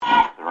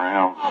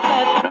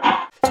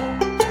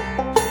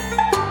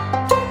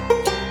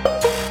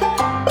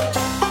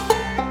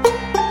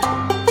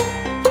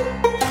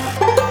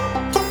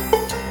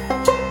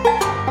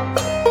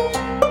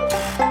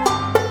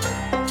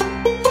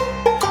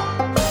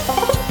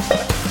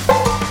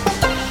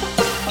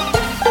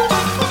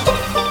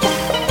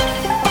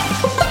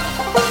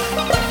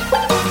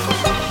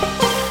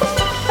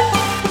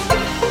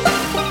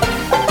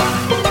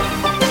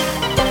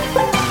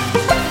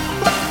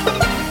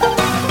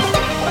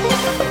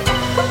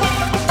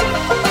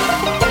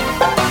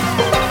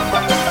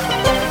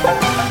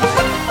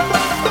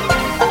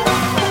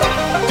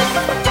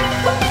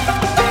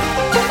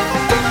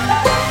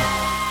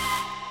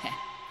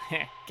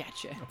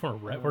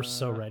We're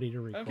so ready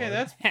to record. Okay,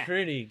 that's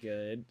pretty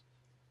good.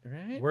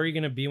 Right? Where are you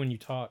going to be when you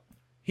talk?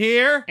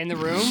 Here? In the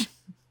room?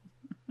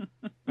 What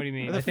do you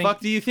mean? Where the fuck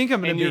do you think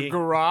I'm going to be? In your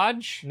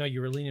garage? No,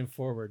 you were leaning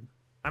forward.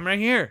 I'm right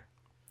here.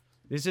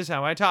 This is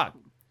how I talk.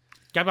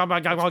 You're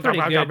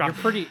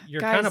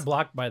kind of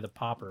blocked by the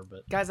popper,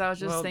 but guys, I was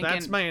just thinking.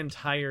 That's my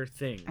entire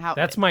thing.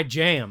 That's my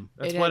jam.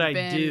 That's what I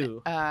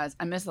do. I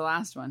missed the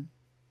last one.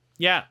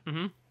 Yeah.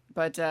 Mm-hmm.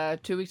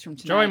 But 2 weeks from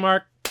tonight. Joey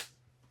Mark.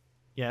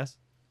 Yes.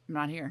 I'm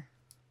not here.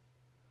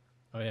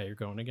 Oh, yeah, you're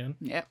going again?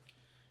 Yep.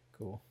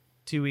 Cool.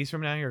 2 weeks from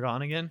now, you're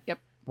gone again? Yep.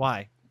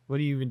 Why? What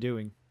are you even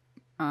doing?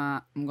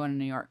 I'm going to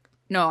New York.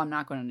 No, I'm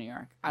not going to New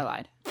York. I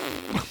lied.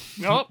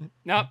 Nope.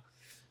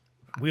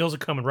 Wheels are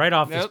coming right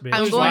off this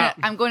bitch.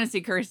 I'm going to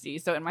see Kirsty.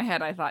 So in my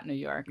head, I thought New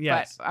York.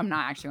 Yes. But I'm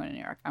not actually going to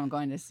New York. I'm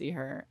going to see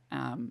her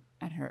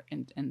at her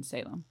in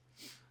Salem.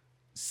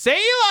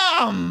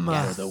 Salem!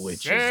 Where the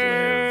witches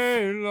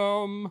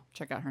Salem.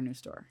 Check out her new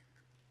store.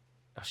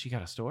 Oh, she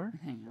got a store?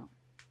 Hang out.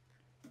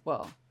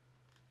 Well,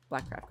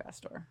 Blackcraft got a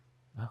store.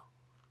 Oh.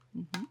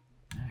 Mm-hmm.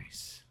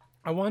 Nice.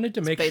 I wanted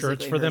to make It's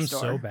shirts basically for her them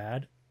store. so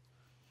bad.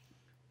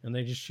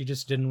 And she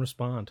just didn't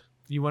respond.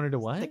 You wanted to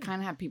what? They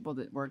kind of have people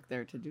that work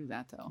there to do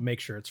that, though. Make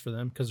shirts for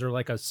them because they're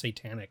like a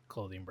satanic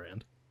clothing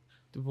brand.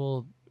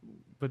 Well,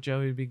 but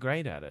Joey would be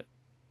great at it.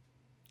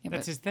 Yeah,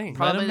 That's his thing.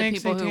 Probably Let him the make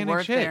people who satanic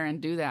work shit. there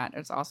and do that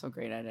is also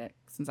great at it,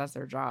 since that's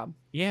their job.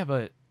 Yeah,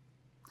 but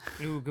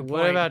Ooh, good what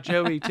point. about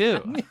Joey,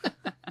 too?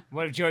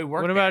 What if Joey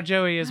worked What about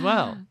Joey as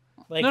well?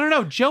 Like,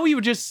 No. Joey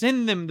would just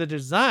send them the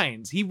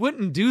designs. He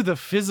wouldn't do the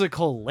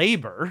physical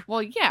labor.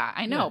 Well, yeah,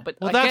 I know, but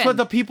Well, again, that's what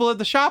the people at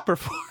the shop are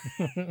for.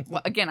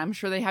 well, again, I'm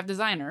sure they have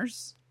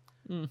designers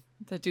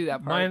that do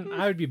that part. Mine,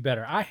 I would be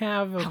better. I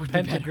have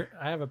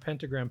a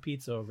pentagram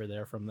pizza over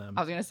there from them.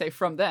 I was gonna say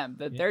from them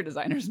that their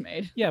designers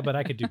made. Yeah, but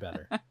I could do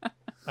better.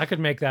 I could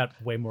make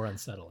that way more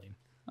unsettling.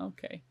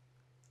 Okay.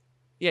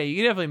 Yeah, you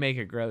can definitely make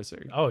it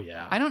grosser. Oh,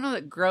 yeah. I don't know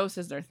that gross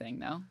is their thing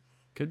though.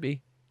 Could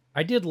be.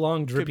 I did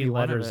long drippy be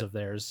one of letters it. of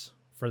theirs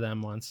for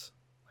them once.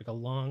 Like a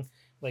long,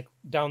 like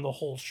down the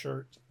whole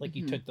shirt. Like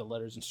you took the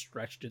letters and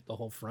stretched it the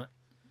whole front.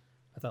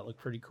 I thought it looked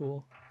pretty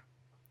cool.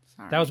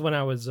 Sorry. That was when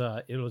I was,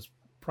 it was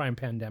prime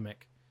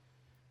pandemic.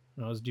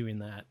 And I was doing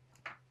that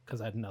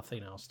because I had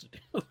nothing else to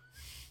do.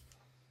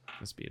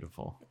 That's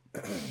beautiful.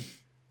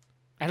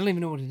 I don't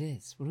even know what it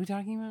is. What are we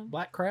talking about?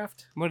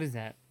 Blackcraft What is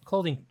that?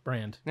 clothing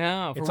brand.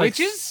 No, for It's like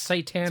witches? It's where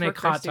satanic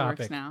hot Kirsty works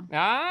topic. now.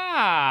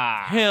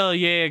 Ah. Hell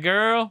yeah,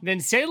 girl. Then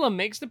Salem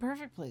makes the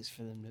perfect place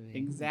for them to be.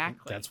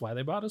 Exactly. That's why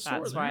they bought a store.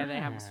 That's there. why they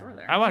have a store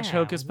there. I watched Yeah,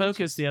 Hocus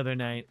Pocus the other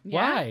night.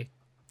 Yeah. Why?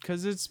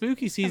 Because it's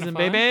spooky season,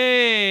 fun.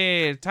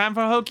 baby. Time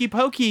for Hokey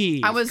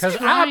Pokey. I was Because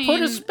trying. I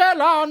put a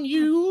spell on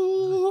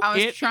you. I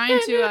was trying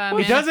to.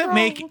 It doesn't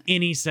make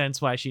any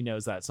sense why she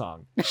knows that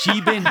song. She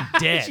been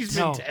dead. She's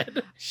been No.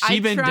 dead. She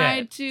been I tried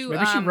dead. to.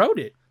 Maybe she wrote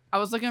it. I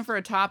was looking for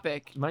a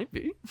topic. Might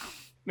be.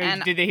 Maybe,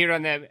 And- did they hear it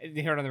on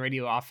the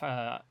radio off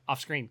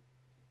screen?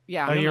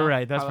 Yeah. Oh, I don't you're know.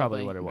 right. That's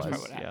probably what it That's was.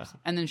 probably what Yeah.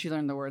 happens. And then she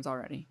learned the words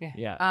already.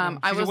 Yeah. I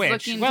She's a was witch.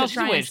 looking Well, to she's a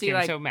try and witch, see Kim,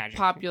 like so magic.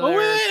 popular A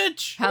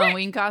witch.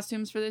 Halloween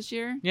costumes for this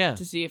year. Yeah.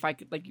 To see if I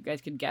could, like, you guys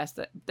could guess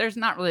that. There's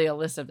not really a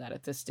list of that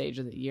at this stage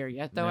of the year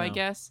yet, though. I No.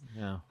 guess.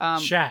 No.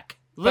 Shaq.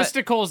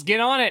 Listicles, get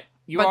on it.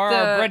 You but are the-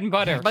 our bread and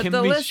butter. But Can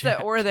the be list that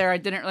Shaq. were there, I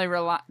didn't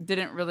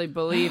really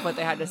believe what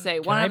they had to say.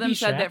 One I of them be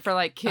said Shaq? that for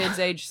like kids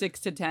age 6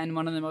 to 10,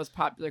 one of the most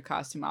popular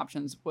costume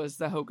options was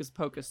the Hocus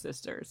Pocus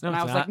sisters. And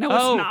I was like, no,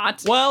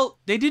 it's not. Well,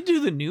 they did do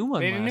the new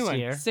one They did a new last one.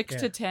 year. 6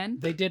 to 10.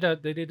 They did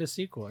a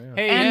sequel. Yeah.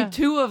 Hey, And yeah.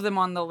 2 of them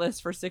on the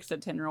list for 6 to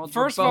 10-year-olds.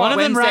 First were of all, both One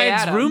of them Wednesday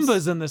rides Addams.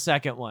 Roombas in the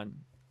second one.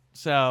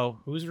 So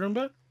Who's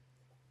Roomba?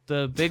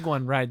 the big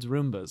one rides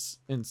Roombas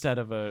instead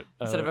of a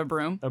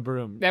broom. A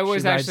broom. That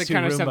was She rides actually two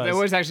kind of something. That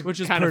Roombas, was actually which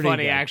is kind of pretty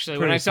funny. good. Actually,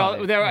 when Pretty I saw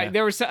funny.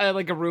 there was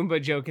like a Roomba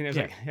joke, and it was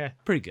Yeah. like, yeah,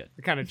 Pretty good.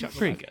 kind of chuckle.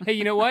 Pretty good. Hey,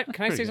 you know what?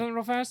 Can I say Pretty good. something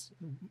real fast?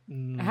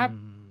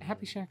 Mm.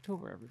 Happy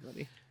Shacktober,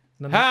 everybody.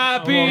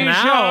 Happy Well,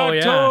 now,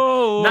 yeah.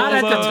 Shacktober. Not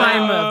at the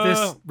time of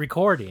this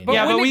recording. But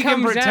Yeah, when but it we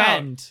can comes out-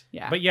 pretend.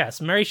 Yeah. But yes,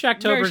 Merry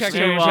Shacktober. Merry Shacktober,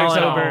 to you all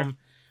Shacktober. at home.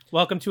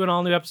 Welcome to an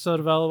all-new episode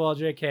of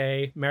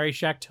LOLJK. Merry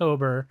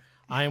Shacktober.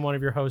 I am one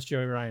of your hosts,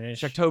 Joey Reinish.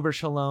 Shacktober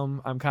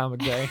Shalom. I'm Comic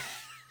Day.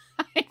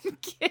 I'm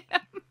Kim.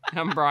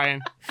 I'm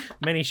Brian.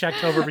 Many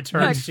Shacktober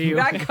returns to you.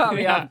 That caught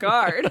me off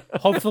guard.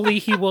 Hopefully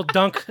he will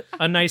dunk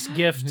a nice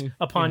gift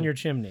upon your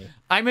chimney.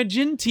 I'm a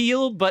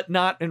genteel, but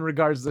not in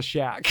regards to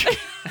Shaq.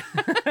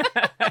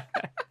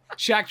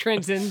 Shaq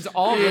transcends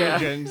all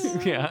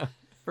religions. Yeah.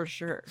 For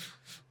sure.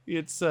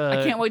 It's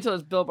I can't wait till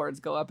those billboards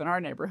go up in our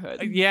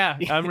neighborhood. Yeah,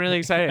 I'm really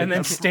excited. And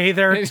then stay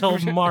there till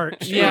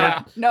March.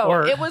 Yeah. No,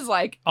 Or- it was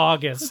like,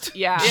 August.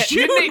 yeah.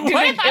 Did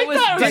It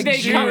was did they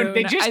June. come-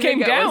 they just I came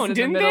think it was down, in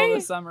didn't the middle they? Of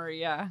the summer,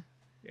 yeah.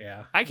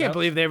 Yeah. I can't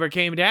believe they ever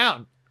came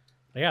down.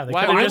 Yeah. They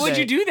Why could've Why just- would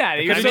you do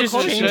that? You're could've so just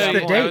close changed to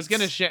the it. date. I was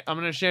gonna share. I'm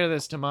gonna share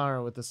this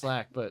tomorrow with the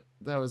Slack, but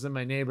that was in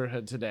my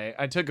neighborhood today.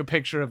 I took a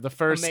picture of the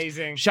first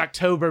Amazing.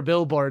 Shocktober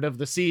billboard of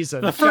the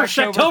season. The first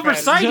Shacktober Shacktober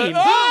fest. sighting.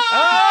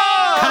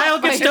 Oh! Kyle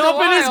gets in to the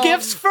open his wild.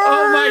 gifts first.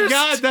 Oh my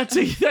god,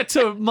 that's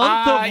a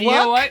month of luck. You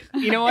know what?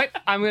 You know what?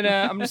 I'm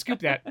gonna scoop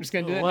that. I'm just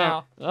gonna do it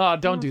Wow. now. Oh,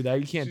 don't do that.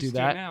 You can't Just do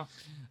it that. now.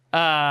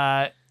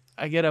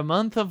 I get a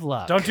month of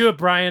luck. Don't do it,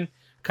 Brian.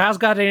 Kyle's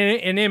got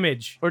an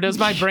image. Or does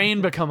my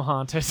brain become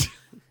haunted?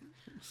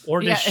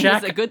 Or Yeah, does is it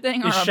Shaq, a good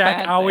thing or is a Shaq bad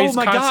thing? always Oh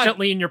my God.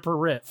 constantly in your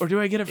periph? Or do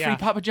I get a free Yeah.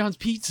 Papa John's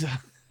pizza?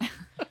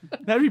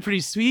 That'd be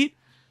pretty sweet.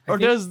 Or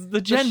think- does the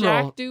Does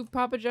general? Shaq do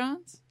Papa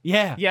John's?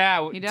 Yeah.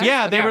 Yeah. He does?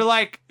 Yeah, they Okay. were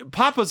like,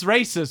 Papa's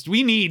racist.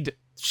 We need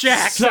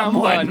Shaq.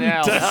 someone Someone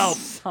else. to help.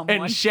 Someone.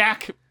 And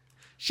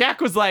Shaq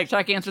was like,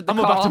 Shaq answered the I'm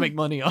call. about to make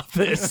money off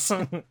this.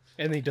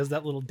 And he does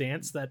that little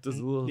dance that Does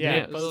a little Yeah.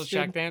 dance. A little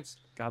Shaq dance.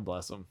 God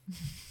bless him.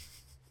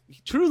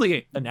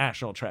 Truly a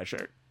national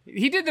treasure.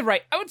 He did the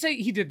right. I would say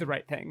he did the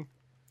right thing.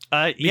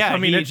 Yeah,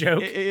 Becoming a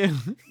joke?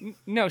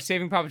 No,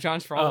 saving Papa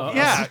John's for all of us.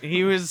 Yeah,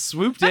 he was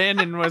swooped in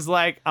and was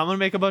like, I'm going to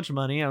make a bunch of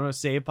money. I'm going to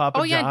save Papa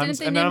Oh, yeah, didn't John's.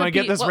 they And then I'm name going to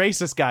a get this what-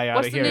 racist guy out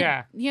What's of the here. name?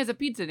 Yeah. He has a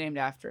pizza named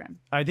after him.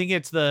 I think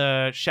it's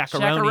the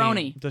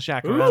Shackaroni. Shackaroni. The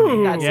Shackaroni.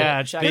 Ooh. That's Yeah,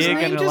 it. it's Shaq- His big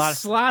name and a just lot.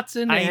 slots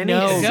into I anything.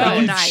 know. It but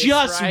does. you Nice,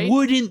 just right?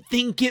 wouldn't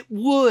think it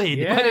would.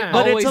 Yeah.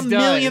 But it's a always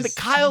million. does.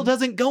 Kyle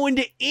doesn't go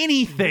into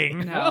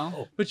anything.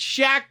 No. But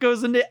Shaq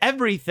goes into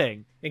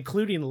everything.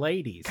 Including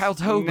ladies. Kyle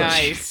Tober.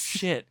 Nice.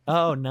 Shit.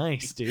 Oh,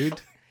 nice, dude.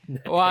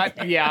 Well,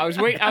 I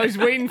was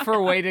waiting for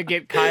a way to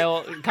get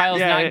Kyle. Kyle's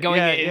Yeah, not going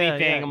yeah, to yeah,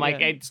 anything. yeah, I'm like,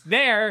 yeah. it's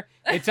there.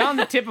 It's on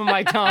the tip of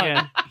my tongue.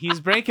 Yeah,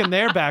 he's breaking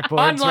their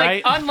backboards,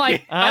 right?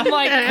 Unlike Shattering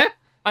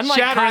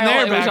Kyle,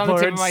 their it was on the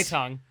tip of backboards. my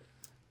tongue.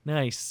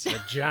 Nice.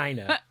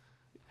 Vagina.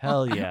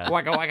 Hell yeah.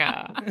 Waka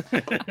waka.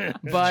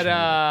 But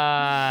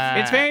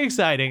It's very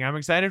exciting. I'm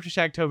excited for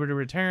Shacktober to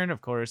return.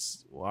 Of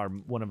course,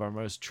 one of our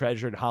most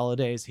treasured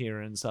holidays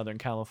here in Southern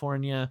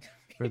California.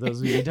 For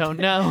those of you who don't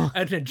know.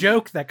 And a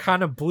joke that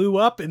kind of blew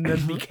up and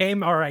then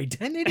became our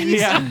identities.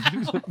 Yeah.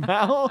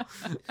 Now,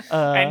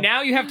 and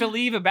now you have to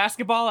leave a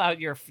basketball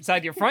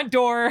outside your front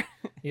door.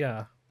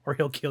 Yeah. Or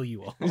he'll kill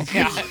you all.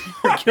 Yeah.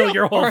 Or kill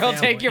your whole Or he'll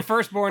family. take your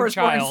firstborn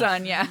Firstborn child.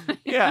 son, yeah.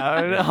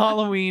 yeah,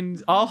 Halloween,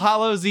 All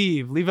Hallows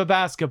Eve, leave a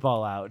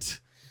basketball out.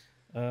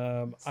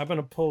 I'm going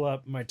to pull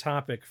up my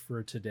topic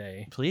for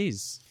today.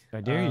 Please.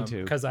 I dare you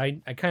to. Because I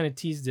kind of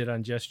teased it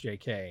on Just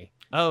JK.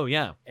 Oh,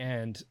 yeah.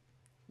 And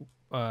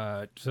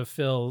to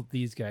fill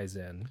these guys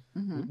in,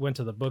 Mhm. went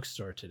to the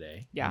bookstore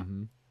today. Yeah.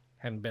 Mhm.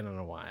 Hadn't been in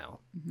a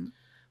while. Mhm.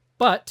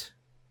 But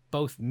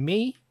both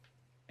me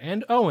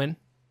and Owen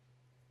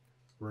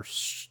were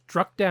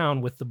struck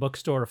down with the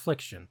bookstore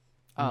affliction.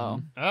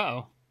 Oh.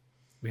 Oh.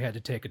 We had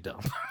to take a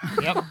dump.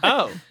 Yep.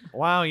 Oh,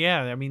 wow.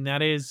 Yeah. I mean,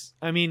 there's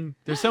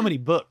so many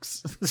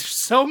books There's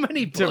so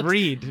many to books.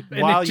 read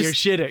And while it you're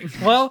just-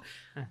 shitting. Well,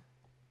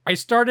 I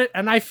started,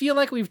 and I feel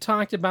like we've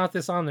talked about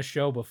this on the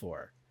show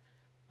before.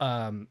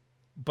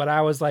 But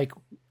I was like,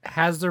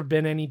 has there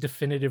been any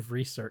definitive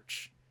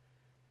research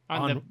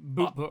On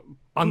the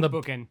on the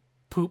booking.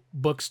 poop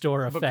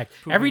bookstore effect?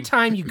 pooping. Every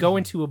time you go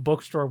into a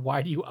bookstore,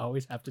 why do you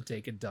always have to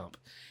take a dump?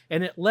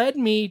 And it led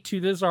me to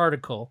this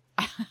article,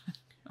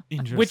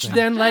 Interesting. which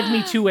then led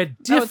me to a That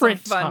was some different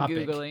fun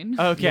topic. Googling.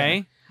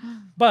 Okay.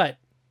 But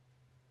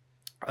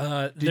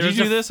Did you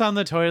do this on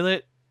the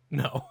toilet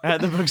No. at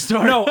the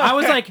bookstore? No, I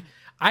was like,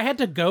 I had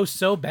to go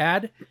so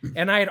bad,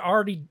 and I had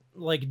already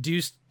like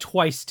deuced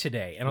twice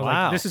today, and I was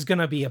Wow. like, this is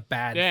gonna be a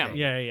bad Damn. thing.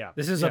 Yeah.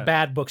 This is Yeah. a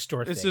bad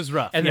bookstore This thing. is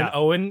rough. And yeah. then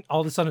Owen all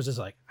of a sudden is just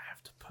like, I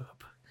have to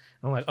poop.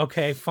 I'm like,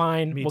 okay,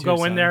 fine. Me We'll too, go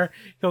in son. there.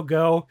 He'll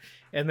go.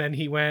 And then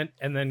he went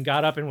and then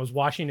got up and was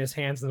washing his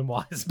hands. And then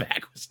while his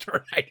back was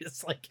turned, I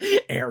just like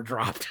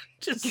airdropped.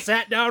 Just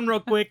sat down real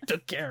quick,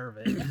 took care of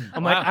it.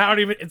 I'm like, I don't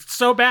even, it's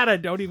so bad, I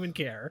don't even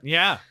care.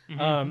 Yeah.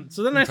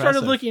 So then I started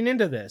Impressive. looking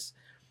into this.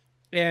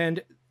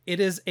 And it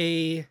is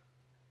a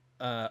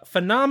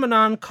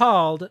phenomenon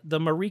called the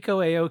Mariko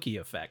Aoki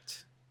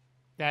effect.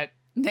 That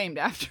Named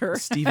after.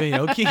 Steve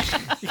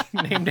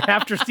Aoki. Named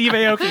after Steve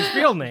Aoki's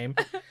real name.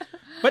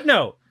 But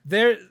no,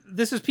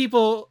 this is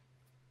people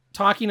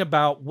talking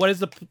about what is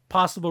the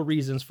possible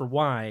reasons for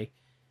why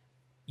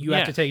you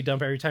have Yeah. to take a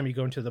dump every time you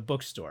go into the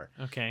bookstore.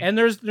 Okay. And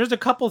there's a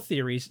couple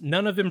theories,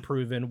 none of them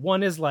proven.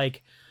 One is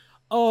like,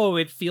 oh,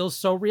 it feels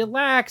so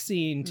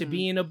relaxing to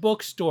be in a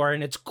bookstore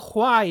and it's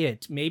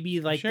quiet, maybe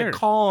like Sure. the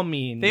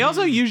calming. They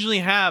also usually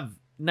have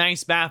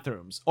nice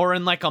bathrooms, or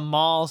in like a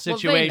mall Well, they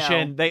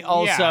situation, know. they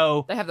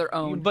also, They have their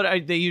own.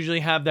 but they usually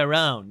have their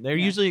own. They're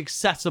usually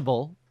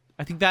accessible.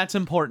 I think that's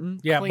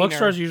important. Yeah, Cleaner.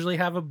 bookstores usually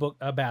have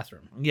a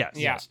bathroom. Yes.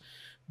 Yeah.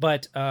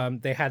 But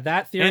they had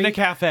that theory. And a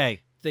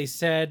cafe. They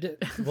said,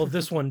 well,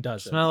 this one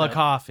doesn't. Smell of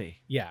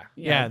coffee. Yeah.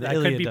 Yeah, the that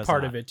could Iliad be does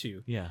part that. of it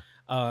too. Yeah.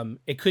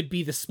 It could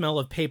be the smell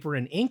of paper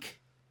and ink.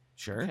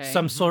 Sure. Okay.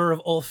 Some sort of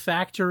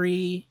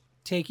olfactory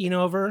taking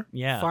over.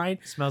 Yeah. Fine.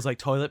 Smells like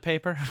toilet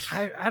paper.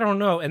 I don't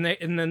know. And then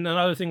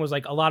another thing was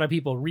like a lot of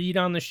people read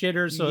on the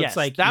shitter, so yes, it's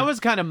like that was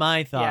kind of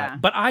my thought. Yeah.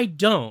 But I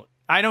don't.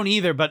 I don't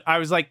either, but I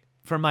was like,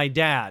 for my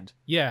dad,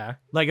 Yeah.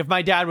 like if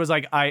my dad was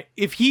like,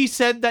 if he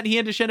said that he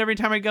had to shit every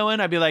time I go in,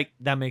 I'd be like,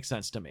 that makes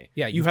sense to me.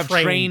 Yeah, you you've have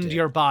trained trained it.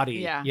 your body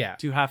Yeah. Yeah.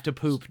 to have to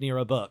poop near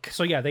a book.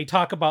 So yeah, they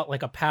talk about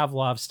like a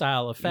Pavlov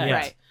style effect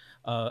Right.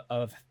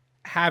 of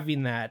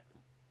having that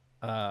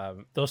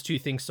those two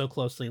things so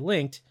closely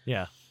linked.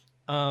 Yeah.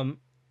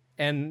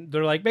 And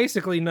they're like,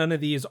 basically none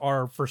of these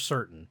are for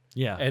certain.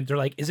 Yeah. And they're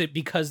like, is it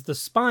because the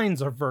spines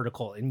are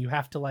vertical and you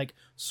have to like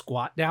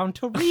squat down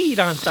to read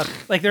on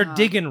stuff? Like they're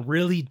digging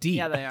really deep.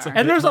 Yeah, they are.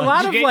 And there's a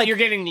lot of like, you're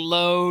getting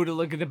low to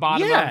look at the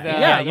bottom Yeah, of the.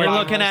 yeah, You're like-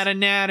 looking at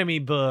anatomy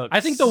books.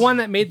 I think the one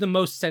that made the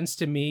most sense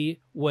to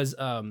me was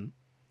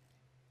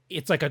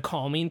it's like a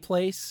calming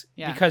place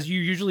Yeah. because you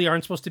usually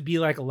aren't supposed to be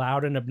like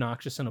loud and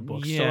obnoxious in a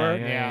bookstore.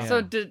 yeah.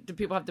 So do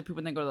people have to poop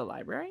when they go to the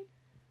library?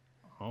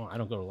 Oh, I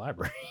don't go to the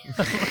library.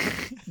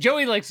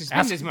 Joey likes to spend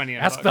Ask, his money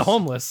on ask books. the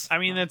homeless. I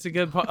mean, that's a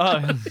good point.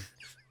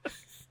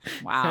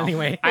 Wow.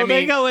 Anyway, Well, I they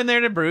mean- go in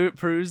there to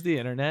peruse the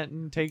internet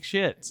and take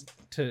shits.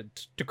 to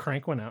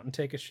crank one out and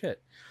take a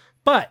shit.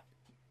 But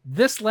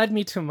this led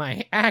me to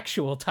my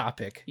actual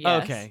topic,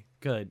 Yes. Okay,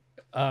 good.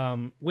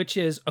 which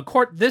is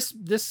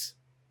this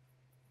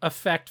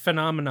effect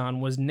phenomenon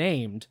was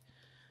named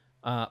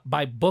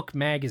by Book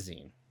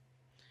Magazine,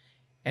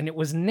 and it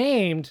was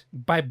named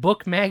by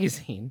Book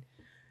Magazine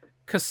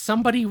because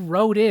somebody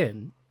wrote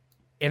in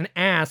and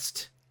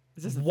asked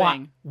Is this a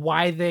why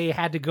thing? they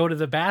had to go to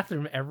the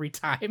bathroom every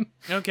time.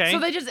 Okay. So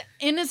they just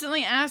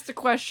innocently asked a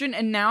question,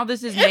 and now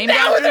this is And named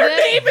now after their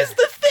this? name is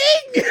the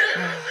thing.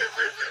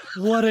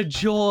 What a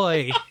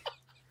joy.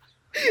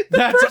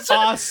 That's person-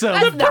 awesome.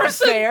 That's not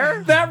person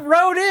fair. that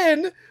wrote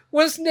in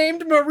was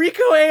named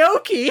Mariko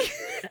Aoki,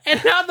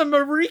 and now the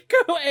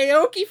Mariko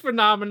Aoki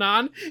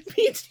phenomenon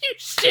means you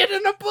shit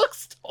in a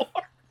bookstore.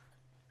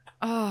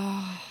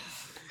 Oh.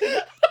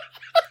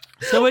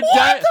 So it What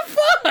does. the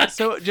fuck?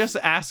 So just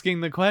asking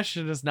the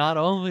question is not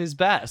always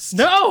best.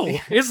 No,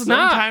 it's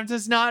not. Sometimes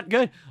it's not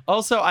good.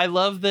 Also, I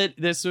love that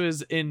this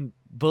was in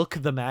Book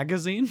the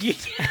magazine.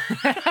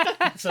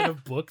 Instead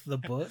of book the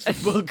book.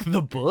 Book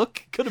the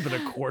book could have been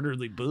a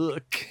quarterly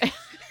book.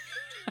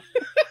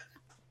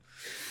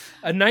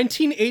 A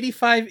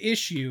 1985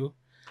 issue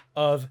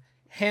of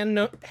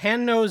Hanno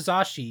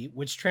Zashi,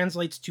 which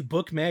translates to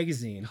Book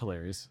Magazine,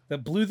 Hilarious. that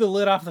blew the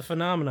lid off the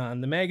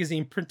phenomenon. The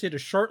magazine printed a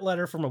short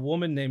letter from a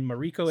woman named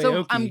Mariko So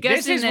Aoki. I'm This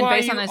guessing is then why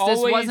based on you this,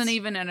 always- this wasn't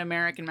even an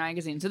American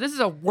magazine. So this is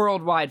a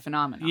worldwide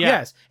phenomenon. Yeah.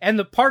 Yes. And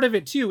the part of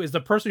it too is the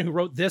person who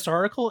wrote this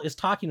article is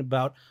talking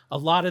about a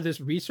lot of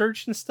this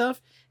research and stuff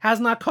has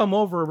not come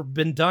over or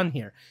been done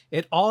here.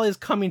 It all is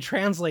coming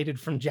translated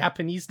from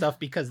Japanese stuff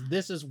because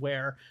this is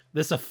where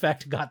this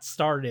effect got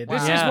started.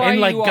 This Yeah. is why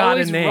And, like, you got a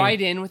always name.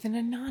 write in with an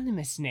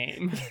anonymous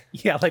name.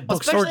 Yeah, like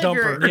bookstore Especially if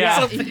you're- dumper. or Yeah.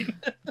 something.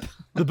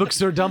 The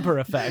bookstore dumper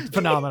effect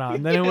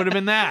phenomenon. Then it would have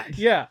been that.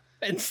 Yeah.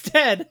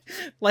 Instead,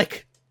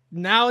 like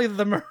now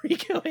the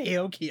Mariko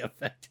Aoki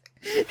effect.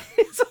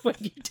 It's when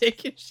you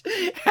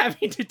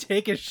having to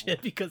take a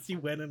shit because you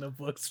went in a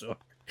bookstore.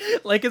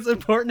 Like it's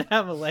important to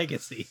have a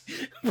legacy.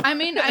 I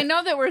mean, I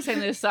know that we're saying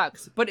this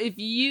sucks, but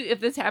if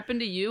this happened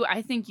to you,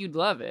 I think you'd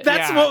love it.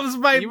 That's Yeah. what was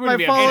my You wouldn't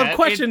be okay. follow-up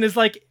question is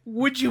like,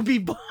 would you be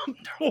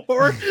bummed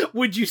or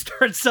would you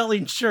start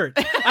selling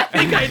shirts? I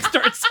think I'd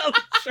start selling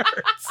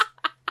shirts.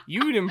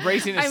 You would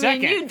embrace it in a I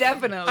second. mean, you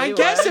definitely I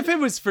guess would. if it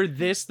was for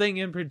this thing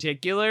in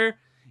particular,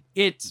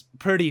 it's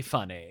pretty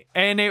funny.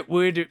 And it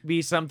would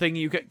be something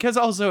you could... Because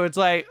also it's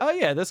like, oh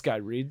yeah, this guy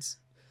reads.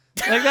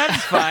 Like,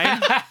 that's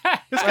fine.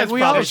 This Like, guy's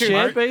we all probably shit,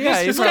 smart. but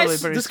yeah, he's probably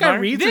pretty this smart. guy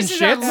reads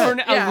This and is shits.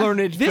 Yeah. a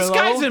learned This fellow.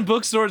 guy's in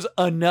bookstores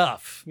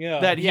enough Yeah.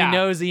 that he Yeah.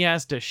 knows he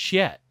has to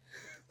shit.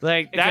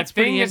 Like, It's that's a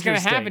thing pretty that's going to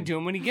interesting. happen to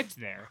him when he gets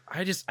there.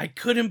 I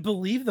couldn't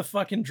believe the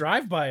fucking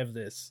drive-by of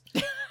this.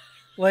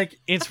 Like,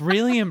 It's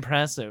really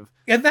impressive.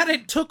 and then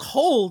it took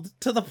hold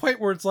to the point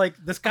where it's like,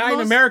 this guy in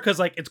Almost- America's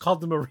like, it's called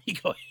the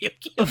Mariko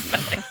Aoki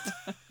effect.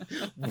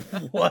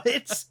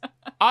 What?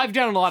 I've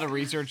done a lot of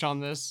research on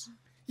this.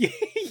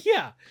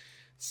 Yeah.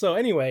 So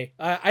anyway,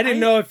 I didn't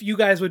know if you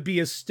guys would be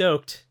as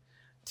stoked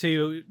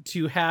to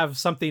have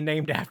something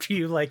named after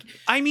you. Like,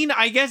 I mean,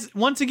 I guess,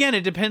 once again,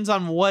 it depends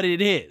on what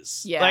it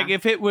is. Yeah. Like,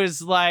 if it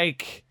was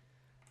like,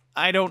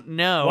 I don't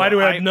know. why do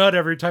we have nut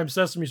every time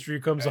Sesame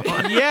Street comes on?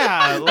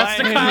 Yeah. That's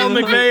like, the Kyle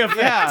McVeigh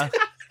effect.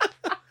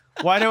 Yeah.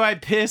 Why do I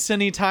piss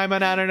anytime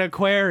I'm at an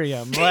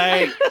aquarium?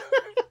 Like,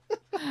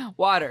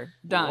 Water.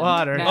 Done.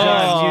 Water, Next.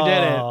 done. You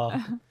did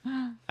it.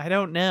 Oh. I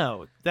don't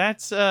know.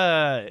 That's,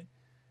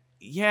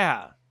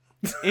 yeah.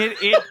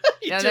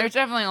 Yeah, there's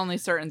definitely only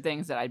certain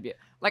things that I'd be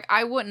like.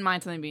 I wouldn't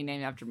mind something being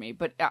named after me,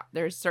 but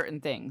there's certain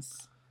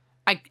things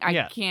I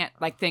can't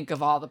like think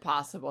of all the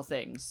possible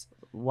things.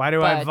 Why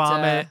do I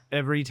vomit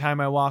every time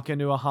I walk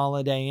into a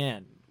Holiday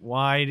Inn?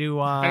 Why do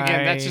I?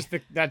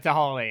 Again, that's the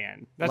Holiday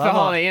Inn. That's the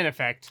Holiday Inn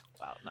effect.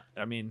 Well,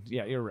 I mean,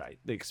 yeah, you're right.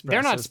 The Express.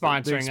 They're not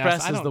sponsoring the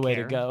Express us. I is don't the way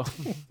care. to go.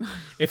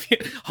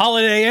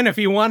 Holiday Inn, if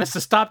you want us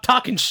to stop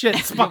talking shit,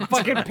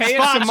 Fucking pay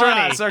us some Sponsor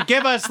money. us or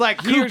give us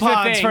like Here's the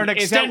coupons thing, for an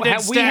is that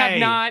extended stay. we have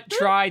not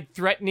tried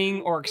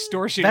threatening or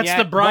extortion That's yet.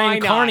 the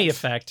Brian Why Carney not?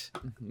 effect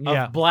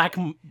Yeah. of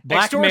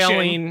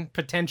blackmailing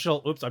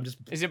potential. Oops, I'm just.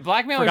 Is it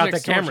blackmail or Forgot is it the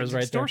extortion? cameras right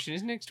there. Extortion,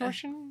 isn't it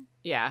extortion?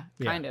 Yeah,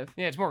 kind of.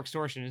 Yeah, it's more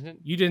extortion, isn't it?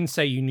 You didn't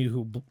say you knew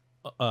who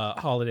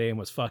Holiday Inn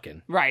was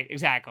fucking. Right,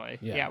 exactly.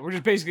 Yeah. Yeah, we're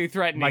just basically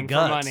threatening My for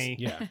guts. money.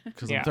 Yeah.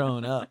 Because Yeah. I'm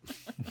throwing up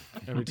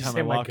every time say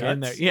I my walk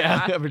in there. guts?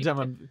 Yeah, every time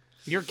I'm.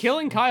 You're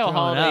killing Kyle Throwing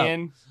Holiday up.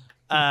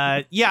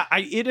 Inn. Yeah,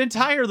 it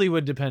entirely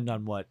would depend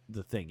on what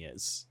the thing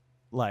is.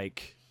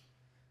 Like,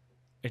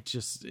 it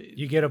just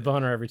You get a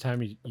boner every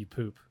time you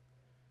poop.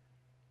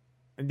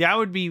 that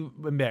would be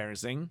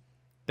embarrassing.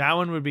 That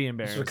one would be This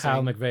embarrassing. is the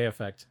Kyle McVeigh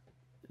effect.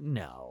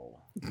 No,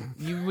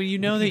 you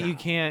know that you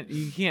can't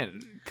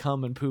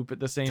come and poop at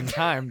the same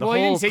time. The Well,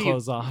 you didn't holes say you-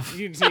 close off.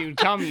 You didn't say you'd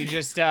come, you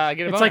just get a It's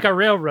boner. like a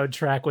railroad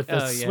track with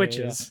the Oh, yeah,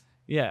 switches.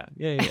 Yeah.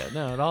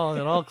 No, it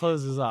all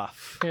closes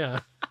off. Yeah.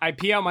 I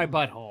pee out my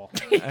butthole.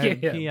 I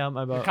pee out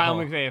my butt. Kyle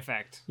hole. McVeigh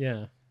effect.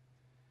 Yeah.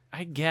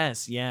 I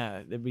guess,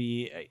 yeah.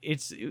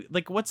 It's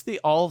like, what's the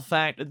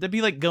olfact? That'd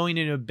be like going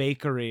into a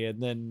bakery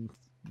and then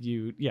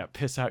you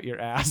piss out your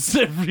ass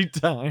every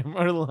time,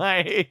 or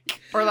like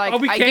Or like, Oh,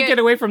 we can't get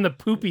away from the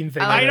pooping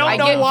thing. I I don't I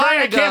know get why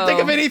I can't think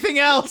of vertigo. anything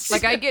else.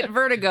 like I get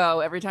vertigo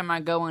every time I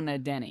go into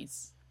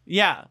Denny's.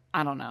 yeah,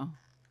 I don't know.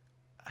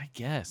 I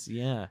guess,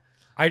 yeah.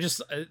 I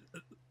just,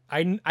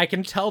 I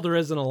can tell there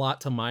isn't a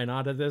lot to mine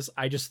out of this.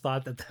 I just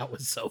thought that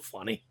was so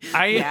funny.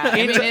 Yeah, I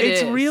mean, it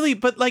it's is. really,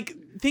 but like,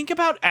 think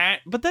about,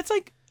 but that's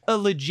like a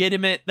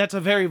legitimate, that's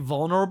a very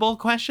vulnerable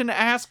question to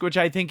ask, which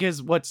I think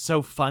is what's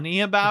so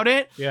funny about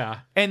it. Yeah.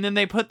 And then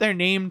they put their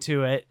name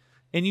to it,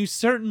 and you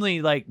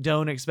certainly like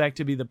don't expect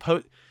to be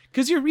the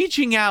because you're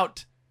reaching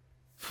out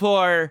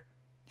for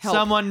Help.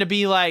 someone to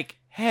be like,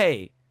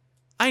 hey,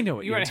 I know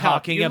what You you're wanna help.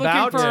 talking You're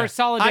about. looking for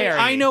solidarity.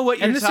 I know what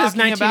you're And this is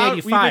talking about.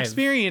 We've 1985.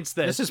 experienced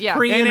this. This is Yeah. and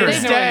pre-internet.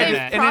 There's no instead,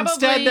 internet.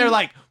 Probably- they're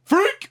like,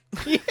 freak.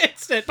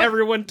 Instead,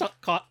 everyone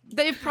caught.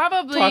 They've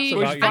probably, Talks I about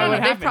don't you. know, What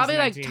they've happens probably in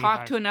like 1985.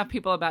 talked to enough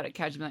people about it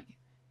casually, like,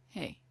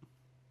 hey,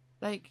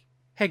 like,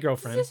 Hey, does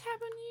girlfriend. this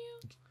happen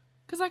to you?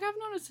 Because like I've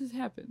noticed this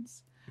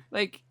happens.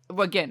 Like,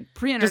 well, again,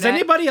 pre-internet. Does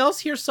anybody else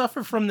here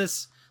suffer from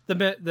this? The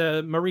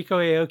Mariko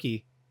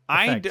Aoki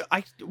effect?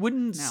 I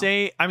wouldn't No.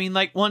 say. I mean,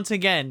 like, once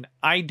again,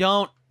 I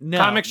don't know.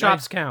 Comic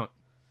shops count.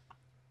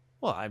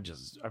 Well,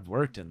 I've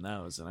worked in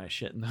those, and I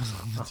shit in those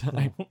all the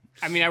time.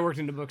 I mean, I worked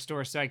in a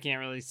bookstore, so I can't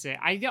really say.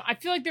 I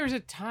feel like there was a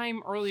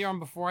time earlier on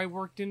before I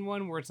worked in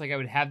one where it's like I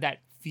would have that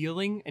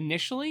feeling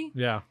initially,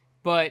 Yeah.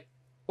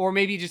 or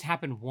maybe it just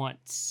happened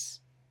once.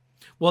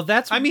 Well,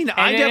 that's. I mean, And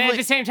I then definitely. at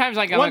the same time, it's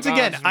like I'm Once like, oh,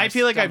 again, this is my I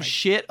feel like I've stomach.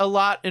 shit a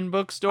lot in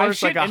bookstores, I've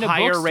shit like a in a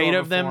higher bookstore rate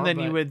of them before, than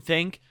you but- would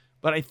think.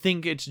 But I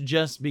think it's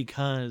just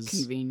because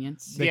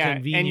convenience? the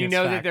and you convenience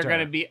know that they're factor. going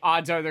to be.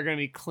 Odds are they're going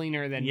to be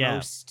cleaner than Yeah.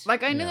 most.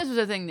 Like I knew Yeah. this was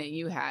a thing that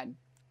you had,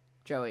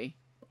 Joey.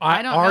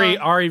 I don't Ari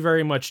know. Ari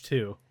very much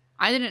too.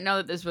 I didn't know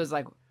that this was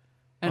like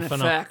an A phenom-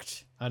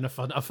 effect.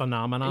 A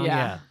phenomenon.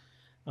 Yeah.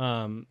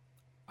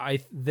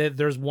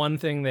 There's one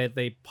thing that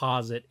they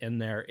posit in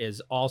there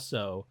is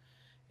also,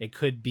 it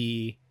could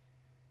be,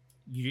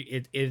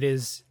 it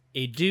is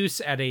a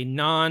deuce at a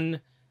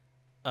non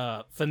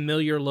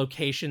familiar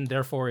location,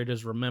 therefore it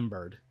is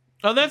remembered.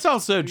 Oh, that's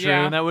also true.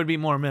 Yeah. That would be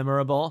more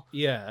memorable.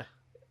 Yeah.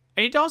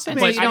 It also And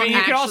so makes. you don't you could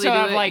actually also do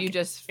have it, like you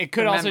just it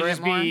could also remember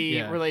just it more? be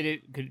Yeah.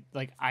 related,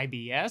 like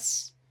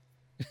IBS.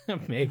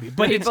 Maybe,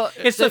 but People-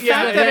 it's the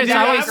yeah, fact that it's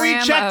yeah, always. diagram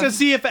we check to of-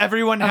 see if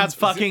everyone has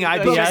fucking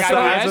Like, IBS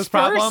that has this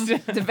problem.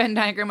 first? the Venn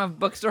diagram of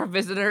bookstore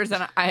visitors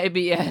and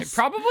IBS.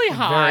 Probably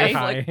high.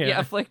 high. yeah.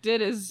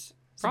 Afflicted is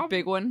a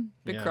big one,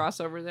 big Yeah.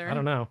 crossover there. I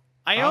don't know.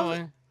 I Probably. only,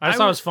 I just I thought it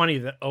would- was funny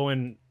that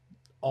Owen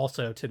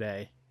also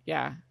today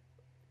Yeah.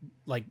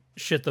 like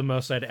shit the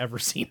most I'd ever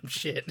seen him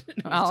shit.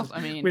 Well, I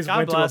mean, we just God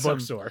went to a bless him.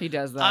 bookstore. he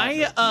does that.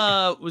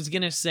 I was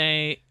gonna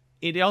say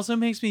it also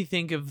makes me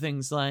think of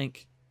things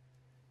like,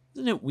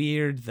 isn't it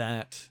weird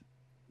that,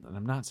 and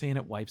I'm not saying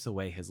it wipes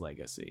away his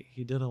legacy.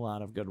 He did a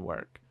lot of good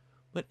work,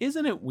 but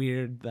isn't it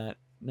weird that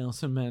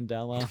Nelson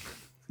Mandela?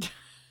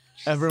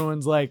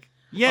 Everyone's like,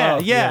 yeah, Oh,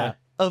 yeah.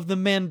 of the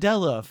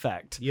Mandela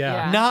effect.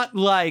 Yeah. Yeah. Not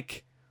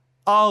like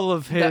all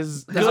of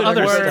his The good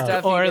other work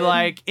stuff he or did.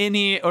 like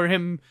or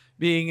him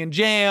being in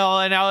jail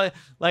and now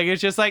like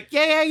it's just like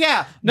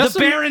yeah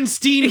Nelson- the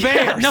Berenstein Bears.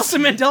 Yeah,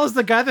 Nelson Mandela's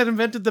the guy that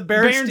invented the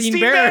Berenstein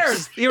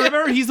Bears. You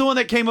remember he's the one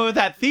that came up with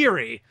that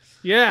theory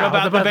Yeah,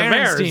 about the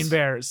Bears. Berenstein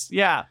Bears.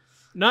 Yeah.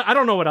 No, I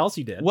don't know what else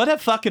he did. What a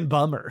fucking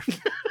bummer.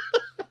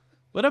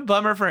 What a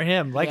bummer for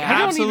him. Like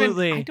Yeah.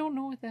 absolutely. I don't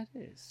know what that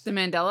is. the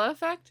Mandela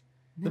effect.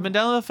 The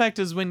Mandela effect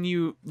is when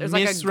you There's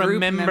like a group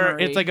misremember.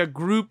 memory. It's like a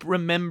group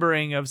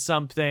remembering of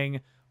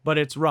something, but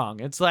it's wrong.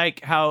 It's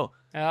like how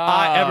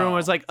everyone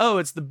was like, "Oh,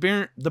 it's the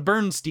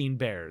Bernstein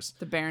Bears,"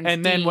 The Berenstain,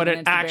 and then what it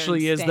it's the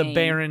actually is the Berenstain.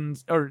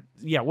 Barons, or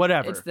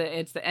whatever. It's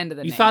the end of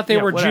the You name. thought they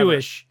Yeah, were whatever.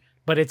 Jewish,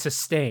 but it's a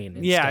stain.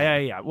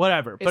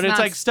 whatever. But it's not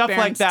like stuff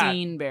like that.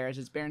 Berenstain Bears.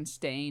 It's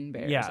Berenstain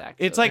Bears. Yeah,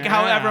 actually. it's like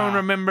how Yeah. everyone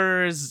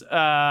remembers.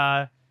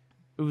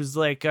 It was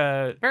like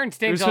it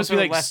Berenstain was supposed to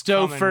be like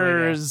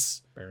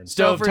Stouffer's. Stouffer's Stouffer's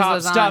stovetop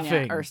lasagna,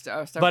 stuffing, or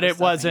Stouffer's but it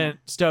stuffing.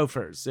 wasn't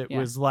Stouffer's. It Yeah.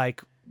 was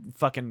like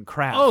fucking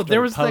Kraft. Oh, there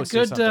or was that Post or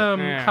good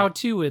something. Yeah.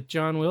 how-to with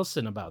John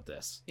Wilson about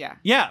this,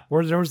 Yeah,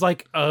 where there was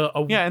like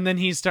a yeah, and then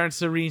he starts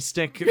to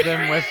re-stick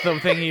them with the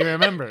thing he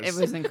remembers. It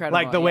was incredible.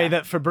 like the way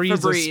that Febreze,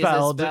 Febreze is is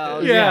spelled.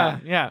 spelled.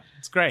 Yeah,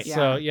 it's great. Yeah.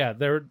 So yeah,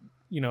 there,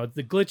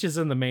 the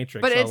glitches in the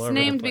Matrix. But all it's over the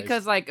named place.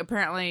 because, like,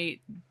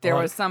 apparently there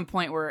Well, was some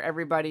point where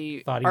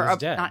everybody, thought he was or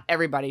dead. not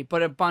everybody,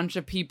 but a bunch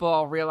of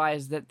people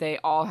realized that they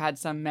all had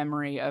some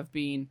memory of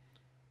being,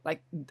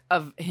 like,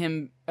 of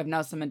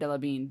Nelson Mandela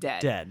being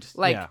dead. Dead.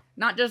 Like, yeah.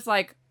 not just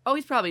like, oh,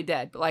 he's probably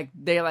dead, but like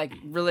they like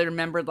really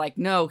remembered, like,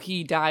 no,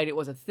 he died. It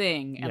was a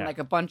thing, and Yeah. like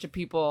a bunch of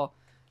people,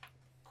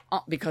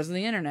 because of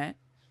the internet,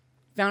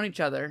 found each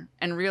other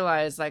and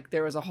realized like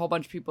there was a whole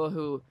bunch of people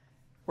who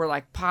were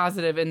like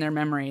positive in their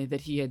memory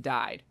that he had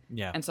died.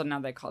 Yeah. And so now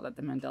they call that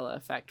the Mandela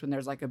effect, when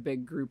there's like a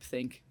big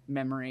groupthink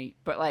memory,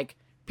 but like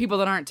people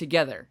that aren't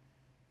together,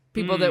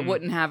 people that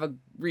wouldn't have a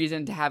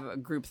reason to have a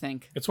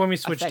groupthink. it's when we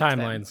switch affect them.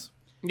 timelines.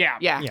 Yeah.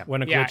 Yeah, Yeah.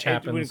 When a Yeah, glitch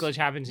happens. when a glitch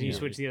happens and you Yeah.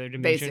 switch to the other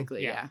dimension.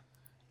 basically, yeah.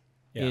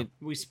 Yeah.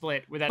 We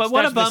split. With that, But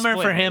what a that's what bummer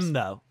split for is. him,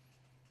 though.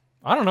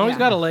 I don't know. He's Yeah.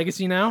 got a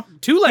legacy now.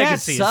 2 That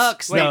legacies.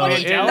 sucks, Wait, though. what It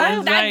did you- was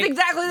That's like-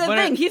 exactly the what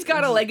thing. a- He's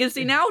got a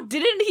legacy now.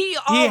 Didn't he He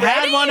already?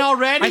 had one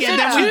already, I and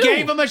then said we 2.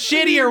 gave him a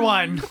shittier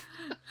one.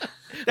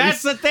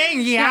 That's the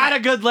thing. He had a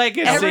good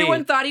legacy.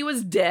 Everyone thought he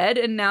was dead,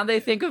 and now they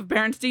think of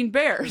Berenstain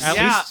Bears.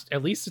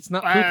 At least it's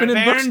not pooping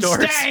in bookstores.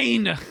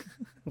 Bernstein.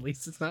 At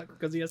least it's not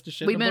because he has to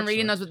shit. We've in a been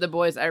reading bookstore. those with the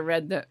boys. I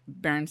read the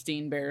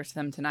Berenstain Bears to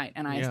them tonight,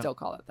 and I Yeah. still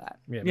call it that.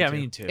 Yeah, too.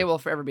 me too. It will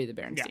forever be the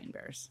Berenstain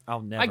Bears.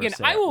 I'll never Again,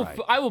 say I it will. right.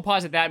 I will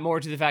posit that more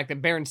to the fact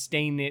that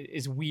Berenstain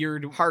is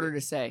weird. Harder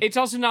to say. It's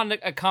also not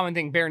a common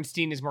thing.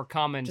 Berenstain is more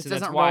common, just so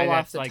that's doesn't why roll off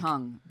that's the like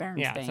tongue. Berenstain.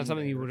 yeah, it's not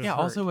something you would have. Yeah.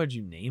 heard. Also, why'd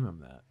you name him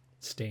that?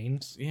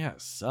 Stains. Yeah,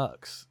 it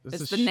sucks. This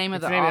It's is the name of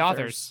it's the the name of the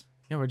authors.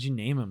 Yeah, why'd you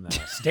name him that?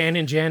 Stan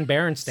and Jan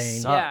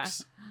Berenstain.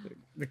 Sucks.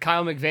 the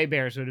Kyle McVeigh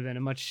Bears would have been a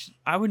much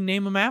I would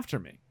name him after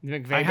me. the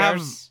McVeigh I have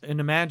Bears.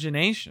 an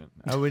imagination.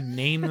 I would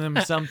name them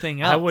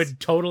something else. I would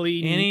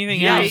totally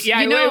Anything yeah, else.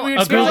 Yeah, You know, we a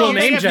would spell Google it-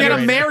 name If you're gonna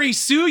generator. Mary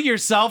Sue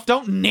yourself,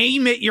 don't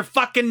name it your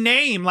fucking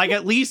name. Like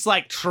at least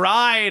like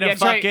try to Yeah,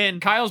 that's right.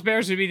 fucking. Kyle's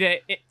Bears would be the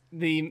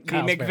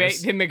Kyle's McVeigh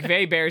Bears. the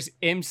McVeigh Bears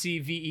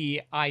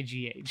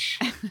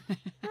MCVEIGH.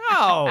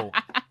 No,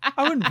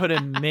 I wouldn't put a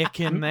Mick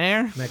in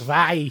there.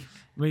 McVie.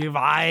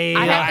 McVeigh.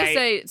 I have to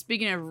say,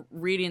 speaking of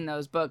reading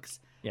those books,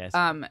 Yes.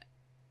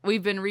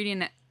 we've been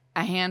reading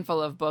a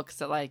handful of books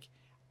that like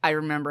I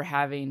remember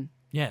having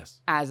Yes.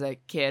 as a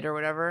kid or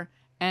whatever,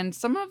 and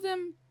some of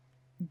them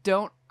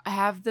don't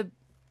have the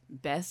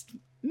best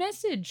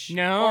message.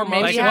 No, or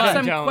maybe most of have them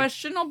some don't.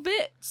 questionable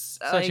bits.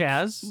 Such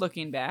as?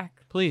 looking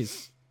back.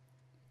 Please.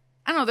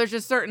 I don't know. There's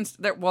just certain.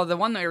 Well, the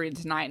one that we read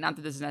tonight. Not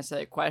that this is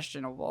necessarily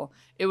questionable.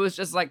 It was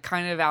just like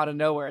kind of out of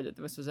nowhere that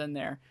this was in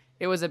there.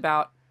 It was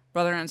about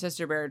brother and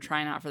sister bear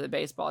trying out for the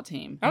baseball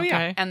team. Oh yeah.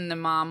 Okay. And the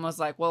mom was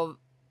like, "Well,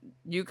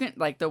 you can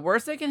like the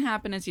worst that can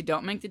happen is you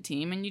don't make the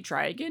team and you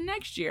try again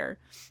next year."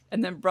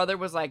 And then brother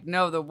was like,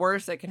 "No, the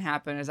worst that can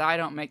happen is I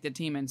don't make the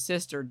team and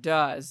sister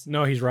does."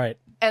 No, he's right.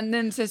 And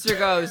then sister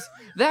goes,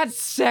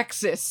 "That's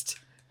sexist."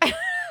 And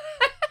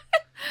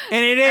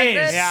it And is.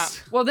 then- Yeah.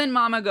 Well, then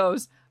mama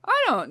goes,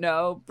 "I don't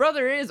know.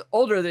 Brother is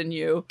older than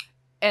you."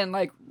 And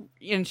like,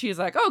 and she's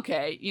like,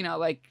 "Okay." You know,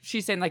 like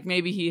she's saying like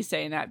maybe he's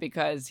saying that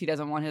because he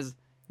doesn't want his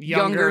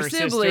younger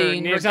sister.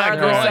 sibling, It's not a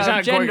regardless girl. It's of not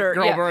a gender.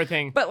 girl Yeah. boy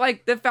thing. But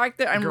like the fact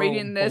that I'm Girl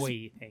reading this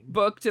boy thing.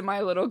 book to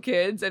my little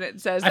kids and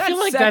it says I that's feel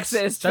like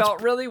sexist that's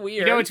felt really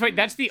weird. You know, it's funny.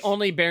 That's the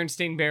only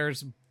Berenstain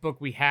Bears book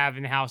we have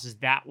in the house. Is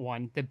that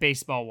one, the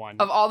baseball one?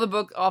 of all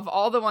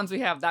the ones we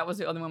have, that was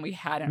the only one we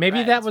hadn't. Maybe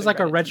read, that so was we like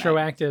a read it tonight.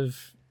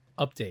 retroactive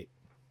update.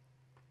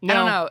 No, I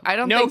don't know. I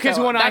don't no, think because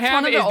so. the one I That's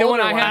have one of is the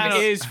one older I have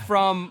ones. is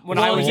from when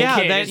I Well, was yeah,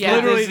 a kid. that's Yeah.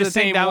 literally This is the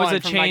same thing. That was one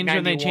a from, like, change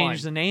when they 91.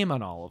 changed the name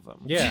on all of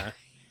them. Yeah.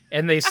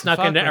 And they snuck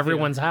Fuck into with you.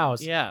 everyone's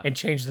house Yeah. and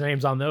changed the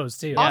names on those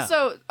too. Yeah.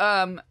 Also,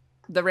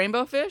 the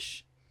rainbow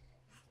fish.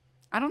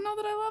 I don't know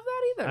that I love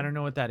that either. I don't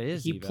know what that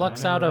is. He even.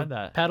 plucks I out never a read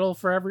that. petal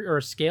for every or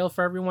a scale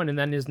for everyone and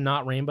then is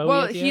not rainbow.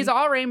 Well, he's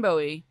all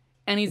rainbowy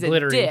and he's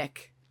Glittery. a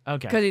dick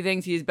Okay. because he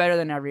thinks he's better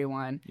than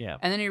everyone. Yeah.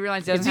 And then he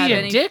realizes he Is doesn't he have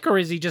a any. dick or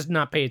is he just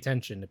not pay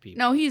attention to people?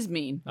 No, he's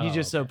mean. He's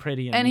just so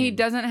pretty and And he mean.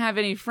 doesn't have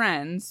any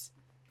friends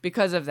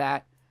because of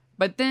that.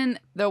 But then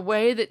the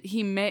way that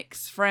he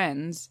makes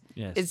friends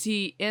Yes. is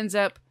he ends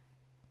up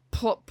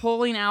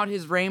pulling out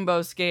his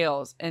rainbow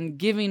scales and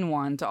giving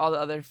one to all the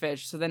other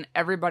fish. So then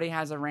everybody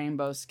has a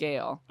rainbow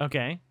scale.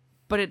 Okay.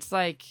 But it's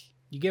like,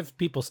 You give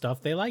people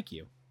stuff, they like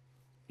you.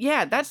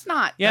 Yeah, that's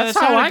not. Yeah, That's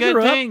that's how not I a good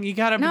grew up. thing. You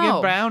gotta No.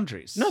 give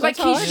boundaries. No, Like that's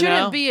how he I-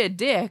 shouldn't be a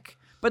dick.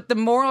 But the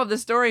moral of the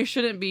story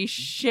shouldn't be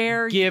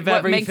share give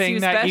what makes everything you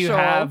that special, you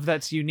have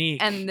that's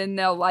unique. and then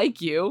they'll like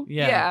you.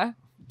 Yeah. Yeah.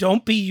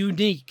 Don't be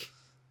unique.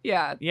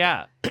 Yeah.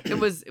 yeah, It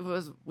was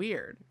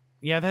weird.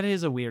 yeah, that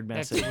is a weird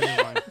That's a message.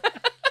 weird one.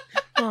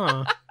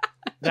 Huh.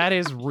 That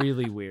is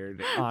really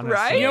weird, honestly.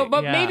 Right? You know,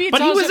 but Yeah. maybe it's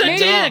But he also, was a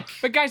maybe, dick.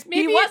 But guys,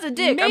 maybe He was a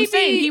dick. I'm maybe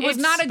saying he was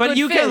it's- not a But good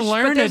you can fish,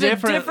 learn but there's a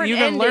different- you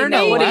can ending learn a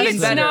that would have Maybe been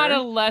it's lesson. not better.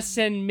 a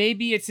lesson.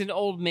 Maybe it's an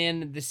old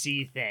man in the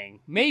sea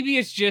thing. Maybe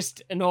it's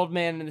just an old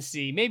man in the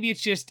sea. Maybe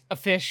it's just a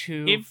fish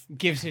who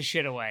gives his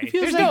shit away. It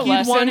feels There's like no you'd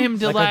lesson. want him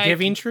to Like, like a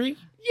giving tree?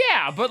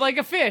 Yeah, but like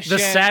a fish. The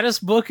and-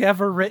 saddest book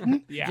ever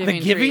written? Yeah. The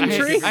Giving Giving Tree.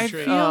 Tree? I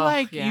Tree. feel Oh,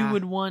 like you yeah.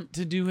 would want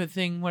to do a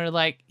thing where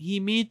like he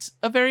meets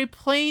a very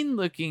plain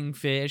looking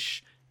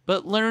fish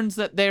but learns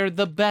that they're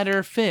the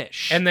better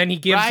fish. And then he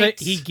gives Right?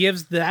 he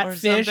gives that Or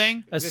fish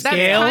something. a That's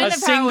scale, kind a of how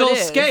single it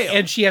is. scale.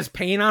 and she has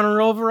paint on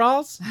her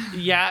overalls.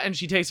 yeah, and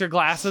she takes her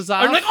glasses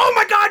off. I'm like, oh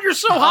my god, you're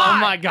so oh hot!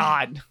 my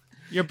god.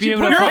 You're Put her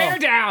beautiful. hair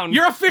down.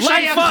 You're a fish Lay I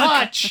a fuck.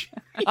 clutch.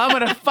 I'm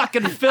gonna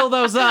fucking fill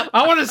those up.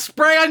 I want to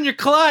spray on your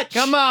clutch.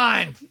 Come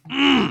on.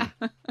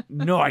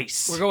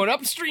 Nice. We're going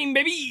upstream,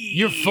 baby.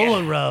 You're full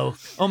of roe.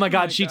 Oh my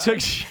god, she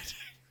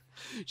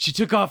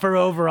took off her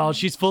overall.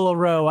 She's full of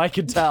roe. I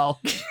could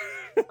tell.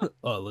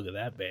 Oh, look at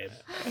that, babe.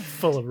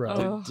 Full of row.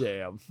 Oh.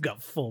 Damn.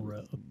 Got full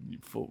row.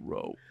 Full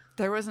roe.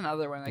 There was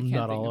another one. I can't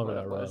Not think all of over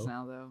what it that was row.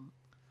 now, though.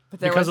 But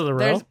Because of the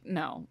row?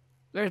 No.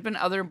 There's been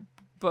other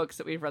books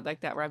that we've read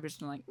like that where I've just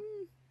been like,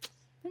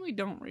 maybe we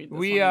don't read this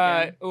We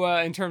one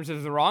again. in terms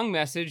of the wrong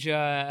message,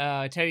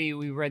 Teddy,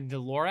 we read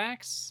the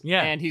Lorax.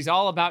 Yeah. And he's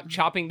all about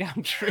chopping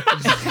down trees.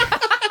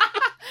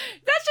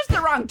 That's just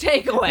the wrong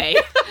takeaway.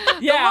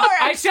 Yeah,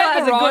 Lorax I still said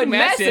has the a wrong good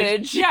message.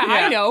 message. Yeah, Yeah.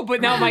 I know,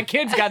 but now my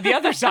kid's got the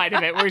other side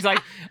of it, where he's like,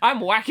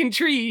 "I'm whacking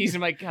trees." I'm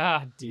like,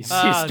 ah, He's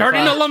Ah,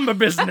 starting fuck. a lumber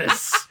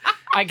business.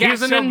 I guess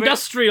He's an he'll be-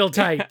 industrial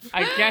type.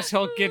 I guess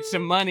he'll get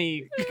some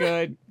money.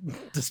 Good,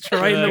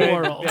 Destroying the Good,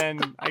 world.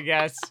 Then I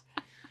guess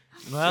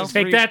Well, Just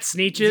Take re- that,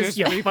 Sneeches. just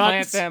You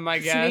replant fucks. them. I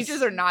guess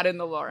Sneeches are not in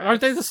the Lorax.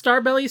 Aren't they the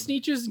Starbelly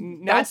Sneeches?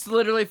 Nope. That's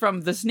literally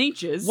from the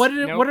Sneeches. What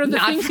Nope. what are the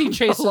Not things he from the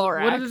chases? What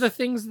Lorax. are the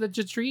things that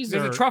the trees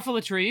There's are? a truffle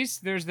of trees.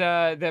 There's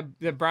the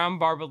brown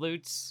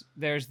barbaloots.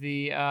 There's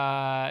the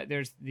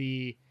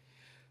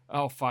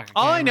oh fuck.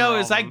 all I can't know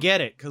remember is all I of them. get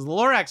it because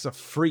Lorax's a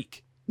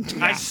freak.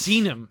 I've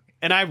seen him,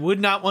 and I would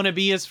not want to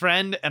be his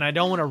friend, and I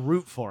don't want to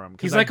root for him.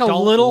 'cause He's I like a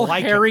don't little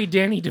like hairy him.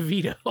 Danny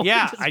DeVito.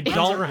 Yeah, He just I runs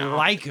don't around,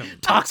 like him.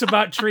 Talks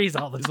about trees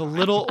all the He's a time.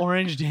 little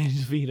orange Danny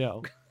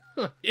DeVito.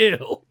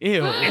 Ew.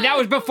 Ew. And that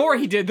was before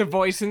he did the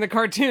voice in the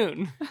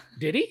cartoon.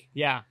 Did he?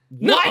 Yeah.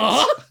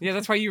 What? Yeah,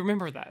 that's why you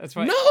remember that. That's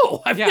why.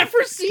 No, I've Yeah,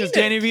 never seen Because it.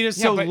 Danny DeVito's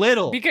Yeah, so but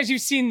little. Because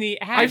you've seen the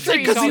I ads.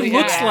 think You because saw he the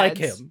looks ads. like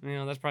ads. him. You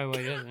know, that's probably what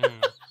it is. I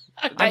don't know.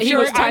 He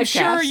was I'm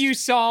sure typecast. you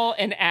saw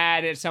an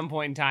ad at some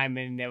point in time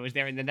and it was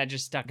there, and then that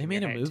just stuck. They in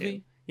made your a head, movie?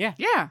 too. Yeah,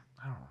 Yeah.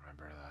 I don't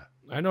remember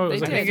that. I know it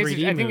was They like did. a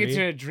 3D I think movie. it's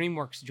a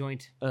DreamWorks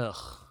joint, Ugh.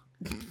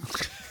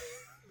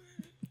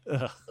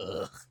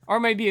 Ugh. or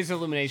maybe it's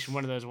Illumination,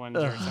 one of those ones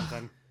or Ugh.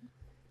 something.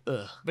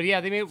 Ugh. But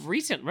yeah, they made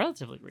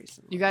relatively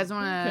recent. You guys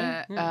want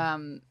to Okay, yeah.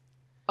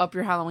 up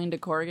your Halloween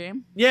decor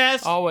game?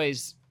 Yes.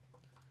 Always.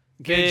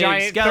 Get a Big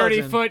giant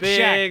skeleton, 30-foot big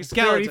shack.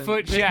 skeleton,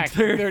 30-foot big shack.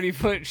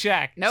 30-foot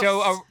shack. Nope. So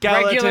a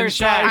Skeleton regular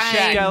shack. size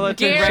shack. I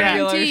Skeleton shack.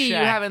 Regular guarantee you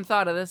shack. haven't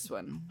thought of this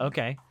one.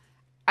 Okay.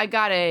 I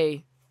got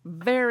a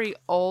very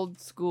old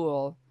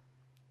school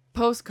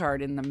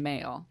postcard in the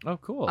mail. Oh,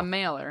 cool. A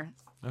mailer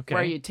Okay.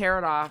 where you tear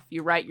it off,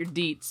 you write your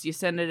deets, you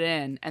send it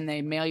in, and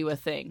they mail you a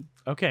thing.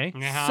 Okay.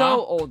 Uh-huh.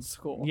 So old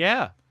school.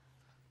 Yeah.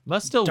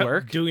 Must still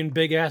work. Doing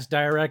big ass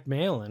direct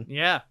mailing.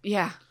 Yeah.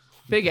 Yeah.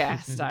 Big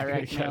ass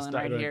direct Big ass mailing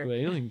right direct here.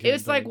 mailing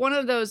It's like campaign. one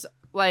of those,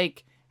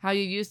 like, how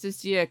you used to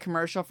see a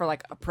commercial for,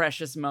 like, a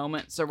Precious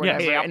Moments or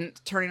whatever, yeah. and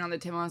turning on the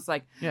table, and it's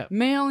like, Yeah.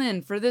 mail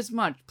in for this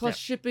much, plus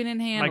shipping and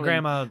My handling.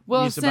 grandma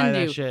We'll used to buy send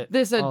that you shit.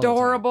 this all the time.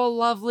 adorable,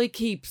 lovely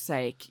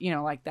keepsake. You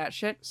know, like that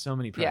shit. So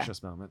many Yeah.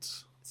 precious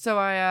moments. So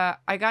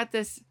I got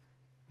this.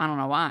 I don't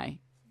know why.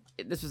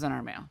 This was in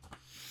our mail.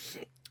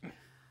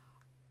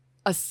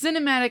 A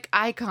cinematic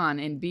icon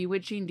in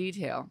bewitching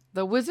detail.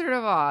 The Wizard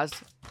of Oz,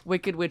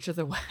 Wicked Witch of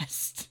the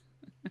West.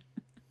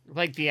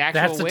 Like the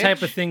actual That's the witch?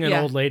 type of thing an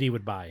Yeah. old lady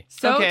would buy.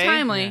 So Okay.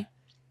 timely.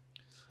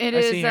 It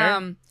I see is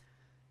her.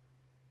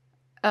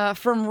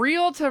 From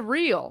Reel to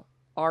Reel.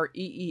 REEL.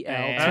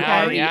 Yeah, to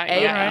yeah, REAL.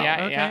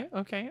 yeah, yeah.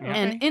 Okay.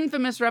 An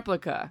infamous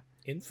replica.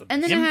 Infamous.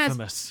 And then it has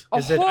Infamous. a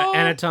Is it whole,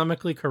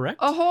 anatomically correct?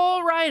 a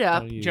whole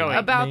write-up What do you Joey,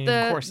 about mean?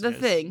 Of course the it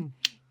is. thing.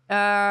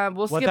 We'll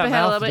What skip that ahead a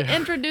mouth little bit. do?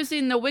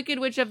 Introducing the Wicked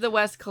Witch of the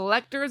West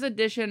Collector's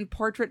Edition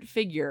portrait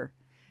figure.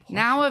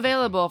 Now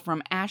available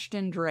from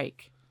Ashton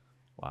Drake.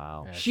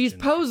 Wow. She's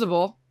Ashton.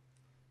 posable.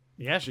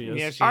 Yeah, she is.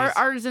 Yeah, she Our is.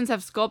 artisans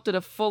have sculpted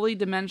a fully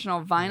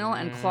dimensional vinyl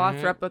and cloth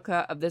Mhm.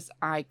 replica of this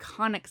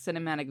iconic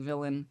cinematic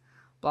villain.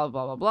 Blah,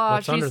 blah, blah, blah.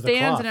 What's She under the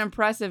stands cloth? an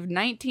impressive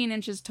 19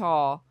 inches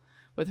tall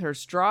with her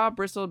straw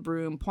bristled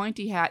broom,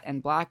 pointy hat,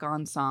 and black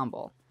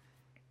ensemble.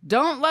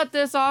 Don't let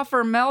this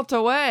offer melt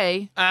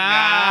away.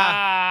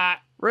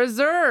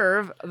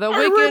 Reserve the I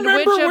Wicked remember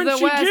Witch of when the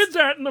she West did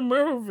that in the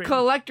movie.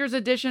 collector's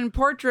edition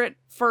portrait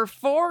for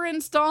 4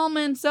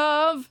 installments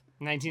of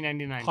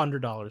 $19.99.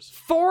 $100.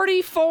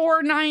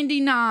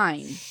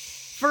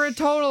 $44.99 for a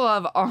total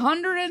of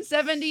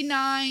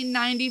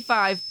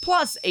 $179.95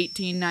 plus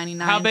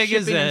 $18.99. How big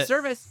is shipping and it?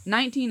 service.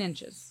 19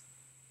 inches.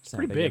 It's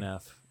pretty not big.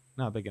 enough.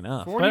 Not big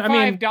enough. But, I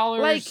mean,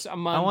 $45 a I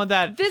month. want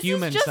that This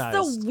human is just sized.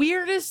 the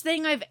weirdest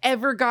thing I've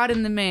ever got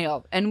in the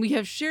mail, and we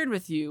have shared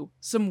with you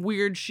some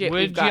weird shit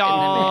we've Would got in the mail.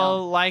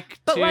 y'all like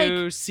But,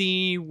 to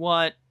see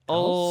what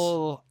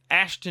old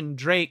Ashton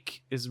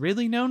Drake is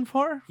really known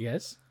for?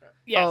 Yes.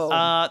 Yes.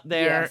 Oh.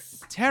 They're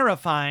Yes.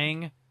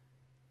 terrifying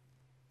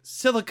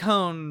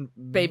silicone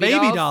Baby baby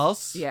dolls?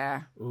 dolls.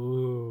 Yeah,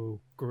 Ooh,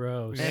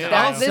 gross.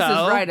 And this is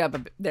also- right up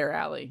their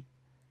alley.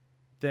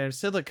 They're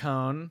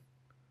silicone.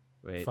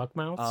 Wait, Fuck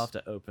mouths. I'll have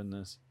to open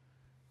this.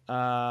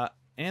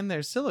 And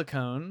they're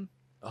silicone.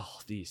 Oh,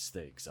 these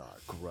things are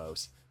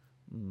gross.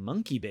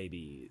 Monkey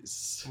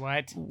babies.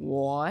 What?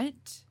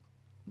 What?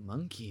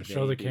 Monkey babies.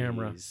 Show the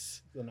camera.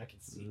 Then I can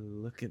see.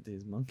 Look at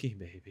these monkey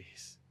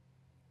babies.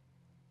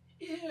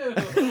 Ew.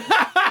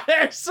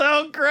 They're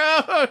so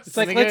gross. It's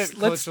like, Let me get let's- a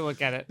closer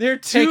look at it. They're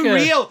too Take a-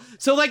 real.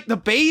 So like the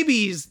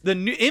babies, the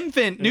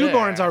infant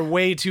newborns Yeah. are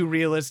way too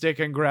realistic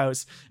and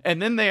gross.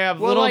 And then they have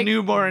Well, little like,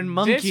 newborn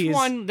monkeys. This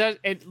one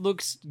it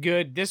looks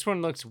good. This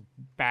one looks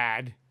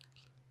bad.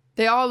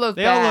 They all look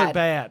They bad. all look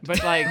bad.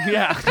 But like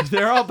yeah,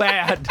 they're all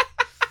bad.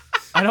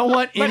 I don't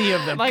want any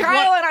of them. like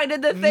Kyle what- and I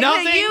did the thing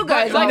that you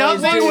guys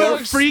always nothing do.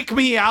 would freak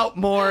me out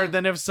more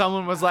than if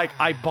someone was like,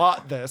 I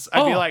bought this.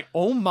 I'd be Oh. like,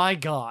 oh my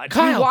God.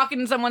 Kyle. You walk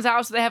into someone's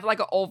house, they have like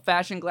an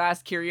old-fashioned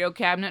glass curio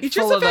cabinet It's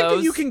full just the of fact those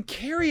that you can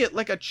carry it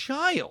like a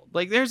child.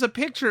 Like there's a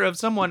picture of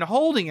someone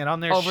holding it on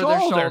their over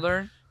shoulder. their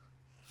shoulder.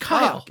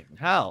 Kyle, Fucking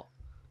hell.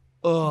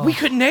 Ugh. we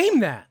could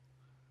name that.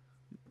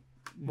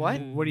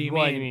 What? What do you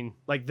What mean? do you mean?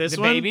 Like this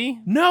The one? baby?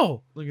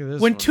 No. Look at this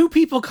When one. two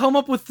people come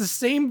up with the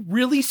same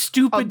really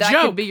stupid Oh, that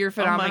joke. could be your Oh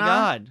phenomenon. my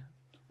God.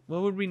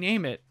 What would we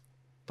name it?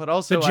 But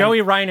also The Joey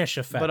Reinish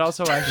effect. But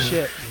also I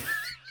shit.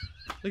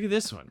 Look at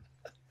this one.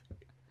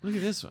 Look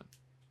at this one.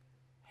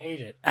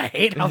 hate it. I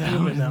hate how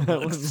human that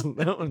looks.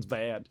 That one's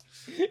bad.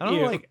 I don't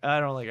Ew. like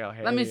how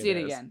hairy Let me see it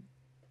is. again.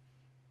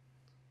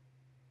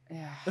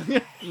 Yeah.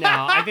 No,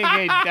 I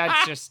think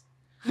that's just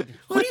Who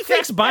do you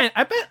think's buying?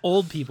 I bet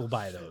old people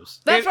buy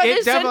those. That's It- why it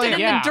they sent it definitely- in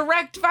yeah. the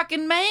direct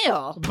fucking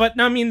mail. But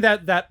I mean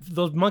that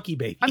those monkey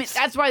babies. I mean,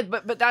 that's why.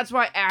 But that's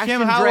why Ashton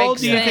Kim, how Drake's old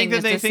do you thing think that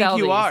is they to think sell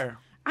you these. are?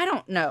 I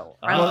don't know.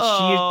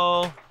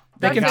 Oh,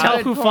 they That's can a tell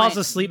good who point. falls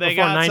asleep they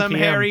before got 9 some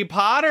p.m. Harry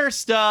Potter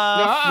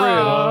stuff.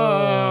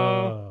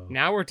 Oh.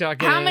 Now we're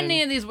talking. How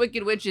many of these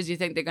Wicked Witches do you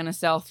think they're going to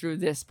sell through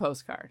this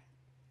postcard?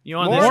 You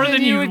want More this?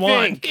 than you would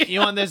want. think. You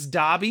want this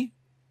Dobby?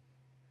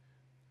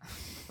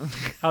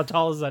 How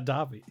tall is that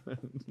Dobby?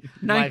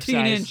 19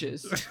 size.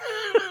 inches.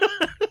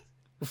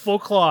 Full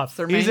cloth.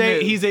 Their main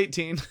move. He's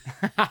 18.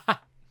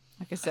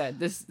 Like I said,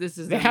 this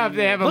is They their have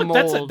main move. a Look,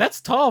 mold.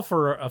 that's tall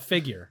for a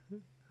figure.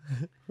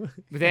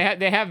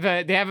 They have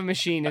a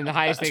machine, and the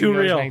highest they Too can go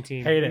is real.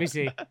 19. Hate Let me it.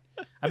 see.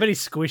 I bet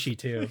he's squishy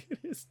too.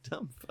 His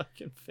dumb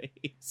fucking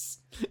face.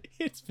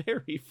 It's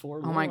very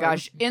forlorn. Oh my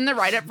gosh. In the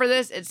write up for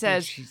this, it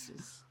says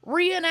Jesus.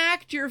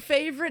 reenact your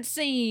favorite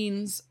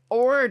scenes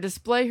or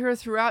display her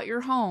throughout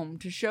your home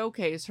to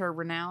showcase her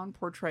renowned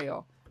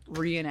portrayal.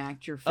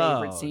 Reenact your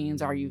favorite Oh,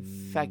 scenes. Are you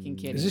fucking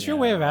kidding Is this me? your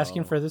way of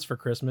asking for this for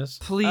Christmas?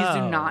 Please do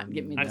Oh, not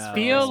get me I this.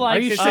 feel for like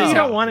Are you this sure is- you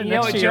don't want it you know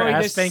next what, to your Joey,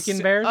 ass this-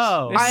 spanking bears?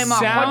 Oh. This I am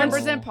sounds-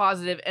 100%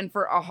 positive, and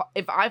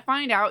if I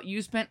find out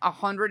you spent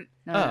 $100,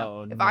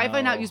 Oh, if I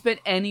find out no. you spent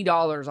any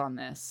dollars on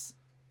this,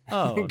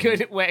 Oh,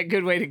 Good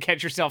way to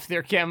catch yourself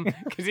there, Kim,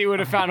 because he would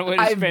have found a way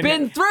to I've spend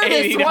been through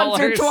this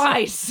once or $80.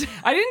 twice.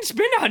 I didn't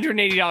spend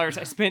 $180.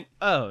 I spent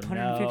Oh,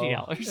 $150.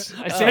 I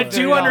Oh, spent At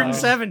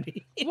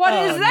 270. What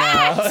is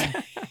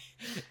that?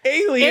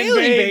 Alien,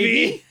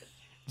 baby.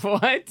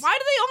 What? Why do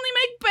they only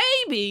make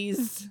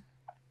babies?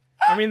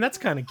 I mean, that's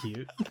kind of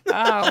cute.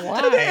 Why? The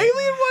alien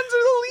ones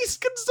are the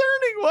least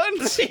concerning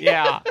ones.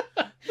 Yeah.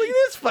 Look at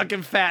this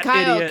fucking fat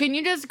Kyle, idiot. can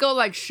you just go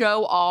like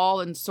show all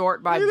and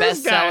sort by Look at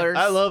this guy. bestsellers?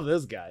 I love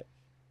this guy.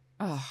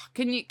 Oh,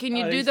 can you do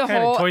he's the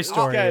kinda whole? Toy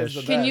Story. This guy is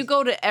the Can you best.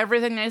 go to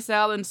everything they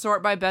sell and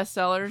sort by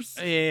bestsellers?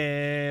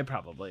 Yeah,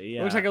 probably.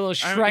 Yeah. Looks like a little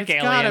I mean, Shrek it's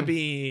alien. gotta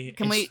be.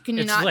 Can you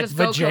it's not like just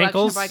go collection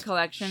Vajankles. by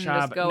collection? And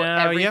shop. just go No,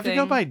 everything? you have to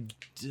go by.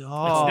 It's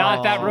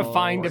not that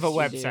refined of a Of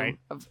course you do. website.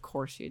 Of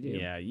course you do.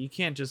 Yeah, you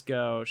can't just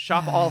go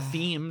shop all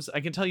themes.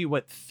 I can tell you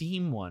what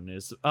theme one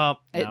is. No.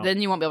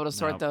 Then you won't be able to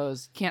sort No.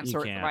 those. Can't You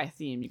sort can't. by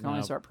theme. You can only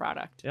No. sort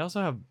product. They also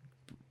have.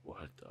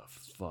 What the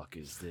fuck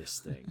is this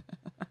thing?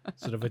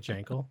 Is it a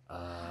vajankle?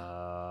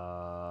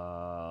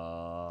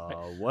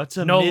 What's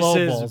a No low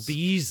Mrs. balls.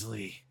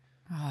 Beasley?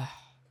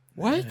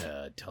 What?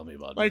 tell me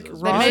about Like,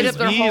 this. They made up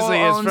their whole Beasley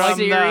is own from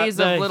series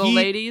the of little Heat-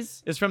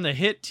 ladies. It's from the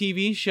hit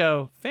TV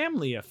show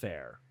Family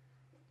Affair.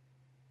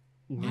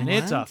 And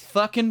it's a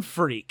fucking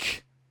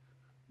freak.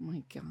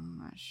 my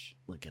gosh.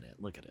 Look at it.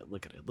 Look at it.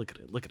 Look at it. Look at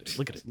it. Look at it.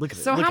 Look at it. Look at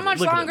it. So how much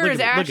longer is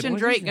Action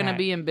Drake going to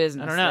be in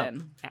business? I don't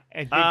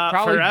know. Then?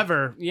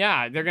 Forever.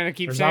 Yeah, they're gonna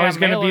keep. There's saying always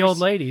going to be mailers. old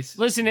ladies.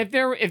 Listen, if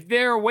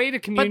they're a way to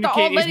But communicate the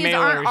old is ladies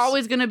aren't mailers.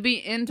 always going to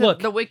be into Look,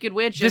 the Wicked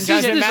Witch. this and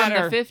doesn't shit from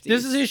matter. the 50s.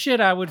 This is his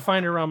shit I would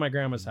find around my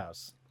grandma's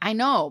house. I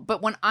know,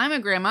 but when I'm a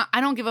grandma, I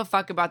don't give a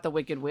fuck about the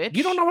Wicked Witch.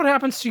 You don't know what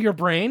happens to your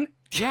brain?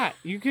 Yeah,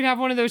 you could have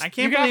one of those. I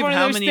can't you could have believe one of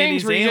how those many of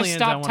things these where you just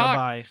aliens I stop want to talking.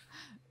 buy.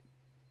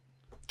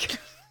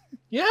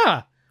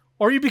 Yeah.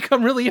 Or you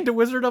become really into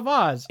Wizard of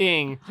Oz.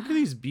 Ing. Look at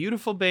these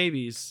beautiful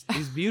babies.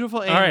 These beautiful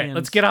All aliens. right,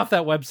 let's get off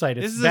that website.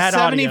 It's This is the bad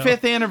 75th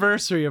audio.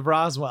 anniversary of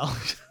Roswell.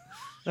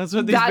 That's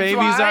what these That's babies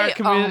why?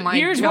 are. Oh my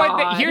Here's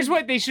God.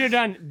 what they should have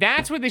done.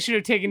 That's what they should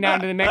have taken down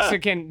to the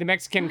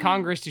Mexican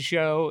Congress to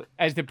show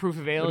as the proof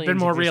of aliens. been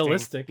more existing.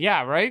 realistic.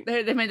 Yeah, right.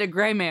 They made the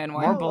gray man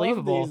one. More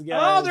believable.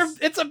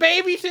 It's a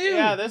baby too.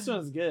 Yeah, this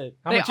one's good.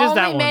 How They much is only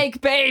that one? make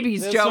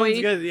babies, This Joey.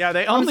 one's good. Yeah,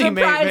 they I'm only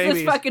make surprised babies.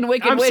 this fucking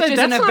Wicked I'm Witch saying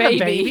isn't that's a not a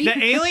baby. baby.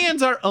 The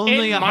aliens are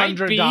only It might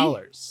be.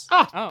 $100.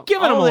 Oh.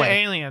 Giving them All the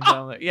away. aliens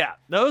only. Yeah,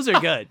 those are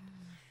good.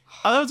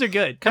 Oh, those are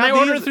good. Can I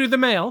order through the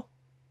mail?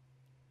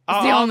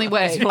 It's the only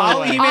way.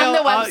 I'll email On the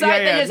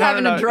website, they just have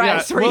an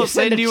address where we'll you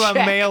send a you a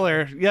check.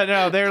 mailer. Yeah,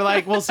 no, they're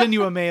like, we'll send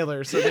you a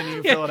mailer, so then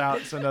you fill it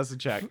out, send us a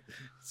check.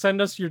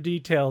 Send us your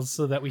details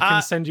so that we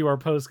can send you our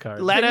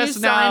postcard. Let Can us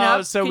you sign know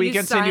up? so we you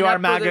can send sign you our up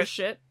for their maggot.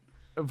 shit?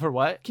 For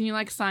what? Can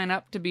you sign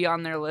up to be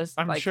on their list?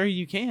 I'm sure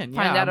you can.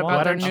 find yeah, out I about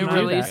won't- their I'm new not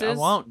doing that. releases?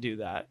 I won't do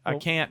that. I Well,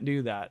 can't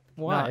do that.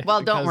 why?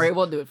 Well, don't worry,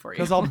 we'll do it for you.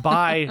 Because I'll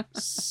buy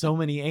so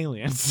many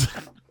aliens.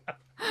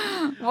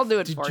 We'll do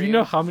it Did for you you.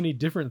 know how many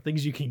different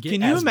things you can get?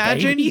 Can you as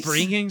imagine babies?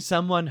 bringing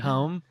someone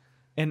home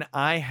and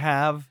I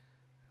have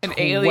An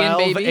alien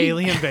 12 baby?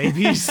 alien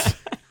babies?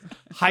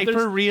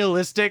 Hyper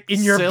realistic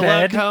in your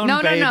bed? silicone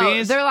No.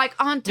 babies. They're on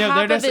top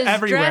they're of just his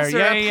everywhere. dresser,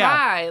 Yeah, a yeah, yeah.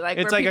 pie.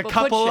 It's where like a people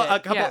couple.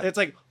 put shit. Yeah. It's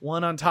like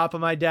one on top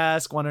of my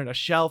desk, one on a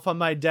shelf on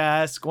my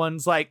desk,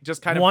 one's like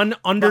just kind of One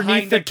underneath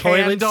behind the the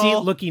toilet candle.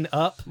 seat looking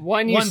up.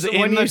 One's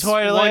in the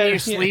toilet. One you Yeah.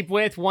 sleep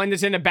with. One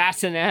that's in a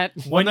bassinet.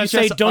 When you that's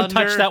say just don't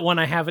touch under- that one,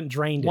 I haven't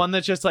drained it. one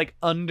that's just like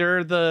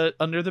under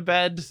the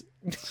bed.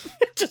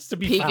 just to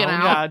be Peeking found.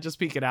 out. Yeah, just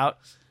peek it out,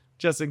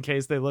 just in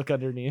case they look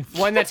underneath.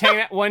 One that's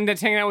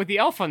hanging out with the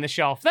elf on the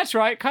shelf. That's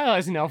right. Kyle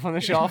has an elf on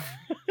the shelf.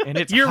 And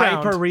it's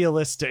Year-round. hyper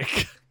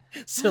realistic.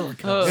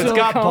 Silicone. Oh. It's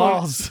got Silicone.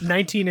 balls.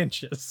 19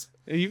 inches.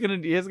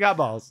 It's got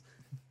balls.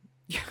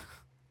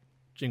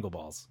 Jingle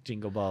balls.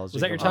 Jingle balls.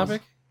 Was that your jingle balls.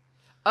 topic?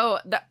 Oh,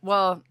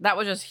 that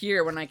was just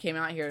here when I came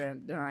out here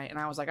tonight, and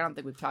I was like, I don't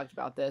think we've talked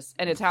about this,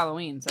 and it's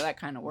Halloween, so that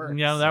kind of works.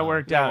 Yeah, that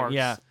worked That out. works.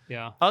 Yeah.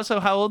 Yeah. Also,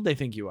 how old they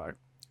think you are?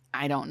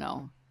 I don't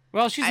know.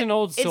 Well, she's an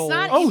old it's soul.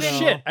 not Oh, even-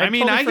 shit. I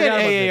mean, totally I forgot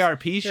get about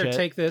this. AARP Here, shit.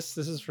 take this.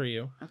 This is for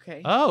you.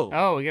 Okay. Oh.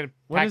 Oh, we got a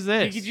What pack is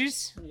this? Tiki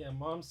juice? Yeah,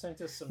 Mom sent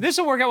us some. This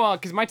will work out well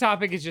because my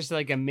topic is just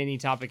like a mini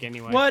topic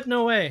anyway. What?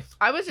 No way.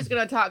 I was just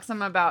gonna talk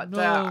some about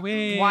No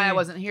way. why I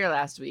wasn't here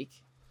last week.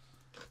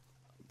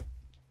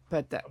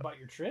 But About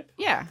your trip?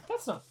 yeah.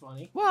 That's not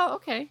funny. Well,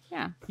 okay,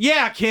 yeah.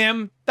 Yeah,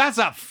 Kim. That's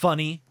not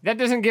funny. That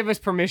doesn't give us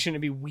permission to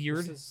be weird.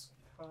 This is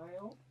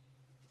Kyle.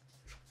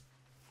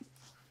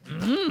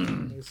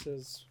 This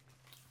is.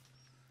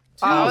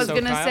 I was So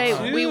gonna Kyle-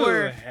 say Too we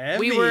were.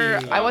 heavy.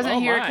 I wasn't Oh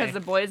here my. because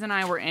the boys and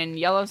I were in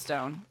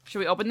Yellowstone. Should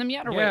we open them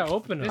yet, or Yeah, wait?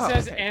 open it. This Oh,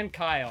 says okay. and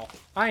Kyle.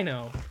 I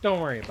know. Don't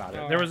worry about it.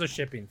 All There right. was a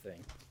shipping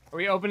thing. Are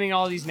we opening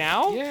all these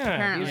now? Yeah.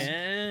 Apparently.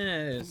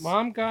 Yes.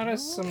 Mom got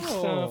us some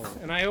Oh.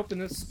 stuff, and I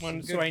opened this one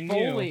Good so I knew.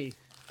 Foley.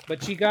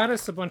 But she got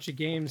us a bunch of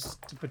games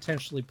to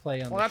potentially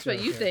play on Well, the that's what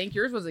show you here. think.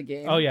 Yours was a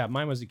game. Oh yeah,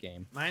 mine was a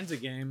game. Mine's a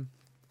game.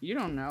 You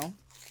don't know.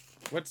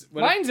 What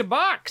Mine's a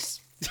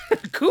box.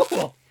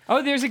 Cool.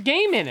 Oh, there's a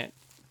game in it.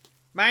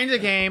 Mine's a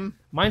game.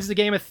 Mine's the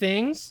game of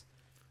things.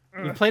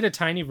 We played a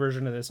tiny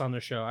version of this on the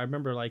show. I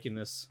remember liking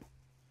this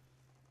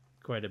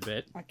quite a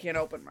bit. I can't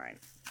open mine.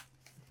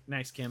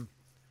 Nice, Kim.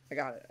 I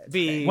got it. It's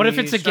Be What if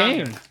it's a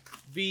stronger. game?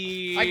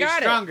 Be I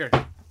got it. stronger.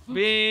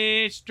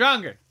 Be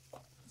stronger.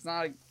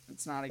 fake.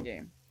 It's not a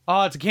game.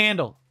 Oh, it's a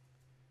candle.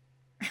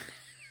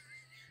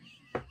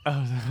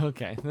 Oh,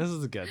 okay. This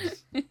is good.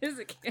 It is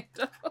a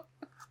candle.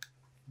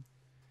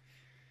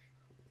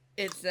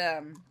 It's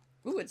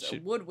Ooh, it's a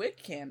Should- wood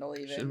wick candle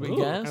even. Should we Ooh.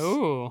 guess?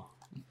 Ooh.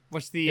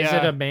 What's the? Is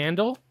it a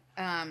mandel?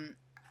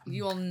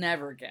 You'll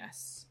never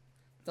guess.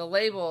 The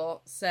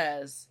label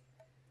says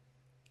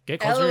Get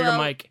closer to your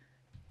LOL. mic.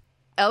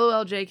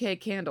 LOLJK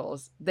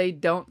candles. They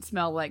don't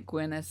smell like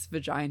Gwyneth's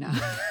vagina.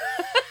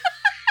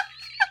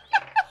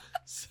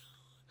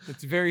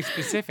 It's very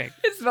specific.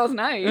 It smells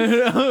nice.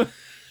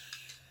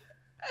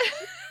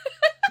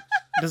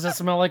 Does it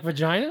smell like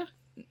vagina?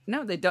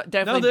 No, they don't. No,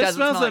 Definitely this doesn't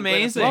smells smell like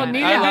amazing. Gwyneth's Well, vagina.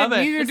 neither I love did-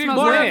 it. neither It did smells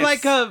More Gwyneth's. of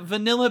like a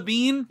vanilla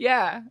bean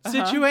Yeah.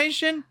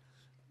 situation.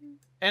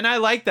 And I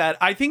like that.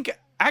 I think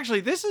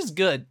actually this is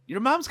good. Your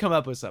mom's come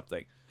up with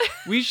something.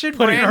 We should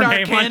Putting brand our our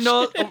name on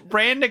candle,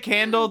 brand a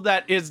candle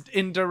that is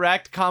in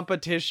direct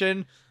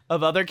competition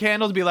of other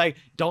candles. Be like,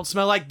 Don't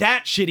smell like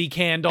that shitty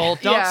candle.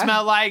 Don't Yeah.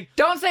 smell like.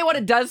 Don't say what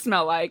it does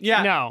smell like.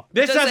 Yeah. No.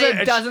 This Just say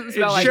doesn't. it doesn't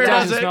smell like sure It that.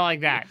 doesn't doesn't. smell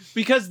like that.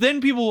 Because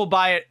then people will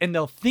buy it and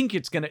they'll think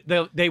it's gonna.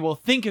 They will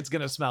think it's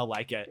gonna smell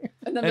like it.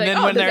 And And then, then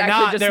oh, when this they're actually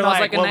not, just they're smells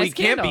like, a well, nice we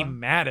can't be candle.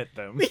 mad at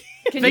them.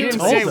 Can They you, didn't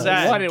told say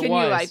us. what it can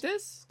was. you light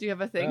this? Do you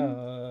have a thing?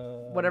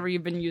 Whatever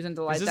you've been using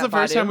to light Is this that the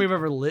first body? time we've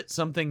ever lit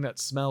something that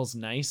smells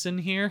nice in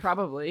here?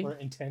 Probably. Or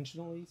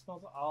intentionally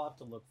smells. I'll have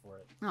to look for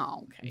it.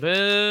 Oh, okay.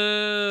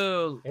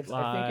 Boo! I think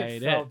Light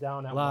it fell it.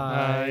 down at one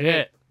Light point.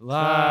 it.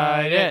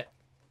 Light it.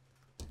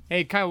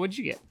 Hey, Kyle, what'd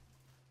you get?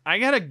 I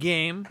got a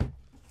game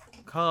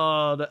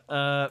called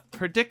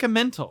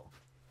Predicamental.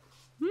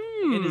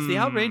 It is the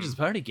outrageous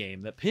party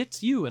game that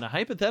pits you in a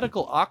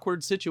hypothetical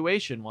awkward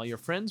situation while your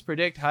friends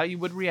predict how you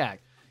would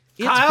react.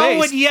 It's Kyle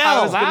would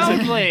yell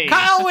loudly.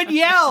 Kyle would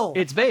yell.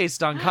 It's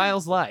based on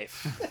Kyle's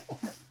life.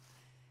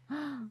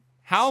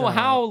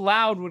 How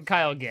loud would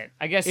Kyle get?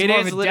 I guess it's It more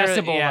of is a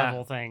literally- decibel yeah.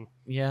 level thing.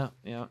 Yeah.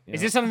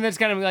 Is this something that's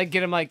gonna like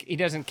get him like he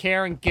doesn't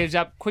care and gives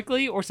up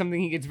quickly, or something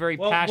he gets very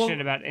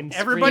passionate about and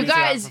everybody- screams You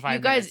about guys, for 5 you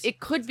guys, minutes? it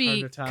could be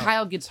Hard to tell.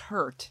 Kyle gets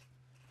hurt,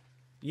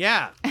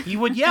 Yeah. He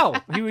would yell.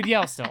 He would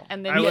yell still.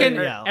 and I then would he Can-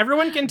 can, yell.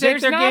 Everyone can take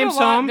There's their not games a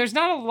lot, home. There's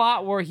not a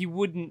lot where he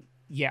wouldn't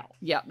yell.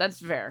 yeah, that's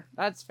fair.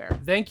 That's fair.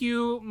 Thank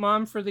you,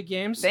 Mom, for the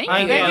games. Thank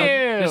I- you.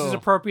 Thank This you. is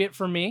appropriate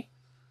for me.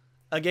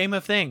 A game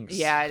of things.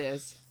 Yeah, it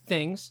is.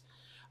 Things.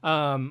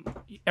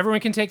 Everyone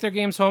can take their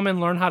games home and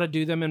learn how to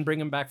do them and bring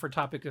them back for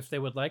topic if they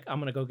would like. I'm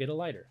gonna go get a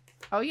lighter.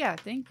 Oh yeah,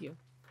 thank you.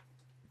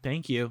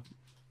 Thank you.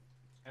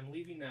 I'm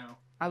leaving now.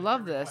 I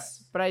love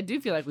this, but I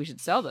do feel like we should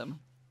sell them.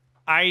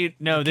 This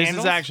Candles?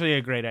 is actually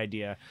a great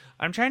idea.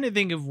 I'm trying to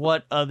think of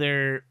what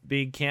other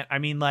big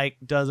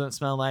doesn't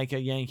smell like a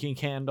Yankee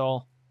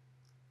Candle,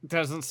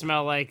 Doesn't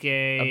smell like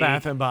a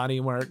Bath and Body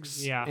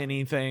Works, Yeah.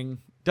 anything.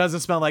 Doesn't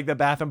smell like the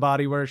Bath and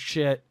Body Works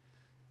shit.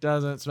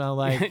 Doesn't smell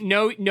like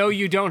no,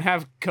 you don't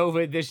have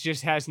COVID. This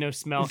just has no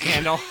smell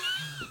candle.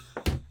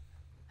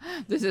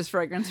 This is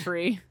fragrance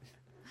free.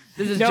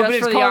 This is No, but just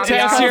it's for the called-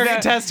 test called your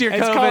that- test your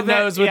it's COVID called that-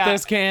 nose with yeah.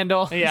 this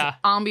candle. Yeah.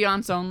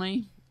 ambiance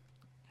only.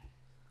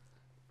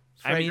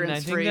 I think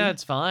Fragrance-free.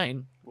 that's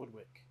fine.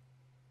 Woodwick.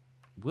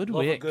 Woodwick.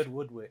 Love a good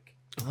Woodwick.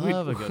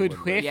 Love a good Hoodwick.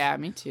 Woodwick. Yeah,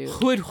 me too.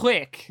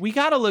 Hoodwick. We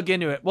got to look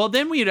into it. Well,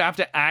 then we'd have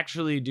to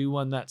actually do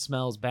one that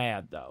smells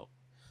bad, though.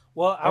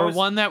 Well, Or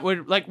one that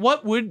would, like,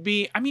 what would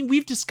be, I mean,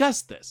 we've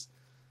discussed this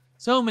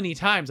so many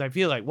times. I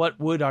feel like, what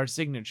would our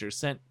signature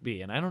scent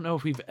be? And I don't know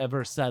if we've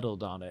ever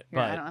settled on it, Here,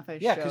 I but, don't know if I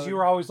Yeah, because showed. you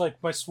were always like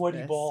my sweaty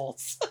this.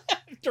 balls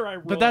after I.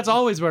 but that's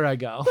always where I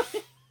go.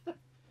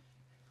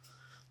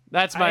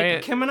 That's my,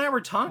 Kim and I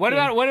were talking. What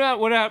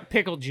about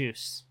pickle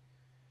juice?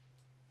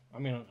 I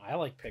mean, I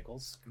like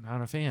pickles.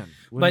 not a fan.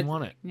 Wouldn't But-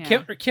 want it.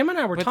 Yeah. Kim and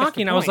I were But that's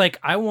talking. the I was point. like,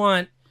 I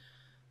want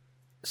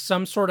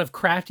some sort of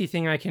crafty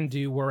thing I can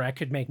do where I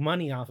could make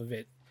money off of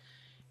it.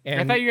 And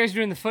I thought you guys were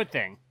doing the foot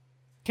thing.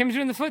 Kim's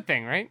doing the foot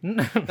thing, right?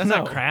 That's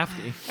not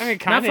crafty. I mean, Not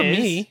kind for of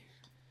me.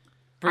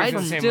 I'd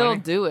the same still money.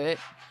 do it.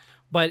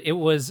 But it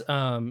was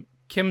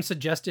Kim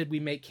suggested we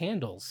make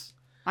candles.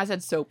 I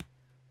said soap.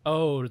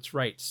 Oh, that's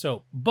right,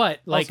 soap. But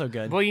like Also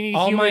good. Well, you need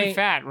All human my-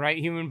 fat, right?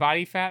 Human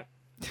body fat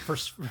for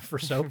soap. for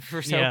soap.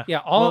 Yeah.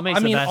 Yeah, Well, it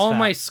makes the best all fat.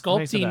 my It makes the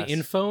sculpting best.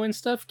 info and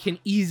stuff can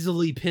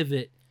easily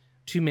pivot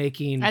to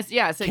making. So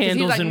because he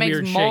Candles like in makes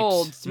weird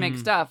molds shapes. to make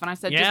stuff, and I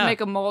said just Yeah.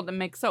 make a mold and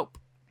make soap.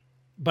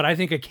 But I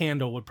think a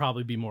candle would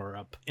probably be more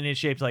up. And it's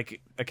shaped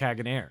like a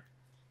Caganer.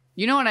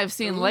 You know what I've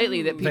seen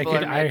lately that They people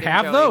could, are I making.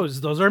 have Joey?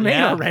 those. Those are made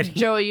Yeah. already.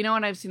 Joey, you know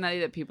what I've seen lately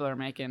that people are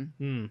making?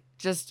 Hmm.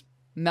 Just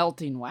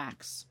melting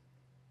wax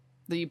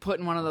that you put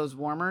in one of those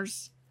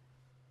warmers.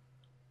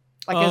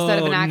 Like instead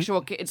of an Oh,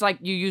 actual, it's like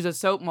you use a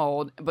soap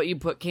mold, but you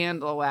put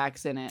candle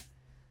wax in it.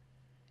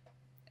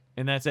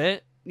 And that's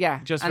it?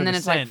 Yeah, Just and for then the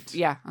it's scent. like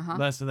yeah, uh huh.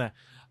 Less than that.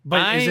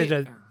 But is I-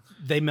 it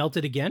they melt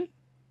it again?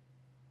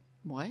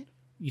 What?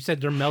 You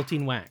said they're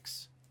melting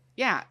wax.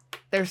 Yeah,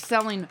 they're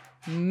selling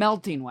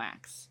melting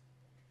wax.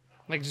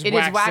 Like just It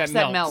is wax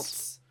that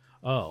melts.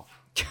 Oh,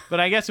 But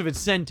I guess if it's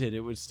scented,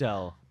 it would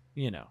still,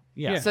 yeah.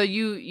 Yeah. So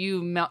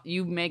you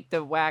make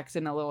the wax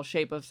in a little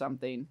shape of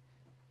something,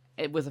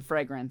 it with a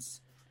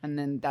fragrance, and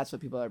then that's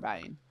what people are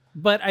buying.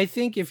 but I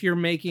think if you're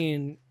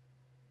making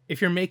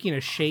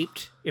a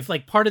shaped, if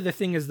like part of the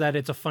thing is that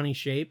it's a funny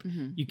shape,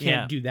 Mhm. you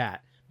can't Yeah. do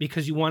that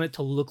because you want it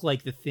to look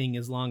like the thing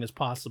as long as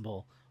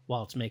possible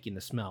while it's making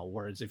the smell.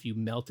 Whereas if you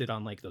melt it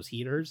on like those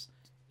heaters,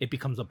 it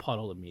becomes a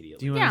puddle Do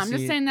immediately. you Yeah, wanna I'm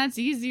just see- saying that's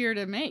easier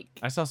to make.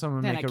 I saw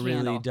someone than make a a really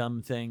candle.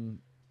 dumb thing.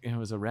 It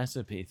was a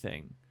recipe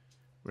thing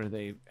where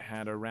they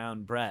had a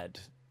round bread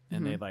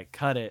and they like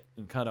cut it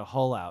and cut a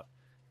hole out,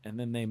 and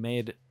then they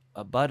made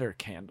a butter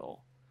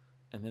candle,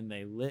 and then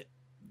they lit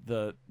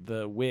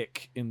the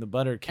wick in the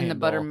butter candle, And the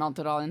butter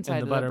melted all inside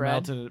and the of butter the bread.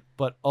 melted it,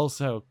 but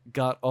also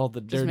got all the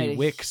Just made dirty a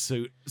wick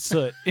soot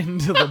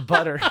into the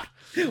butter,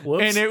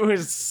 Whoops. and it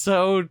was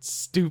so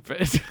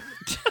stupid.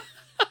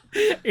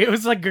 It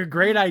was like a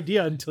great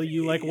idea until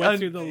you like went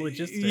through the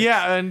logistics.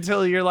 Yeah,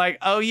 until you're like,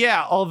 oh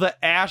yeah, all the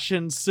ash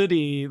and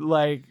sooty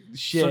like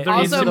shit. there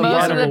needs Also, to be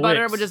most of the butter butter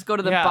wicks. would just go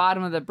to the Yeah.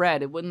 bottom of the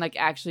bread. It wouldn't like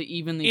actually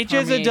evenly. It's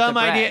just a permeate dumb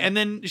the idea, bread. and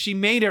then she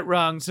made it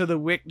wrong, so the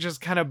wick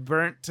just kind of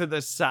burnt to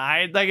the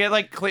side. Like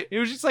it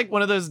was just like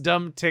one of those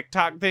dumb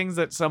TikTok things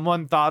that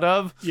someone thought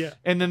of, Yeah.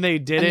 and then they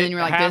did And it then you're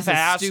like, this is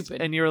half-assed,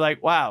 stupid. and you were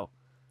like, wow,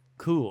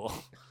 cool,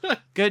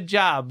 good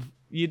job,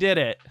 you did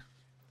it.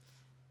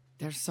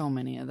 There's so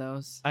many of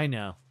those. I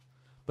know.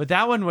 But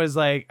that one was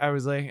like, I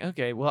was like,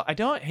 okay, well, I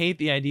don't hate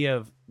the idea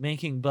of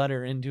making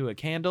butter into a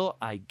candle,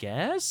 I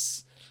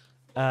guess.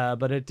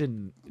 But it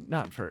didn't,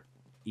 not for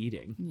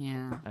eating,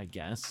 Yeah. I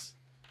guess.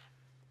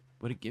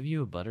 Would it give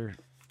you a butter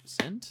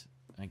scent?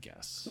 I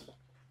guess.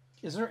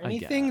 Is there I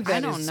anything guess. that I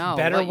don't is know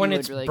better what when you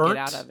it's would really burnt?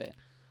 get out of it.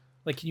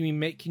 Like, can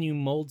you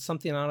mold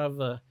something out of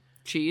a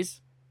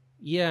Cheese.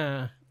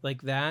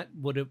 like that?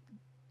 Would it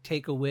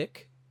take a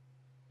wick?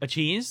 A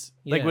cheese?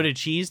 Like, Yeah. would a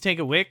cheese take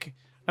a wick?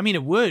 I mean,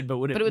 it would, but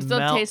would it But it would still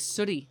melt? taste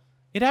sooty.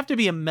 It'd have to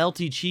be a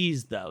melty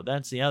cheese, though.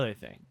 That's the other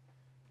thing.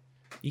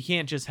 You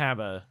can't just have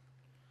a,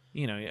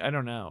 I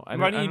don't know.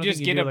 Why don't you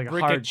just get a brick of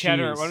hard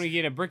cheddar? cheese. Why don't we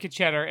get a brick of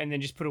cheddar and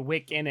then just put a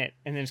wick in it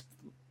and then just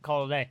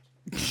call it a day?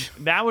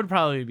 That would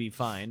probably be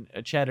fine.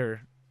 A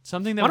cheddar.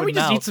 Something that Why don't would we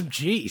just melt. eat some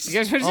cheese? You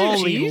guys want to do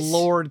Holy cheese?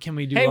 Lord, can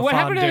we do Hey, a what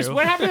happened to fondue? those?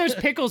 What happened to those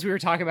pickles we were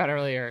talking about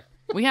earlier?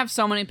 We have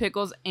so many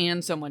pickles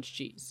and so much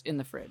cheese in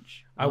the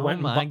fridge. I went.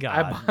 Oh my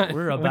God,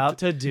 we're about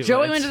to do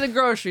Joey it. went to the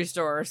grocery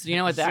store, so you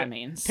know what that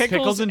means.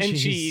 Pickles and and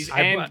cheese. cheese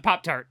I and bought-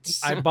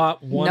 Pop-Tarts. I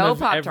bought one No of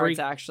Pop every. Tarts,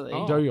 actually.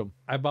 Oh. Damn.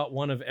 I bought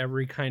one of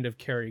every kind of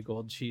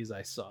Kerrygold cheese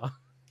I saw.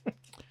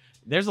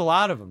 There's a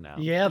lot of them now.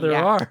 Yeah, there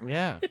Yeah. are.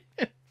 Yeah.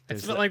 I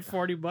There's spent like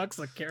 $40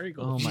 a Kerrygold.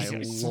 Oh my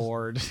cheese.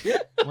 Lord.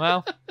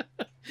 Well,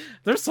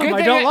 There's some Good I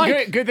thing don't that-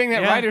 like. Good thing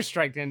that Yeah. writer's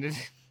strike ended.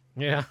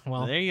 Yeah,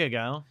 well, there you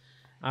go.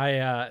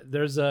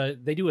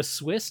 they do a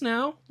Swiss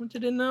now, which I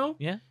didn't know.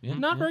 Yeah. yeah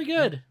Not yeah, very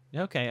good.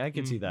 yeah. Okay, I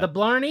can see that. The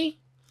Blarney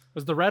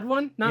was the red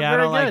one. Not yeah, I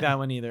very don't good. like that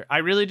one either. I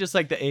really just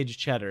like the aged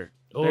cheddar.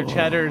 They're Oh.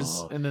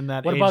 cheddars, and then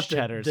that What aged about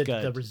cheddar's the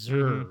good.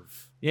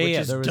 reserve? Yeah, which yeah,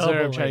 is the double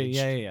reserve cheddar.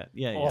 aged.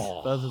 Yeah.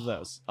 Oh. Both of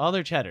those. All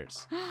their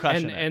cheddars.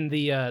 Crushing it. And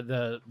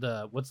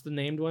the what's the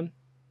named one?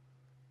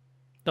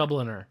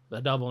 Dubliner.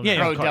 The Dubliner.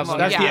 Yeah, Oh, of course. double-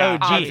 That's the yeah, OG.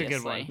 That's a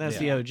good one. obviously. That's Yeah.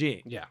 the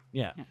OG. Yeah.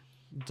 Yeah.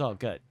 It's all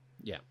good.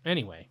 Yeah.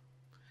 Anyway,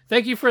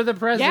 thank you for the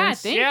presents. Yeah,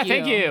 thank Yeah, you.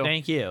 thank you.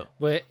 Thank you.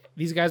 But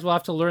these guys will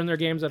have to learn their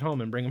games at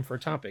home and bring them for a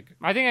topic.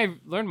 I think I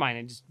learned mine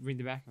and just read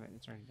the back of it.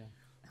 It's already done.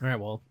 All right.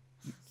 Well,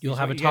 you'll guys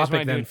have a want- you guys topic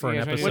wanna do then it- for an you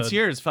guys wanna do episode. What's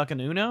yours? Fucking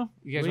Uno?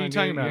 You guys What are you wanna do-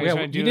 talking about? you guys Yeah,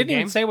 wanna you do a didn't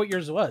even game? say what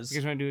yours was. You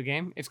guys want to do a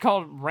game? It's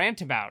called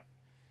Rant About.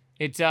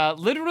 It's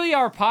literally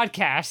our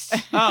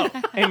podcast Oh,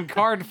 in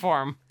card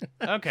form.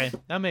 okay.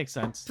 That makes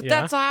sense. But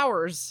Yeah. that's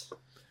ours.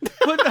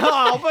 but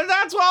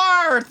that's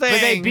our thing.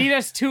 But they beat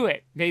us to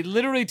it. They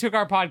literally took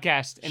our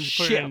podcast and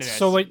put Shit. it into this.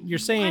 So what you're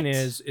saying What?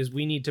 is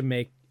we need to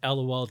make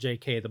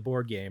LOLJK the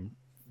board game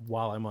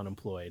while I'm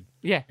unemployed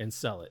Yeah, and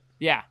sell it.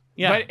 yeah.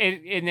 Yeah. But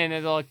and then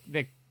the What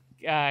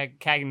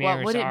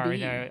Cagneers would it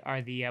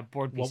are be? the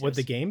board pieces. What would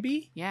the game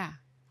be? Yeah.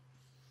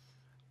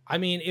 I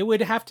mean, it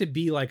would have to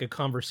be like a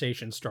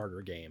conversation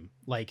starter game,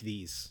 like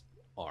these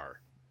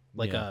are,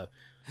 like Yeah.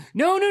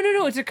 No.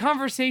 It's a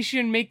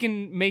conversation make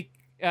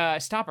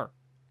stopper.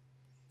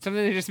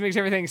 Something that just makes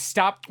everything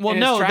stop. Well, in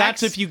its no, tracks.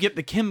 that's if you get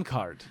the Kim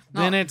card. No.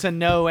 Then it's a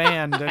no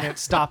and it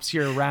stops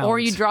your round. Or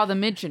you draw the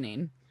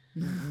midgening,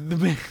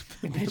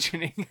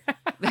 mentioning.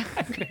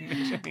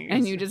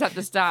 and you just have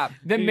to stop.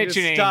 the You just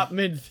mentioning. stop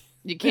mid.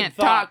 You can't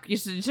thought. talk. You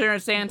should turn a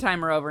sand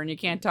timer over, and you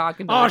can't talk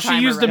until Oh, the she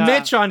timer used the runs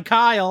Mitch on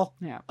Kyle.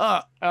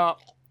 out. Oh,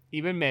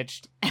 even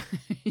Mitched.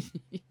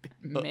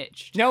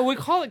 Mitch. No, we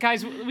call it,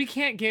 guys. We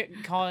can't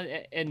call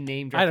it a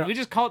name I drop. don't- We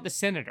just call it the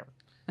senator.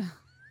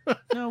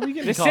 No, we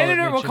can The call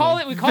senator. It We'll call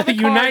it. We call The the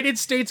card- United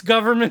States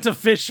government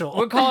official.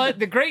 We'll call it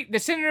the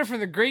senator from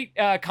the great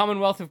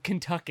Commonwealth of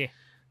Kentucky.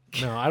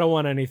 No, I don't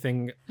want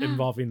anything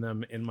involving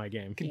them in my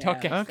game.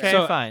 Kentucky. Yeah. Okay,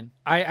 So- fine.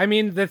 I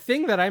mean, the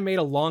thing that I made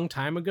a long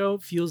time ago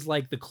feels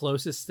like the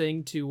closest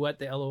thing to what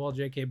the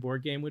LOLJK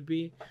board game would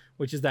be,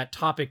 which is that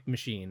topic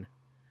machine.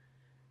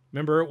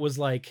 Remember, it was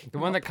like The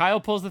one that Kyle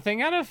pulls the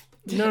thing out of.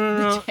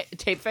 no.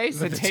 Tape face.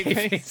 The The tape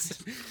tape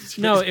face.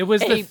 No, it was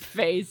Tape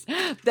face.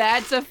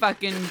 That's a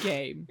fucking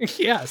game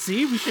yeah.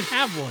 See, we should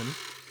have one.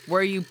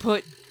 where you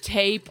put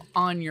tape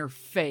on your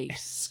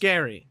face.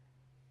 Scary.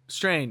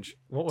 Strange.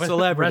 What was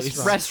Celebrities.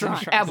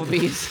 Restaurant. Restaurant.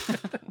 Applebee's.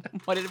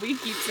 What did we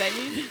keep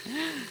saying?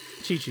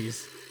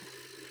 Chi-Chi's.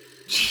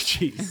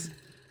 Jeez.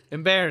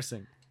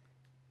 Embarrassing.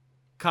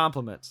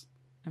 Compliments.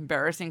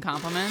 Embarrassing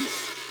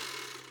compliments.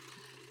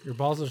 Your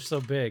balls are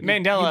so big.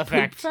 Mandela You poop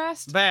effect.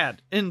 fast.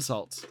 Bad.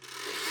 Insults.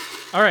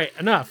 All right,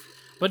 enough.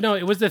 But no,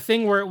 it was the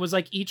thing where it was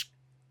like each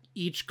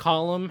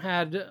column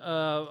had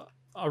a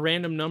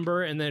random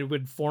number, and then it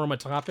would form a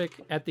topic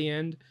at the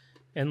end.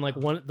 And like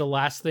the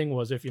last thing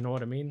was, if you know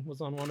what I mean, was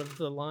on one of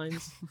the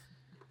lines.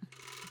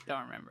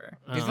 don't remember.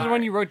 Is this the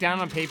one you wrote down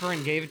on paper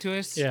and gave it to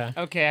us? Yeah.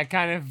 Okay, I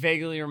kind of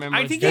vaguely remember.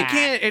 I think that. you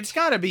can't. It's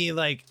got to be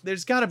like.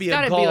 There's got to be a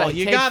gotta be, goal. like,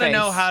 You take got to face.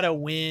 know how to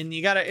win.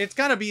 It's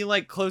got to be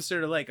like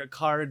closer to like a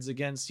Cards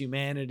Against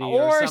Humanity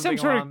or Or some something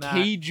sort along of that.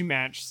 cage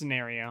match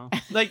scenario.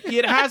 Like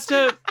it has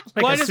to.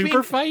 Like why a does super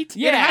mean- fight?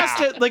 Yeah. It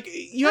has to like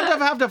you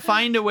have to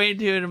find a way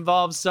to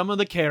involve some of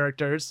the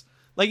characters.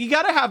 Like you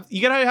gotta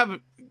have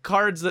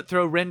cards that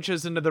throw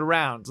wrenches into the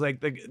rounds.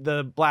 Like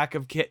the Black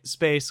of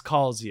Space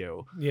calls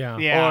you. Yeah.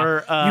 Yeah. Or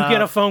You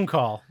get a phone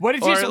call. What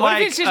if Or it's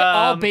like, just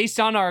all based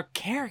on our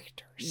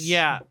characters?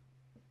 Yeah.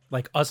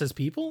 Like us as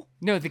people?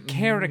 No, the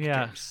characters.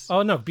 Yeah.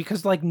 Oh no,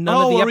 because like none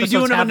of the are we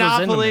episodes doing a have those in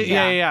them Monopoly?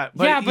 anymore. Yeah.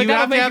 But you that'll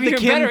have to make have it the even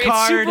Kim better. It's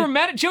card. super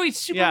meta. Joey, it's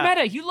super Yeah.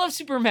 meta. You love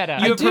super meta.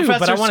 I do,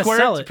 but I wanna Squirt,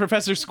 sell it.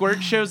 Professor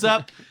Squirt shows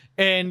up,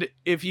 and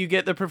if you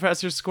get the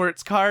Professor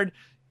Squirt's card,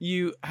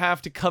 you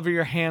have to cover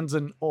your hands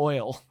in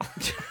oil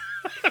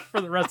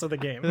for the rest of the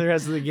game. for the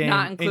rest of the game.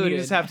 Not And you included.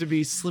 just have to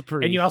be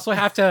slippery. And you also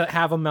have to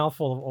have a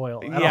mouthful of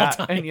oil at all yeah,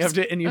 times.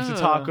 and you have to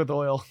talk with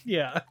oil.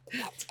 Yeah.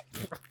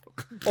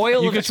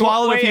 Oil You of can cho-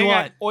 swallow if wait, you hang on.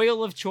 want.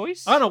 Oil of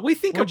choice? I don't know. We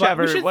think Whichever,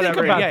 about. We should whatever.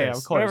 think about Yeah, this.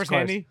 of course. Whatever's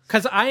handy.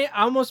 Because I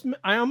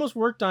almost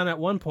worked on at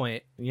one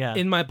point Yeah.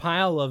 in my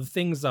pile of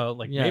things though.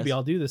 Like Yes. maybe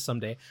I'll do this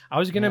someday. I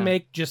was gonna Yeah.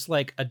 make just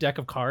like a deck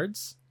of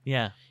cards,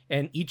 Yeah.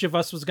 and each of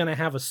us was gonna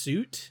have a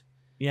suit.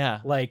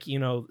 Yeah. Like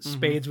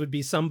Spades would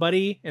be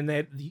somebody, and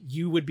that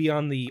you would be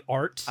on the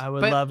art. I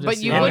would But love to but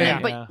see you that. wouldn't. Yeah.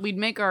 But we'd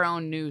make our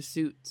own new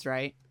suits,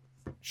 right?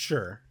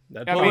 Sure.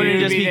 That's Yeah, What but would it it would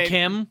just be be the-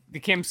 Kim? The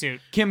Kim suit.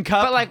 Kim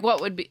Cup? But like,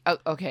 what would be? Oh,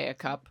 okay, a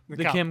cup,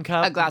 the cup. Kim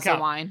Cup? a glass cup. of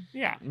wine.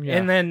 Yeah. Yeah.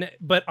 And then,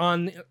 but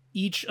on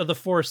each of the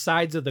four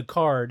sides of the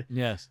card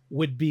yes.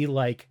 would be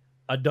like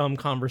a dumb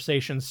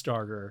conversation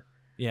starter.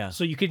 Yeah.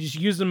 So you could just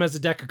use them as a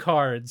deck of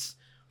cards,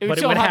 It but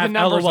it still would have have the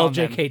numbers LOL on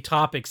them. JK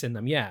topics in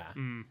them. Yeah.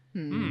 Mm.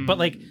 Hmm. But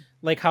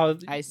like how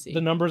I see.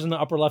 the numbers in the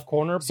upper left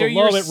corner, So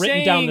below you're it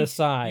written down saying- the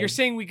side. You're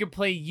saying we could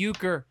play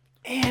euchre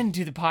and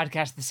do the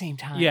podcast at the same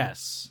time?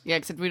 Yes. Yeah,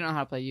 except we don't know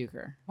how to play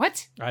euchre.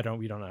 What?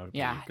 We don't know.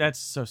 Yeah. That's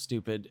so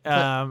stupid.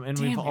 And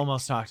damn we've it.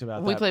 almost talked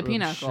about We that. play but I'm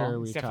Pinochle. Sure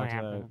we It's definitely talked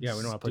about happening. Yeah,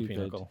 we know how to play Stupid.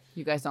 Pinochle.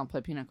 You guys don't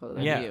play Pinochle,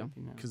 do Yeah. you?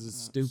 Because it's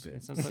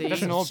stupid.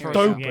 That's an old Stupid.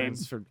 person Stupid. game.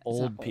 It's for a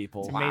old old-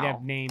 people. It's a Wow. made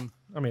up name.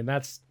 I mean,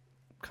 that's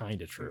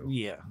kind of true.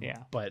 Yeah. Yeah.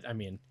 But I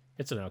mean,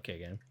 it's an okay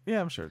game.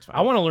 Yeah, I'm sure it's fine.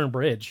 I want to learn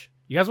bridge.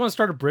 You guys want to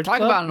start a bridge Talk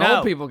club? about an No.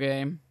 old people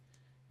game.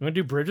 You want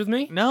to do bridge with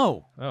me?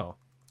 No. Oh.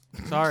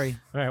 Sorry.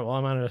 All right. Well,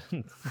 I'm on a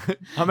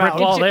I'm brick out.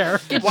 wall there.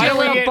 Get Why you a don't we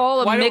little get- bowl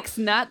why of don't- mixed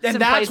nuts, And play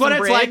that's what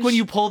some it's like bridge. when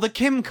you pull the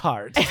Kim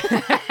card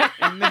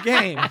in the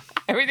game.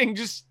 Everything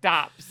just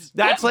stops.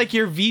 That's like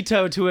your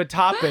veto to a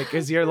topic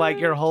is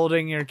you're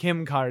holding your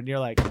Kim card and you're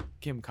like,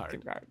 Kim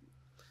card.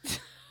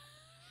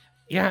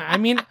 Yeah. I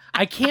mean,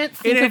 I can't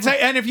think And, of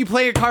and if you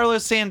play a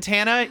Carlos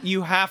Santana,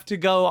 you have to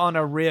go on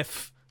a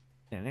riff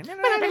of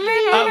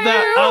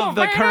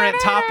the current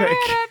topic.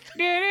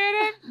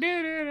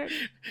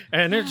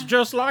 And it's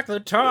just like the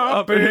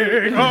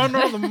topic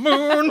under the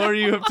moon. Or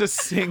you have to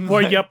sing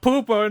Where like- you're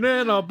pooping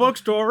in a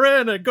bookstore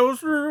and it goes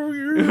through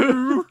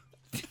you.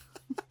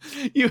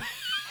 you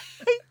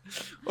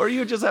or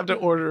you just have to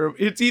order.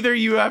 It's either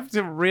you have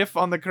to riff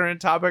on the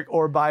current topic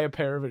or buy a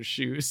pair of his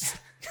shoes.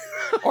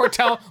 Or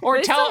tell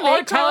They still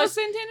make tell Carlos us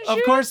Santana Of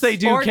shoes? course they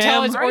do, or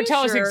tell Cam. us Are or you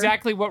tell us sure?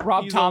 exactly what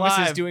Rob He's Thomas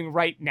alive. is doing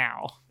right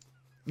now.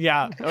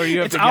 Yeah, or you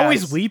have It's to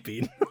always guess.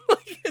 weeping.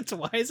 It's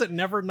why is it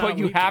never not But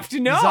you weeping? have to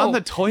know. He's on the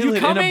You toilet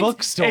come in a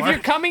bookstore. If you're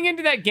coming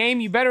into that game,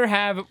 you better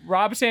have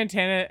Rob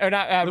Santana or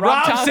not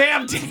Rob Thomas.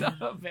 Santana. Son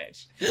of a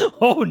bitch.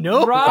 Oh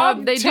no.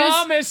 Rob they do-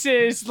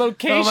 Thomas's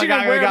location God, and we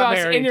got whereabouts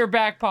married. in your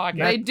back pocket.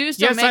 They do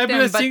still Yes, make I'm them,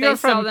 the but singer they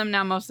sell from- them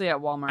now mostly at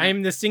Walmart.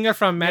 I'm the singer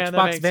from Yeah, that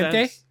Matchbox makes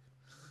Vente. sense.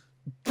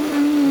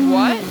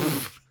 What?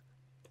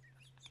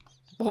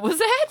 What was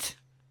that? Is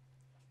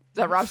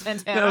that Rob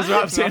Santana? That was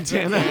Rob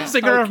Santana.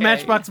 Singer of Okay.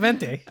 Matchbox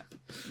Vente.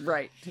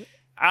 Right.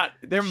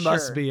 There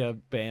must Sure. be a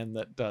band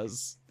that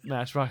does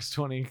Matchbox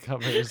 20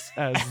 covers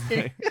as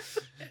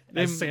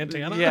As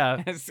Santana?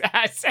 Yeah.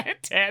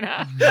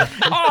 Santana.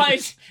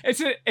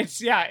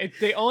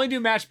 They only do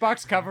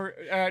Matchbox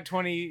cover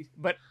 20,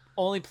 but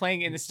only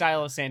playing in the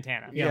style of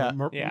Santana. Yeah.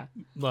 Yeah.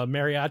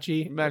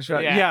 Mariachi.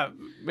 Matchbox. Yeah. Yeah.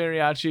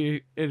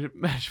 Mariachi.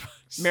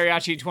 Matchbox.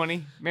 Mariachi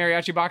 20,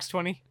 Mariachi Box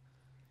 20.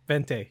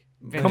 Vente.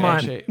 Vente. Come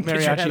on. Mariachi- Get your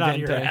Mariachi head out of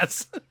your Vente.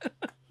 ass.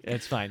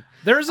 It's fine.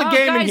 There's a Oh,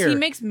 game guys, in here. he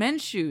makes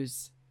men's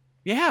shoes.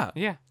 Yeah.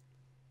 Yeah.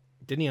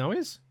 Didn't he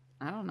always?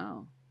 I don't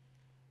know.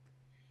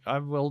 I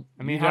will.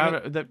 I mean, you how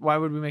gotta- that, why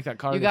would we make that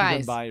card You if you guys,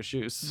 didn't buy your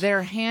shoes?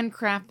 They're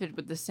handcrafted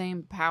with the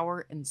same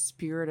power and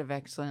spirit of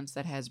excellence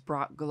that has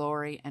brought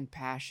glory and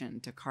passion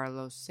to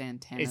Carlos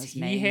Santana's Is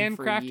he name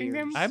for handcrafting years.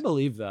 them? I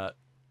believe that.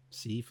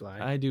 Sea fly.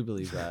 I do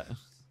believe that.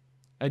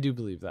 I do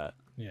believe that.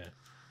 yeah.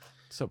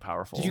 So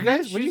powerful. Did you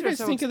guys? What do you Shoes are guys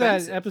so think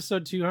expensive. of that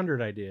episode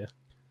 200 idea?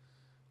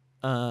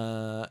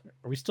 Are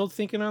we still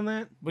thinking on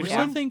that? we're Which still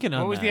one? thinking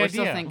on What was that. the We're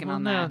still idea? thinking Well,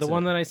 on no, that. The That's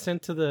one that I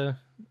sent to the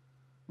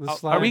Oh,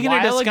 slide. Are we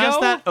going to while discuss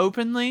ago? that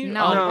openly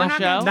No, on we're the not show? going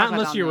to Not talk about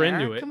unless it on you're the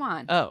into air. it. Come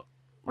on. Oh, What are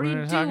we're you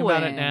gonna talk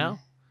about it doing? now.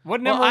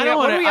 What number? Well, I don't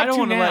what want are we up to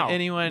to now? let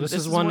anyone. This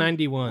is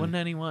 191.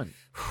 191.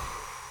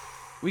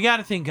 We got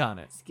to think on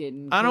it. It's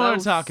getting I don't want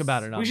close. to talk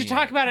about it. We should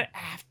talk about it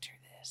after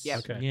this. Yep.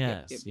 Okay.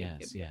 Yes,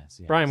 Yep.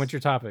 yes. Brian, what's your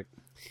topic?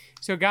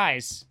 So,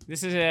 guys,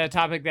 this is a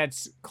topic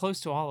that's close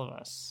to all of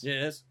us.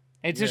 Yes.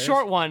 It's a Yes.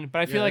 short one,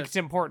 but I feel like Yes. it's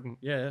important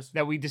Yes.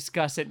 that we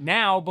discuss it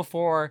now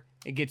before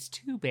it gets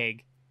too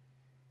big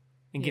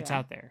and gets Yeah.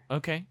 out there.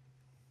 Okay.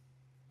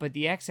 But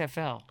the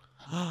XFL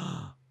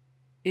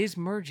is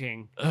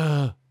merging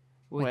Ugh,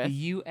 with With? the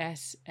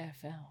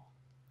USFL.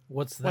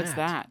 What's that? What's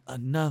that?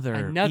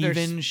 another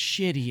even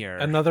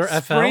shittier. Another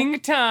FL?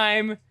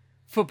 Springtime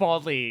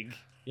Football League.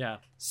 Yeah.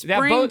 That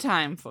both-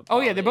 Springtime football.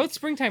 Oh, yeah, they're both league.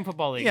 springtime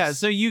football leagues. Yeah,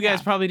 so you guys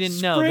Yeah. probably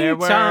didn't know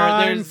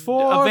Springtime there's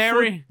for a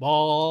very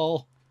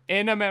football.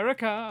 In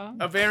America.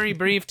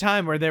 brief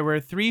time where there were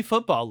 3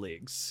 football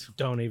leagues.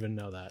 Don't even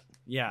know that.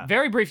 Yeah.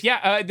 Very brief.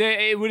 Yeah,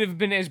 it would have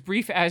been as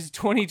brief as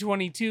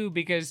 2022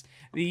 because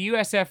the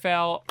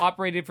USFL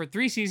operated for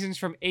 3 seasons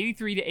from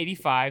 83 to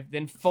 85,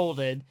 then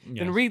folded, then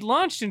Yes.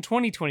 relaunched in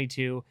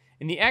 2022,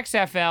 and the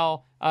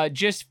XFL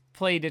just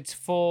played its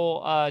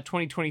full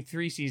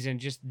 2023 season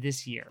just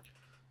this year.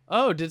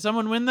 Oh, did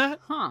someone win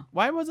that? Huh?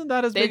 Why wasn't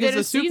that as They big did as the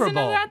a Super season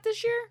Bowl? of that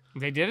this year.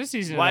 They did a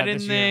season. Why of that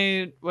didn't this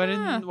year.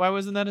 they? Why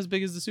wasn't that as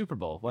big as the Super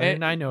Bowl? Why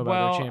didn't I know about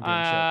well, their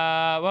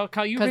championship? Well,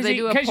 Kyle, you 'Cause they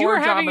do a because you poor were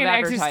job having of an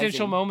advertising.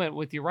 existential moment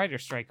with your writer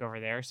strike over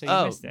there, so you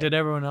Oh, missed it. did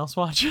everyone else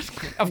watch it?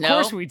 Of No.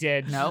 course we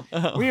did. Nope.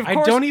 We of I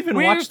course, don't even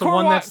we watch of the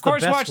one that's the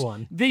course best watched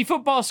one. The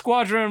football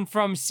squadron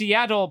from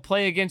Seattle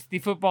play against the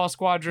football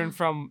squadron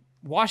from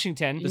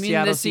Washington. You mean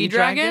Seattle the Sea Sea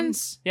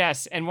Dragons?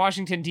 Yes, and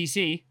Washington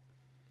D.C.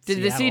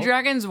 Did the Sea Seattle.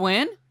 Dragons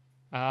win?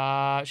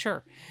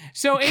 Sure.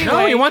 So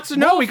anyway, he wants to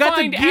know. we'll We got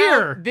the find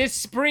gear. out this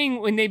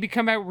spring when they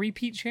become out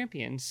repeat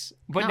champions.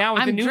 But No, now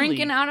with I'm the new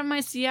drinking league, out of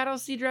my Seattle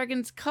Sea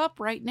Dragons cup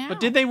right now.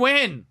 But did they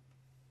win?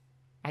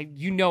 I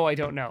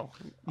don't know.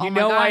 Oh You my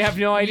know I gosh. have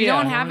no idea. You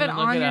don't I'm have it gonna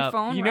look on it your up.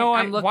 phone. You know,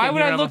 I'm looking. why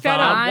would I You're on look the that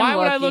phone. up? I'm Why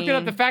would I look it up?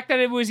 looking. The fact that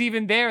it was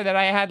even there, that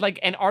I had like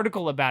an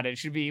article about it,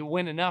 should be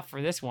win enough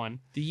for this one.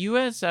 The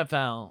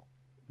USFL.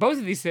 Both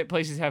of these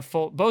places have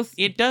full. Both.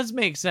 It does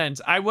make sense.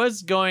 I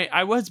was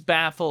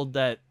baffled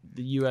that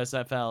the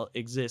USFL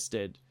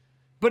existed.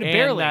 But and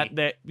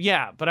barely.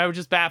 Yeah, but I was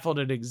just baffled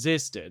it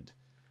existed.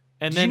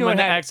 And Did you then know when it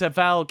the had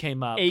XFL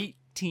came up, 8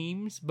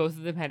 teams. Both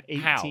of them had 8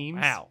 how? teams.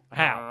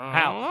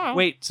 How?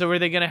 Wait, so are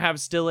they going to have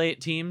still 8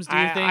 teams, do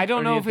you think? I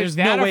don't Or know if it's there's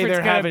that no or way if it's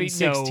they're gonna having be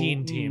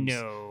 16 teams.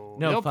 No,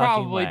 No they'll fucking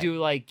probably way. do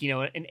like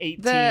an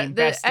 8 The team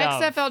best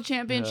XFL of.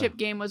 championship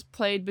game was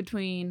played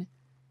between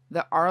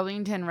the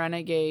Arlington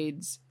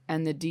Renegades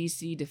and the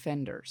DC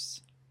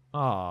Defenders.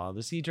 Oh,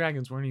 the Sea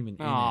Dragons weren't even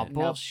in Oh, it.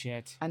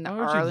 bullshit! And the Why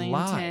would you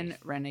Arlington lie?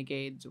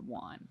 Renegades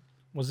won.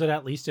 Was it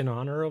at least in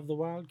honor of the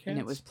Wildcats? And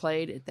it was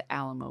played at the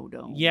Alamo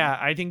Dome. Yeah,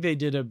 I think they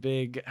did a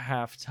big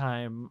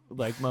halftime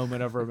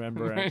moment of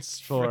remembrance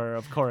for,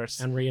 of course,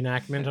 and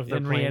reenactment of their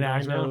in plane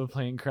right reenactment of now. a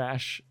plane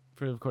crash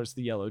for, of course,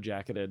 the yellow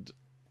jacketed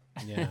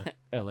Yeah,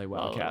 LA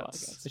Wildcats.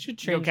 Wildcats. they should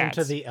Go change them to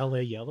Cats. the LA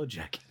Yellow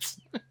Jackets.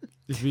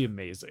 It'd be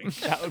amazing.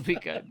 That would be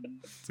good.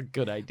 It's a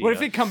good idea. What if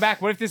they come back?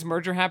 What if this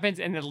merger happens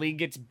and the league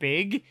gets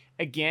big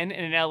again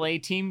and an LA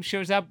team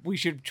shows up? We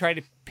should try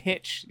to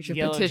pitch You should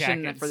Yellow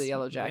petition Jackets. for the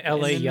Yellow Jackets. LA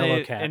and then Yellow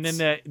they- Cats. And then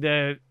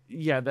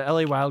the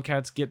LA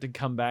Wildcats get to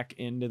come back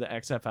into the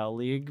XFL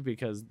league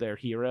because they're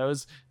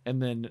heroes.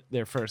 And then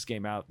their first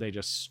game out, they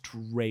just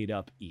straight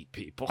up eat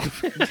people.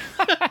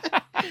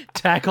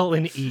 Tackle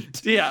and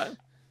eat. yeah.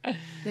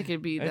 They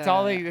could be That's the,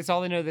 all they. That's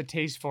all they know the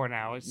taste for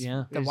now. Is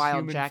Yeah. the is Wild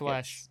human Jackets.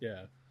 flesh.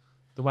 Yeah.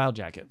 The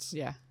Wildjackets.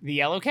 Yeah. The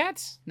Yellow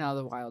Cats. No,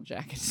 the Wild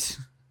Jackets.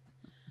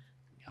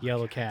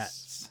 Yellow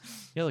Cats.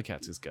 Yellow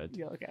Cats is good.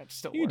 Yellow Cats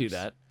still You can do works.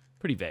 that.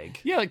 Pretty vague.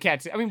 Yellow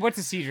Cats. I mean, what's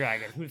a sea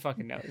dragon? Who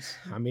fucking knows?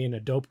 I mean, a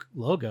dope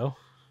logo.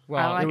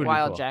 Well, I it would like be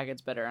Wild cool.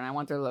 Jackets better, and I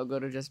want their logo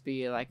to just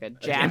be like a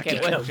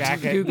jacket jacket. with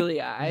Jacket. googly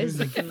eyes.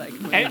 Like,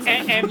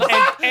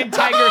 and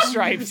tiger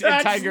stripes.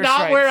 And tiger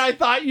stripes. I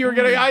thought you were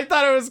gonna. I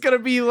thought it was gonna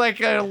be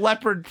like a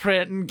leopard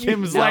print, and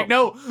Kim's No. like,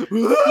 no.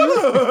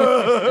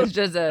 it's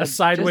just A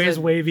sideways just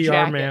a wavy jacket.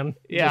 arm man.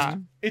 Yeah.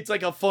 It's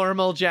like a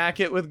formal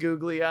jacket with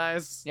googly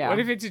eyes. Yeah. What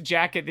if it's a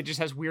jacket that just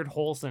has weird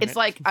holes in it? It's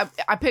like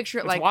I picture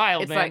it It's like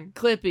wild, it's man. like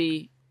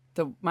Clippy,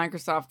 the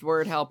Microsoft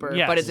Word helper,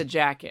 Yes. but it's a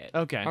jacket.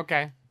 Okay,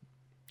 Okay.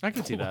 I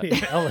can see that.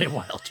 LA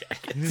Wild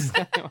Jackets.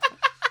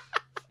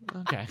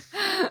 Okay,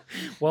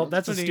 Well,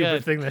 that's a pretty stupid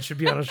good. thing that should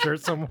be on a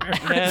shirt somewhere.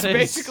 Yeah, It's it is.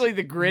 basically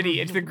the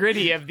gritty. It's the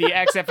gritty of the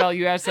XFL,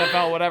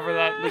 USFL, whatever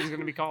that league's going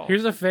to be called.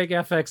 Here's a fake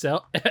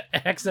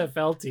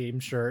XFL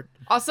team shirt.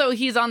 Also,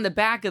 he's on the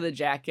back of the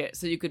jacket,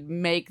 so you could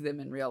make them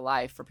in real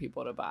life for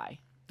people to buy.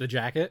 The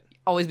jacket.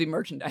 Always be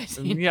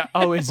merchandising. Yeah.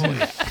 Oh, it's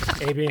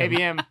ABM.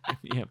 ABM.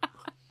 yeah.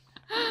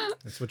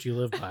 That's what you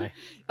live by.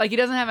 Like he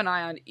doesn't have an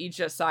eye on each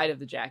side of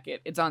the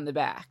jacket; it's on the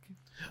back.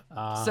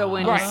 Ah. So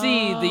when Right. you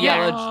see the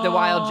Yeah. the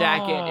wild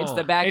jacket, it's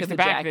the back, It's of, the the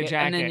back of the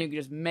jacket, and then jacket. you can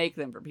just make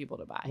them for people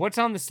to buy. What's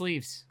on the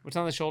sleeves? What's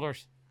on the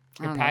shoulders?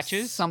 I don't know,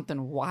 patches?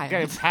 something wild.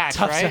 Got a patch,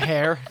 Tufts right? of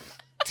hair,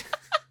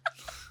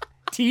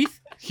 Teeth?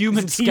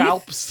 human Teeth?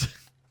 scalps.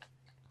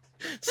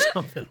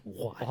 Something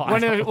wild.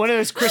 One of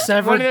those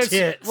Severed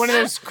tits. one of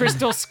those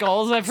crystal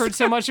skulls I've heard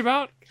so much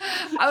about.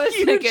 I was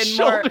thinking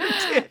more.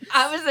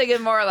 I was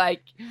thinking more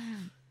like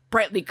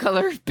brightly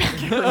colored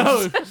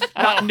peckers,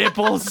 Not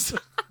nipples.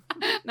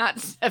 not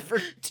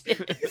severed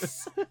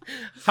tits.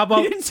 How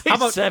about We didn't say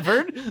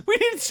severed. We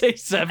didn't say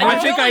severed. I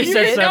think I you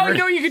said could- severed.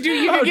 No, you could do.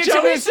 You could get some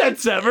of Joey this. said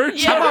severed.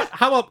 Yeah.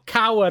 how about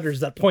cow udders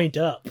that point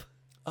up?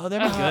 Oh,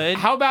 that'd be good.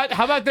 How about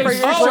those? For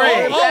your Oh, shoulder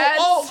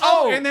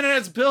oh, pads. and then it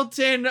has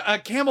built-in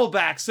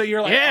camelback, so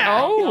you're like,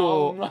 Yeah.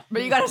 Oh.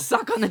 But you gotta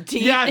suck on the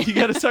teeth. yeah, you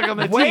gotta suck on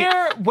the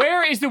teeth.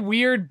 Where is the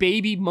weird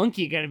baby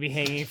monkey going to be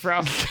hanging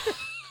from?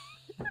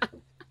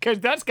 Because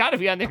that's got to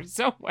be on there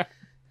somewhere.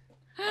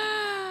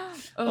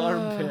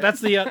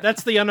 That's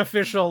the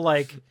unofficial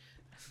like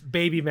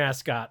baby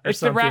mascot or It's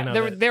the something.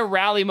 of it. their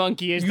rally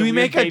monkey is the We weird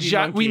make baby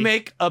monkey. we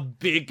make a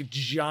big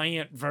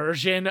giant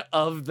version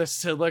of the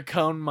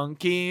silicone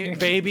monkey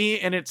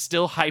baby, and it's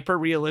still hyper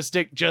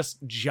realistic, just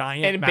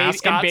giant And baby-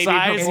 mascot and baby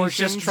size.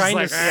 proportions. Just trying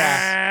to like,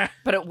 s-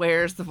 But it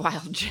wears the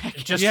wild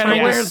jacket. Just Yeah, trying it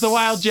to wears the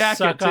wild jacket,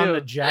 suck on too.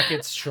 the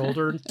jacket's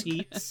shoulder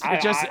teats.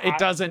 it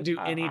doesn't do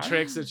any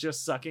tricks. It's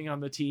just sucking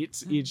on the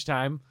teats each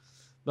time.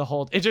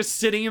 It's just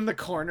sitting in the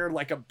corner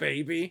like a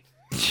baby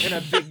in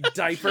a big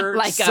diaper,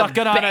 Like a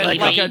sucking on it,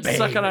 baby.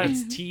 sucking on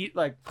its teeth,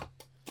 like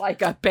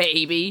Like a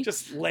baby.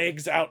 just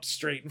legs out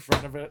straight in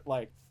front of it,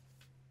 like.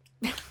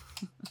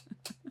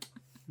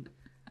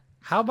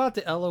 How about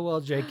the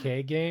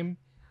LOLJK game?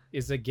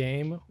 Is a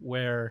game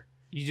where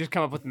You just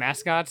come up with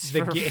mascots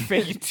The for ga-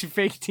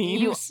 fake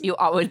teams. You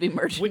always be it's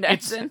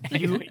merchandising.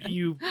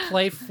 you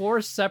play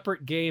 4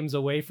 separate games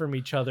away from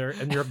each other,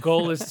 and your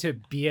goal is to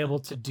be able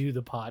to do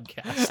the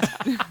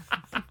podcast.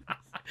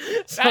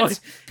 So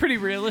That's pretty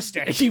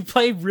realistic. you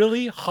play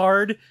really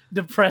hard,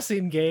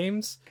 depressing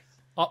games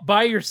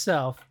by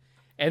yourself,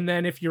 and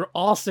then if you're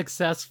all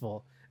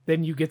successful,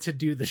 then you get to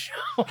do the show.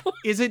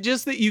 Is it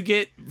just that you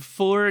get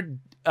 4?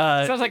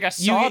 Sounds like a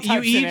Saw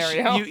type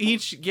scenario. You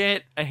each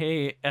get a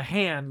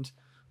hand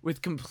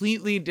with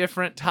completely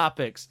different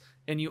topics,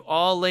 and you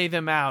all lay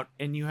them out,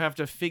 and you have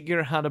to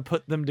figure how to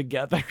put them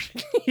together.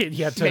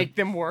 You have to Make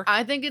them work.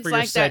 I think it's For your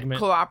like that segment.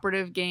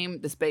 cooperative game,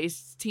 the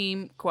Space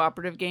Team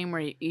cooperative game, where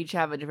you each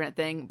have a different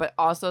thing, but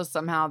also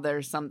somehow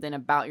there's something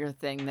about your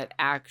thing that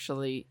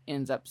actually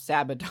ends up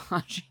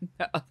sabotaging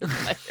the other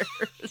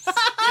players.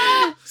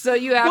 So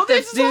you have Well, to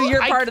this is do all-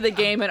 your I- part of the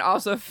game and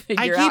also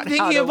figure I out keep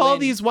how thinking to of all win.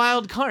 these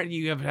wild cards.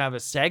 You have a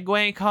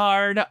Segway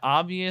card,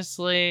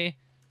 obviously.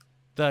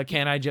 The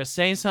Can I Just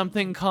Say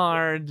Something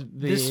card.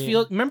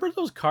 Remember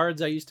those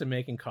cards I used to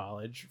make in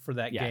college for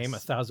that Yes. game,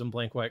 1,000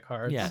 blank white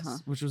cards? Yes, Uh-huh.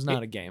 which was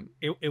not a game.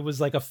 It was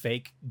like a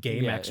fake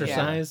game Yeah,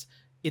 exercise.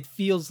 It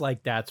feels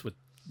like that's what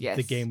Yes.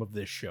 the game of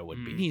this show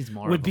would be. He's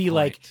more Would of a be point.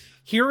 like,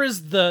 here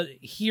is the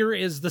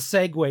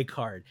Segway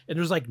card, and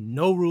there's like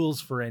no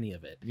rules for any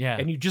of it. Yeah.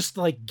 And you just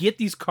like get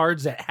these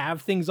cards that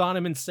have things on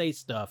them and say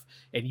stuff,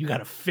 and you got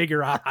to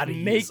figure out how to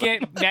use Make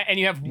them. it, and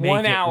you have Make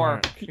 1 it hour.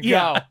 work. Go.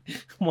 Yeah.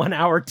 1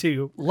 hour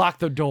to Lock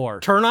the door.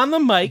 turn on the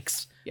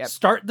mics, Yep.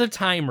 start the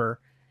timer,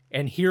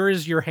 and here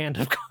is your hand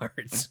of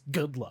cards.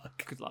 Good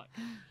luck. Good luck.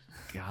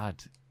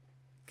 God,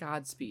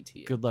 Godspeed to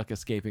you. good luck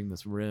escaping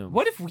this room.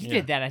 What if we Yeah.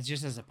 did that as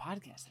just as a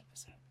podcast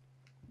episode?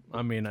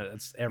 I mean,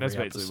 it's every That's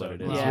basically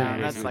episode. what it is. Yeah,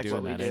 We're that's basically like doing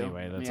what we that do.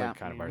 anyway. That's Yeah. like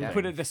kind of our We thing.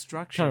 put the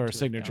structure. Kind of our to it,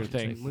 signature though.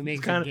 thing. We make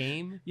It's the kinda-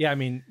 game. Yeah, I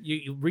mean,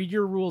 you read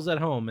your rules at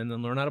home and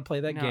then learn how to play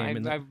that No, game.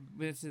 And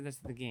that's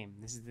the game.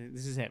 This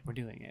is it. We're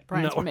doing it.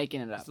 Brian's No.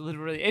 making it up. It's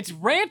literally it's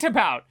rant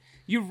about.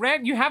 You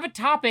rant. You have a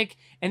topic,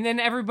 and then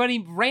everybody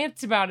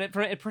rants about it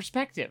from a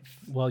perspective.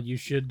 well, you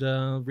should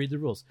read the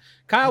rules.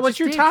 Kyle, I what's just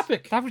your did.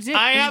 topic? That was it.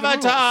 I These are have the a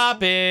rules.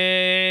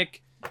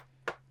 topic.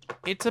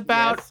 It's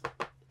about. Yes.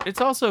 It's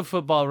also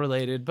football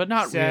related, but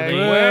not really.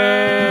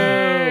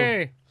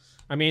 Segway.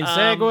 I mean, Um,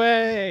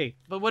 Segway.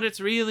 But what it's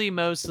really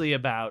mostly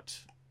about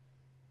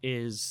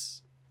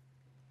is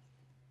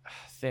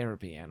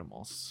therapy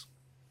animals.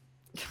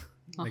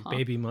 Like Uh-huh.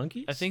 baby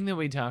monkeys? A thing that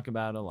we talk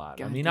about a lot.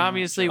 I God mean, damn it.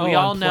 obviously, Oh, we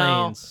on all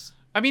know. planes.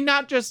 I mean,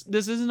 not just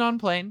this isn't on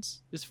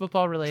planes. It's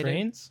football related.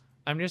 Trains?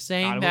 I'm just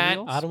saying that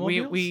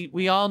Automobiles?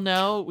 we all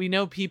know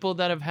people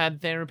that have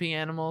had therapy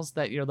animals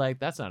that you're like,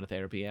 that's not a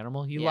therapy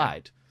animal. He Yeah.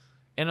 lied.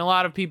 And a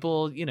lot of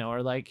people,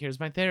 are like, here's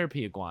my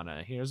therapy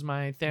iguana. Here's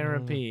my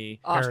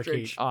therapy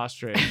Ostrich.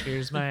 ostrich.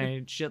 Here's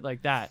my shit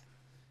like that.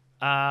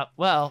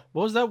 Well,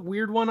 What was that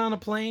weird one on a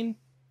plane?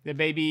 The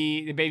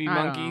baby I don't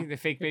monkey, know. the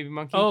fake baby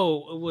monkey.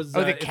 Oh, it was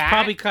Oh, the it's cat?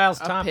 probably Kyle's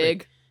A topic.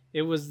 pig.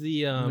 It was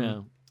the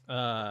no.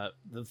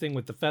 the thing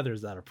with the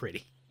feathers that are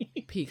pretty.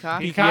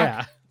 Peacock. Peacock?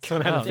 Yeah.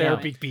 Someone had Oh, a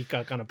therapy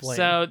peacock on a plane.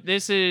 So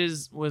this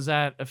was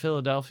at a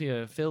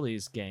Philadelphia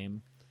Phillies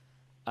game.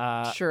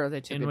 Sure,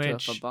 they took in it to a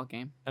which- football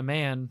game. A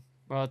man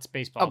Well, it's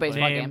baseball. Oh,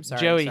 baseball named game.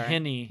 Sorry, Joey sorry.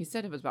 Henney. He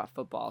said it was about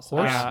football. So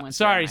Horse? I just went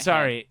Sorry. through it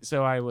in my head.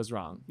 So I was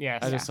wrong. Yes.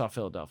 I Yeah. just saw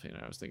Philadelphia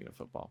and I was thinking of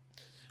football.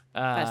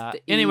 That's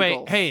the Anyway,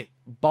 Eagles. hey,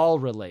 ball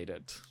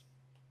related.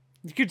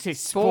 You could say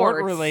Sports,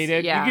 sport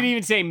related. yeah. You could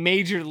even say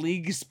major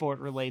league sport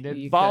related.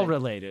 You Ball could.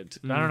 related.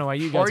 I don't know why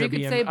you guys Or are you could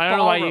being. say I don't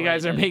know why ball you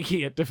guys are related. making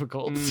it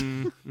difficult.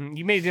 You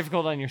made it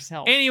difficult on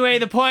yourself. Anyway,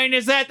 the point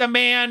is that the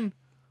man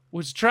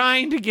was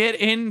trying to get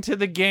into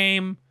the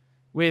game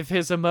with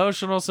his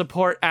emotional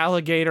support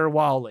alligator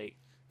Wally.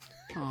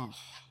 Oh.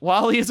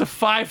 Wally is a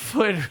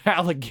 5-foot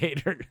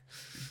alligator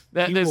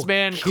that He this will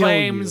man kill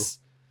claims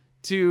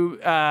to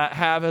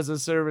have as a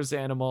service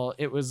animal.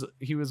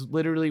 He was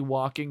literally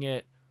walking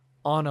it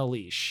on a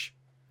leash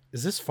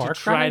Is this to Far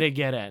try Cry? to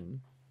get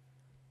in.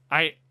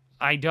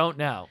 I don't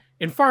know.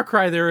 In Far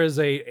Cry, there is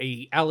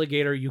a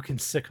alligator you can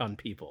sick on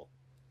people.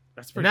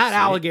 That's And that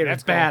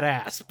alligator's That's cool.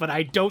 badass, but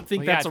I don't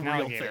think Well, yeah, that's a it's an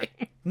real alligator.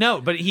 thing.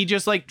 No, but he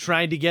just like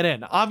tried to get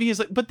in.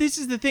 Obviously, but this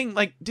is the thing.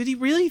 Like, did he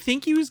really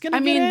think he was gonna? I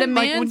get mean, in? the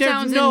Like, man there's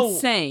sounds no-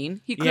 insane.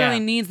 He clearly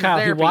Yeah. needs the Kyle,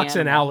 he therapy walks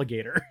an animal.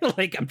 alligator.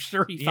 Like, I'm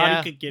sure he thought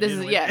Yeah. he could get This in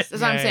is with yes, it.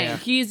 that's what I'm Yeah, saying. yeah.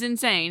 He's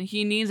insane.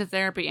 He needs a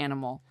therapy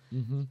animal.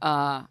 Mhm.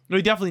 Uh, No,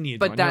 he definitely needs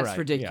but one. You're that's right.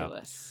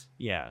 ridiculous.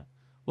 Yeah.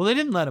 Well, they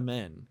didn't let him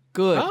in.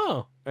 Good.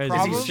 Oh, Is he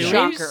Probably suing?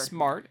 Shocker.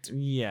 smart.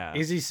 Yeah.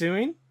 is he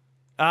suing?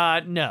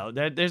 No,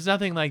 there's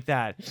nothing like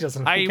that. He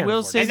doesn't. I he can't will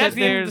afford say it. And that that's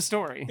the end of the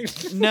there's-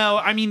 story. No,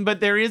 I mean, but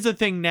there is a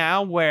thing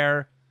now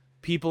where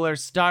people are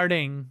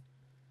starting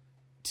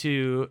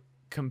to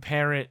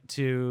compare it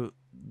to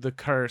the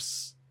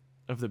curse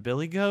of the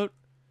billy goat,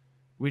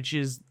 which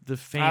is the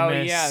famous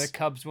Oh yeah, the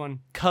Cubs one.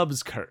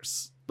 Cubs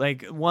curse.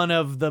 Like one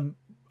of the,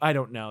 I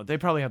don't know. They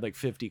probably had like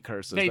 50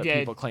 curses They that did.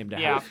 people claim to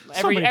Yeah,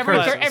 have. many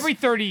curses. every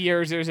 30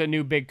 years, there's a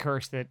new big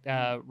curse that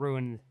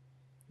ruined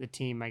the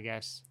team. I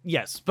guess.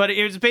 Yes, but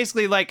it was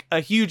basically like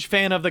a huge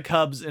fan of the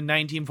Cubs in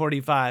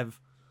 1945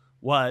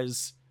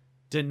 was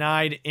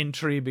denied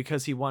entry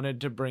because he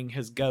wanted to bring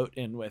his goat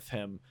in with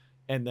him,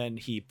 and then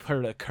he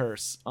put a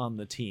curse on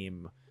the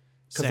team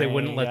 'Cause they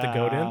wouldn't let the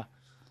goat in?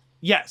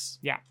 Yes,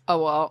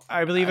 Oh well.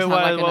 I believe I it sound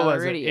was. like What another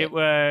was it? idiot. It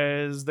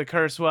was the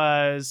curse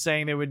was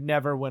saying they would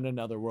never win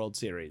another World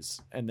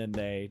Series, and then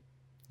they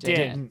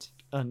didn't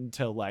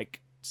until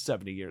like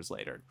 70 years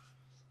later.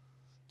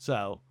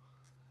 So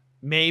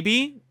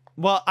maybe.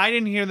 Well, I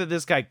didn't hear that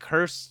this guy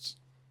cursed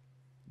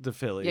the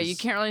Phillies. Yeah, you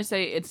can't really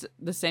say it's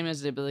the same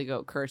as the Billy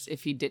Goat curse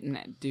if he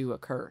didn't do a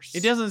curse.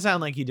 It doesn't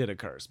sound like he did a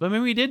curse, but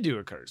maybe he did do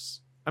a curse.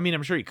 I mean,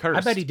 I'm sure he cursed.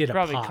 I bet he did a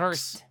Probably pox.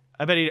 cursed.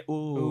 I bet he.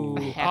 Ooh,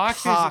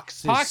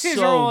 Poxes is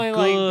are so only like,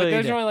 but good.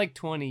 those are only like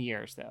 20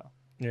 years though.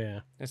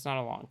 Yeah. That's not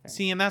a long thing.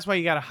 See, and that's why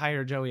you got to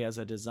hire Joey as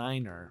a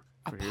designer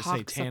A for your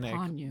pox satanic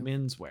upon you.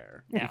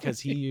 menswear Yeah.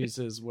 because he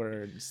uses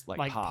words like,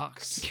 Like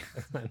pox.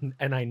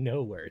 And I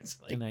know words.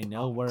 Like And I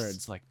know pox.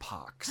 words like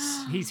pox.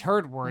 He's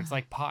heard words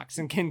like pox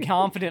and can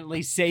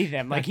confidently say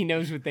them like he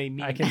knows what they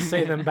mean. I can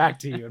say them back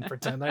to you and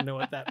pretend I know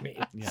what that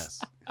means. Yes.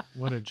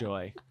 What a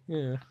joy.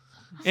 Yeah.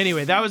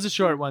 Anyway, that was a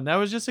short one. That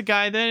was just a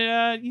guy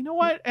that, you know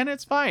what? And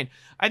it's fine.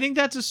 I think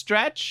that's a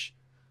stretch.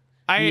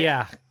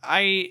 Yeah.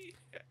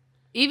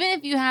 Even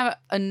if you have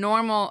a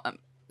normal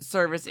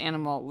service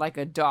animal like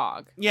a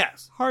dog,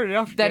 Yes. hard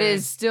enough. that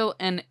is still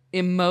an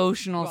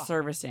emotional Well,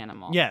 service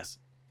animal. Yes.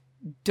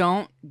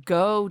 Don't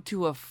go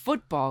to a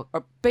football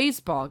or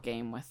baseball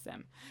game with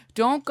them.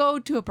 Don't go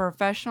to a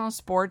professional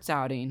sports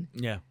outing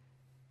Yeah.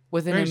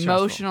 with an Very stressful.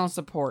 emotional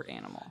support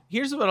animal.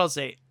 Here's what I'll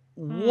say.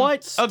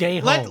 What? Stay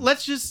home.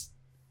 Let's just,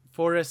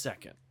 for a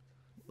second,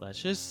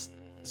 let's just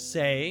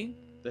say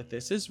that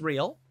this is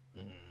real.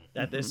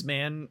 That this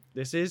man,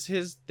 this is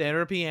his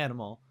therapy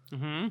animal.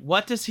 Mm-hmm.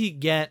 What does he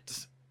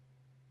get?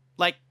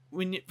 Like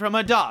from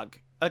a dog,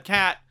 a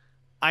cat.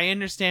 I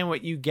understand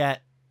what you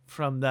get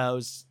from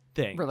those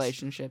things.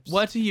 Relationships.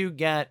 What do you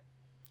get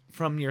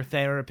from your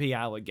therapy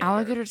alligator?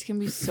 Alligators can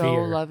be so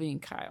Fear. loving,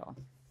 Kyle.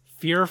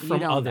 Fear from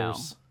don't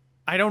others.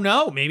 I don't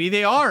know. Maybe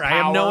they are. I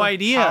have no Power-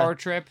 idea. Power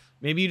trip.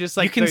 Maybe you just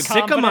like You can the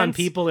sick them on confidence.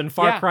 people in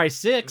Far Yeah. Cry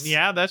 6.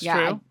 Yeah, that's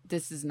Yeah, true.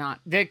 this is not.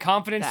 The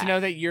confidence to That. know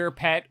that your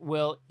pet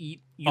will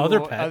eat your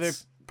Other pets. other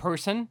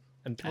person.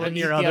 And Well, And eat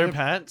your the other other-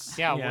 pets.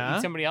 Yeah, will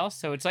eat somebody else.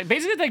 So it's like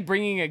basically like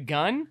bringing a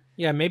gun,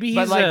 yeah, maybe he's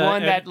but like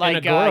one that an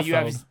like you agoraphobe.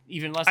 have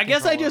even less. I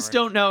guess I control just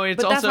over. don't know.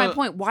 It's But also that's my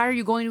point. Why are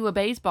you going to a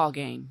baseball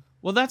game?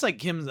 well, that's like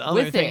Kim's other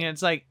With thing. it.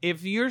 It's like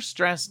if you're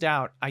stressed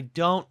out, I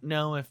don't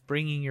know if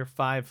bringing your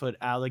 5-foot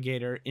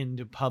alligator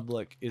into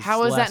public is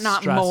How is less that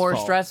not stressful. more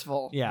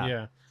stressful? Yeah.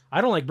 Yeah. I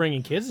don't like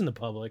bringing kids into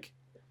public.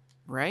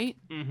 Right?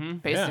 Mm-hmm.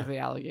 Basically,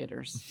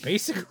 alligators.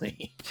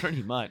 Basically.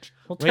 Pretty much.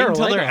 We'll Wait tear a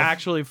until leg they're off.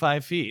 actually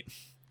 5 feet.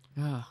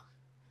 Ugh.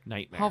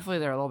 Nightmare. Hopefully,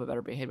 they're a little bit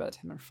better behaved by the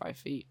time they're 5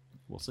 feet.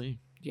 We'll see.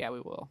 Yeah, we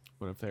will.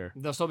 What if they're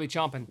They'll still be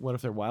chomping.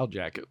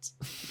 Wildjackets?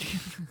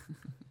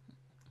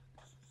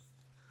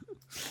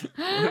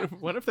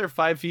 What if they're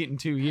 5 feet in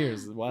 2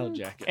 years? The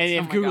Wildjackets. And they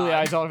Oh have my googly God.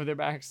 eyes all over their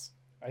backs.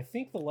 I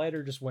think the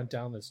lighter just went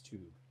down this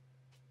tube.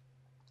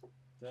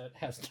 That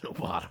has no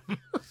bottom.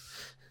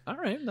 All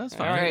right, that's All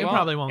fine. right, it well,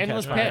 probably won't catch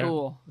endless fire. pit.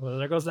 Cool. Well,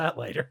 there goes that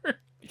lighter.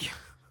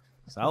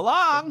 So I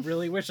long.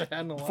 really wish I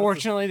hadn't lost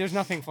Fortunately, there's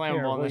nothing flammable Here,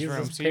 in we'll this use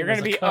room, this so you're paint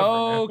gonna as a be cover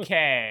now.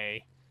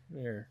 okay. it.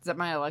 Here. Is that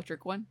my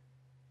electric one?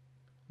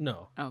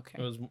 No.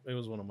 Okay. It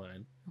was one of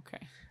mine.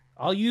 Okay.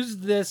 I'll use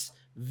this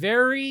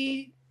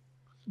very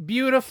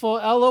beautiful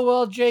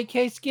LOL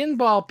JK skin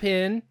ball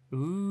pin.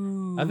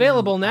 Ooh.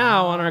 Available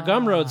now on our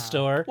Gumroad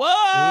store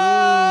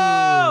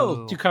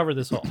Whoa! to cover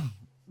this hole.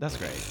 That's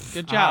great.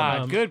 Good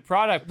job. Good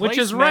product Which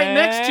is right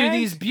next to placement.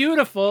 these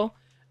beautiful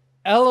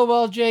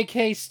LOL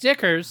JK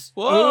stickers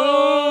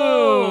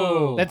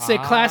Whoa! that say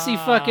classy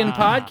fucking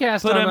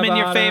podcast Put on them the in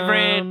your bottom.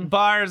 favorite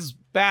bar's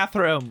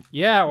bathroom.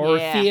 Yeah, or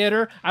Yeah.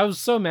 theater. I was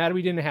so mad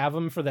we didn't have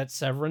them for that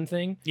Severin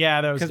thing.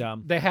 Yeah, that was 'Cause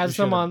dumb. They had We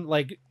some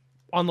should've.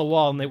 on the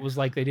wall, and it was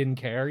like they didn't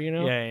care, you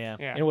know? Yeah.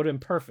 Yeah. And it would have been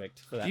perfect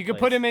for that. You could place.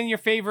 put them in your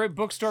favorite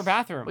bookstore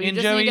bathroom. Well, you And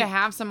just Joey- need to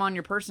have some on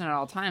your person at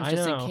all times, I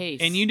just know. in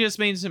case. And you just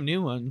made some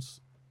new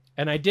ones.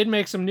 And I did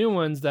make some new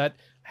ones that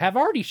have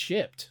already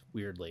shipped,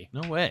 weirdly.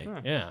 No way.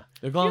 Huh. Yeah.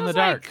 They're glow in the Feels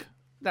like dark.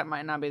 that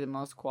might not be the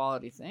most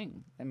quality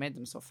thing. They made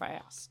them so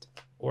fast.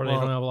 Or they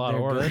don't have a lot of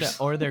they're good orders.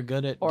 at- or they're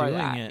good at Or doing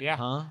that. it, Yeah.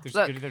 huh? They're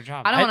Look, good at their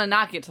job. I don't want to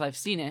knock it till I've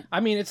seen it. I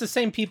mean, it's the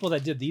same people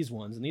that did these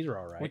ones, and these are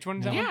all right. Which one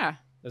is that? one? Yeah.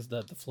 That's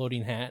the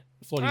floating hat,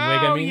 floating Oh, wig,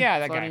 I mean. yeah,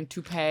 that Floating guy.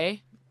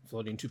 toupee.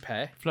 Floating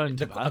toupee. Floating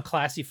The- toupee. A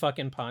classy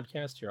fucking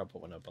podcast. Here, I'll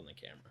put one up on the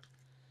camera.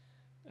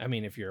 I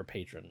mean, if you're a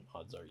patron,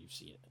 odds are you've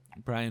seen it.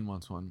 Brian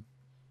wants one.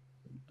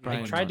 I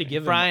Brian tried to wants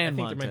give it. him, Brian I think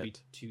there wants might be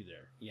it. 2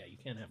 there. Yeah, you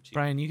can't have 2.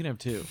 Brian, you can have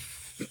 2.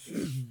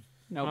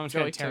 No, I'm just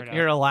Joey gonna tear took it it. out.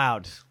 You're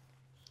allowed.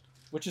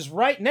 Which is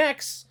right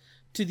next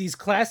to these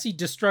classy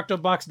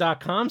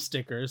Destructobox.com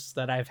stickers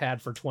that I've had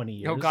for 20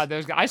 years. Oh god,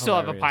 those guys. I still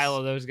have a Hilarious. pile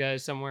of those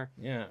guys somewhere.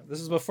 Yeah, this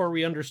is before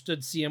we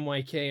understood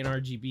CMYK and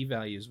RGB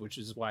values, which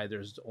is why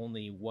there's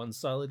only one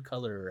solid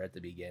color at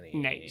the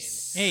beginning.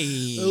 Nice.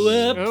 Hey.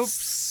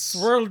 Whoops. Oops.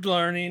 We're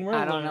learning.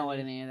 I don't know what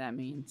any of that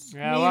means.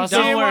 Yeah, well,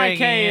 Don't worry,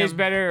 CMYK is Gam.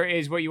 better.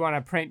 Is what you want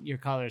to print your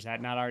colors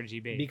at, not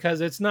RGB.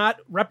 Because it's not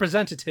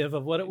representative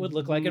of what it would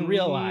look like in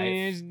real life.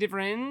 It's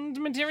different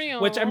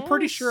material. Which I'm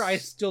pretty sure I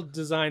still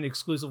design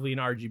exclusively in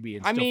RGB.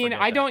 And I still mean,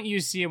 forget I that. don't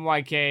use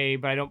CMYK,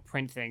 but I don't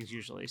print things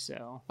usually.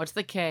 So What's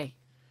the K?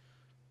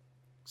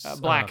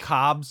 black.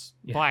 Cobbs.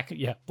 Yeah, Black.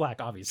 Yeah, black,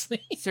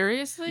 obviously.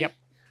 Seriously? Yep.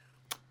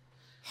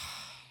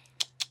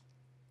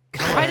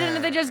 Why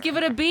didn't they just give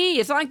it a B?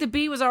 It's not like the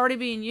B was already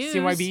being used.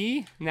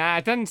 CYB? Nah,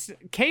 it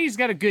doesn't. K's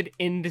got a good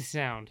end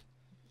sound.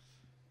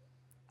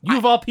 You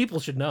of all people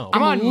should know.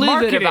 Come I'm on, livid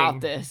marketing.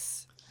 about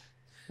this.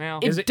 Well,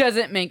 Is It it-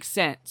 doesn't make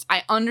sense.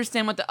 I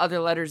understand what the other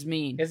letters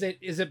mean. Is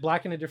it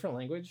black in a different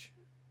language?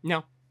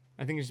 no,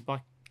 I think it's just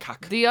black.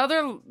 Cock. The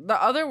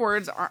other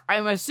words are, I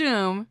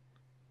assume,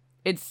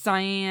 it's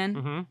cyan,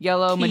 Mm-hmm.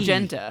 yellow, Key.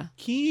 magenta.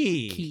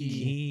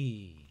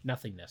 Key.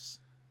 Nothingness.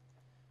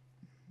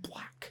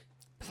 Black.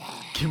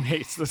 You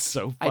hates this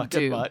so I fucking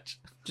do. much.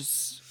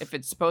 Just if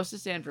it's supposed to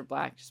stand for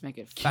black, just make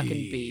it fucking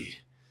B.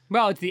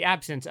 Well, it's the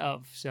absence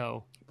of,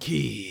 so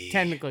Key.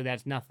 technically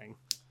that's nothing.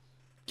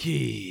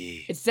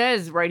 Key. It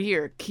says right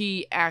here,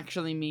 key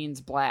actually means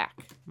black.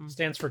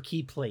 Stands for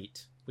key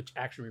plate, which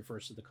actually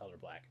refers to the color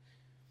black.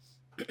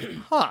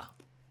 Huh.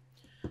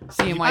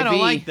 CMYB. I don't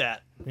like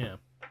that. Yeah.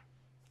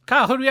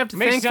 Kyle, who do we have to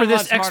Makes thank it for sound a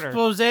this lot smarter.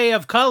 expose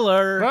of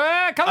color?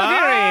 Color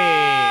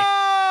theory.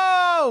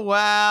 Oh,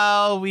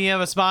 well, we have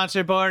a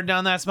sponsor board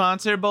on that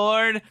sponsor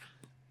board.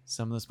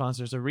 Some of the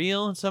sponsors are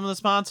real and some of the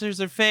sponsors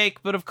are fake,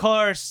 but of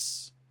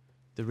course,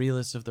 the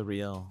realest of the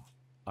real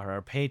are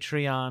our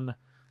Patreon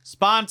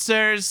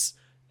sponsors.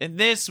 And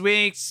this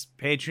week's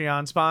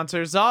Patreon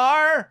sponsors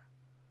are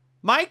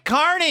Mike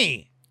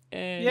Carney,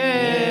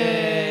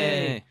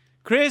 Yay!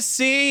 Chris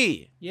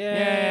C,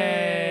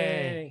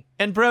 Yay!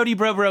 and Brody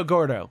Bro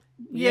Gordo.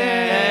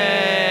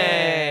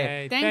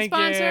 Yay! Thanks,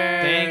 sponsors.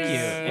 Thank you.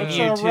 And Which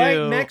you are right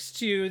too. next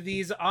to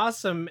these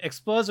awesome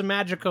Explosa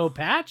Magico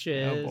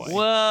patches. Oh, boy.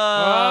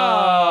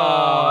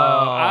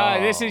 Whoa!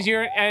 This is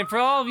your, and for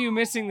all of you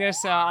missing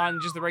this on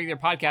just the regular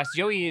podcast,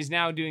 Joey is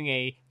now doing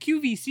a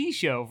QVC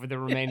show for the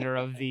remainder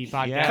of the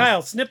podcast. Yeah.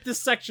 Kyle, snip this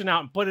section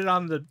out and put it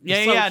on the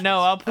Yeah, socials. no,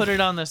 I'll put it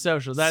on the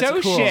social. That's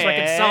So cool. shit. So I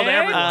can sell to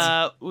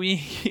everyone.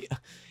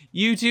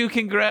 You two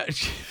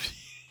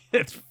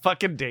It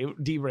fucking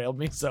derailed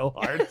me so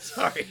hard.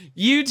 Sorry.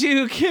 You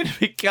too can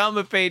become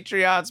a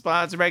Patreon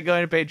sponsor by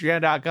going to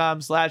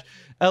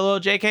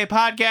patreon.com/LOJK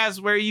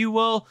podcast, where you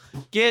will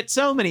get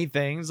so many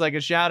things like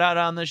a shout out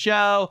on the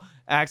show,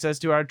 access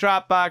to our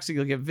Dropbox.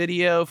 You'll get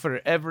video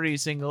for every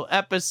single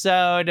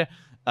episode.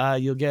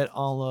 You'll get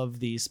all of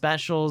the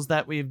specials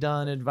that we've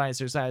done, Advice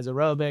Size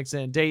Aerobics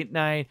and Date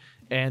Night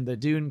and the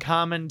Dune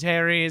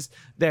commentaries.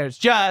 There's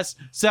just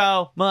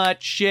so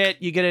much shit.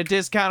 You get a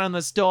discount on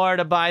the store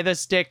to buy the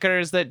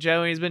stickers that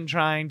Joey's been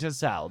trying to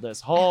sell this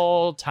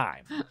whole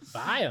time.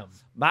 Buy them.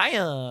 Buy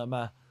 'em.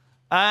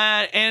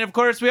 And of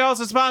course, we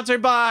also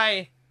sponsored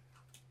by...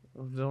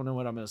 I don't know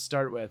what I'm going to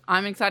start with.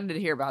 I'm excited to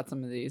hear about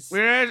some of these. We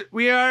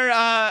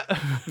are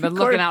Been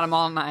looking at them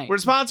all night. We're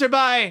sponsored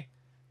by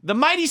the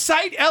Mighty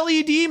Sight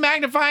LED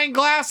magnifying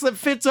glass that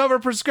fits over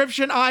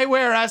prescription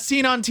eyewear as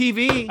seen on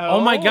TV. Oh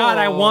my God,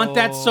 I want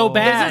that so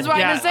bad. This is why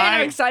Yeah, I'm saying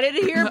I'm I- excited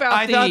to hear about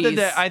I these.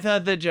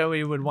 thought that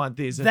Joey would want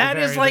these. At That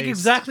the is very like least.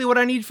 exactly what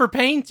I need for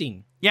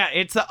painting. Yeah,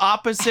 it's the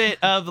opposite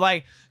of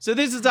like. So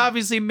this is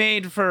obviously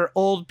made for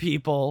old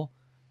people.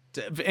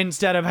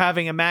 Instead of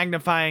having a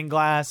magnifying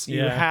glass,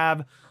 you Yeah.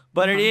 have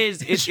But it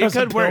is. It shows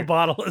a could pill work.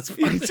 bottle as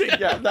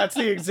Yeah, that's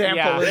the example.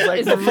 Yeah. It's like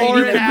It's before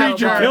reading and the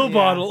after. pill pill Yeah.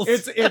 bottles.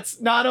 It's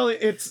not only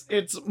it's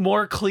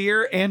more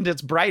clear and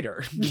it's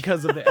brighter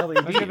because of the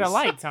LEDs. Look at the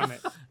lights on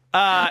it.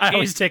 I It,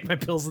 always take my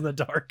pills in the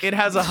dark. it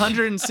has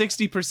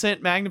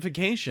 160%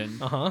 magnification.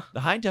 Uh-huh.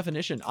 The high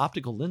definition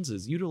optical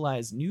lenses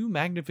utilize new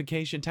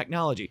magnification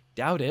technology.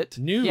 Doubt it.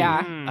 New.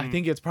 Yeah. I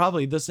think it's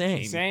probably the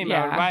same. Same.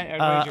 Yeah. I would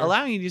wager.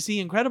 Allowing you to see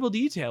incredible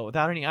detail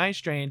without any eye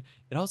strain.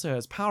 It also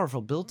has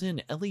powerful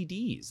built-in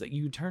LEDs that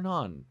you turn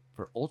on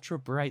for ultra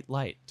bright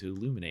light to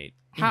illuminate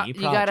How any you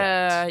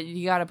project.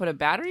 you gotta put a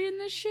battery in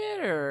this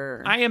shit,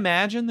 or I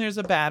imagine there's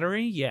a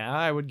battery. Yeah,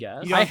 I would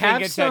guess. You don't I think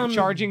have it's some- a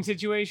charging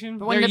situation?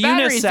 but when they're the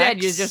battery's unisex.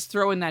 dead, you're just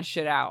throwing that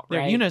shit out,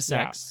 They're right?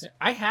 unisex.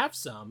 I have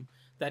some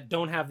that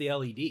don't have the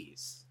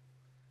LEDs.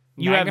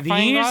 You have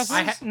Magnifying these?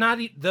 glasses? I not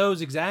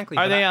those exactly.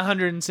 Are but they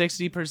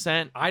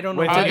 160%? I don't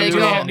know. With how the they new-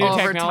 go have new over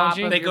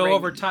technology? top of They your go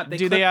over top. They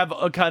Do they clip- have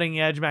a cutting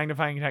edge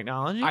magnifying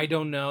technology? I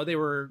don't know. They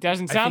were.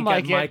 Doesn't I sound think,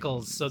 like at it.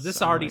 Michael's. So this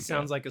Sound already like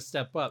sounds like a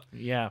step up.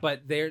 Yeah.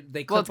 But they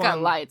clip Well, it's got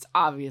on lights.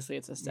 Obviously,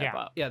 it's a step Yeah.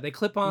 up. Yeah, they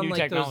clip on New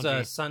like those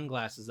technology.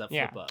 sunglasses that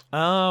Yeah. flip up.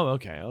 Oh,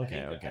 okay, I okay.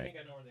 think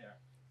I know where they are.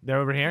 They're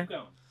over here? Keep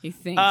going. He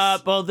thinks.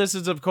 Well, this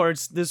is, of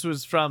course, this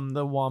was from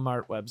the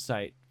Walmart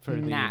website for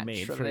the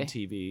made for Naturally.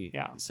 TV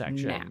Yeah.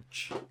 section.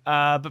 Natch.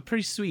 But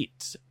pretty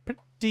sweet.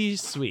 Pretty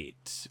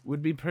sweet.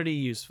 Would be pretty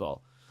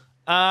useful.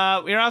 We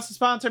are also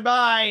sponsored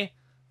by.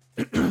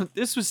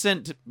 This was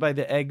sent by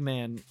the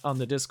Eggman on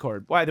the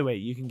Discord. By the way,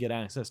 you can get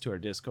access to our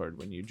Discord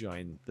when you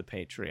join the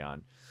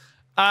Patreon.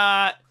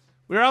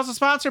 We're also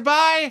sponsored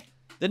by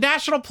the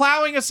National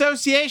Ploughing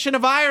Association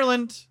of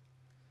Ireland.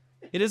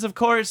 It is, of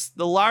course,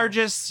 the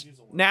largest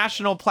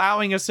national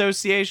plowing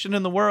association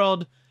in the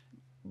world.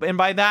 And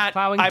by that,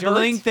 Plowing I dirt?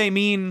 believe they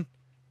mean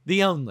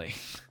the only.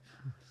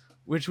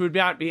 Which would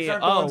not be, These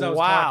aren't the ones I oh, was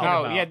wow. talking Oh,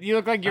 about. yeah, you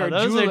look like you're Oh, a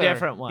those jeweler. are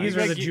different ones. These You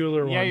are look the like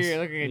jeweler Yeah, ones. you're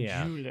looking like a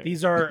Yeah. jeweler.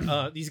 These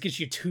are these get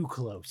you too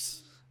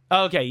close.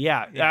 Okay,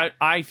 yeah.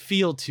 I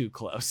feel too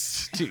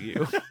close to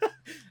you.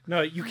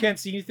 No, you can't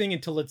see anything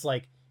until it's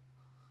like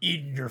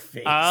in your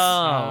face.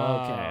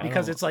 Oh, okay.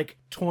 Because it's like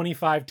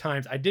 25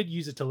 times. I did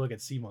use it to look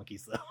at sea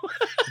monkeys though.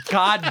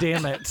 God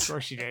damn it. Of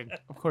course you did.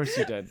 Of course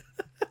you did.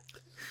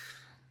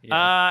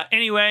 Yeah.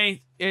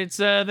 Anyway, it's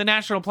the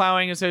National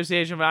Plowing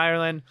Association of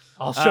Ireland.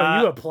 I'll show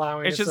you a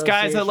plowing. It's just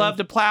guys that love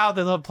to plow.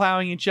 They love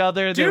plowing each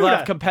other. They Dude,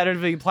 love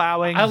competitively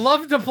plowing. I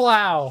love to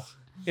plow.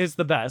 It's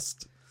the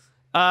best.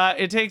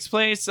 It takes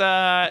place.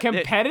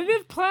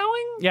 Competitive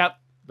plowing? Yep.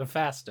 The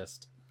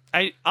fastest.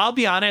 I'll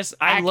be honest.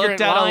 I Accurate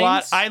looked at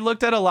lines? I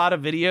looked at a lot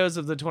of videos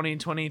of the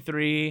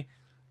 2023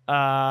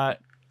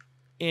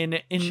 in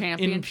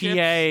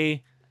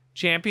PA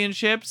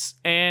championships,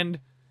 and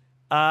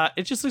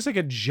it just looks like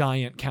a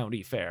giant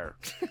county fair,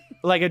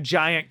 like a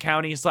giant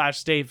county /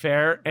 state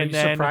fair. Are And you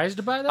then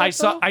surprised by that?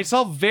 I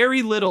saw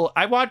very little.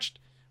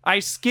 I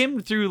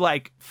skimmed through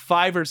like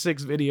 5 or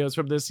 6 videos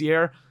from this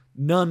year.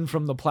 None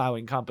from the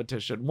plowing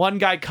competition. One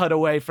guy cut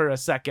away for a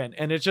second,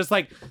 and it's just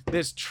like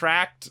this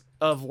tract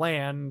of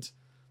land,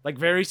 like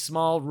very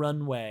small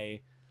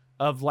runway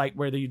of like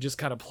where you just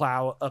kind of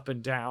plow up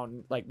and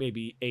down like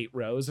maybe 8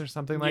 rows or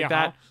something like Yeah.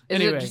 that. Is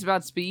Anyway, it just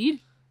about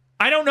speed?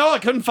 I don't know. I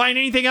couldn't find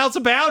anything else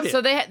about it.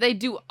 So they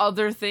do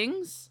other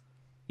things?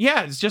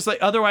 Yeah, it's just like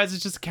otherwise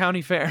it's just a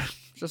county fair.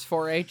 Just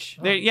 4-H?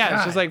 It's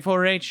God. just like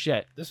 4-H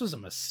shit. This was a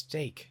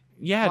mistake.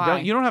 Yeah, Why?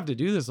 you don't have to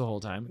do this the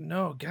whole time.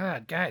 No,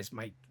 God, guys,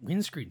 my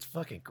windscreen's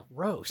fucking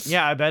gross.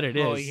 Yeah, I bet it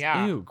is. Oh,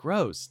 yeah. Ew,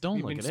 gross. Don't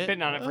You've look been at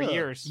spitting it. on it for Ugh.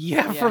 years.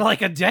 Yeah, for Yeah.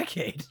 like a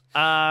decade.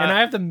 And I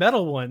have the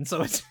metal one,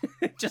 so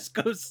it just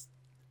goes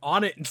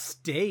on it and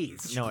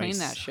stays. No. Clean Nice.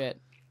 that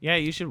shit. Yeah,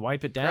 you should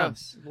wipe it down.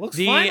 Gross. Looks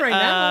fine right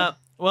now.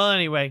 Well,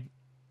 anyway,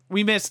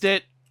 we missed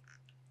it.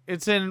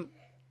 It's in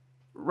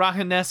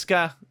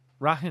Rahaneska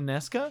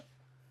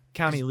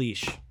County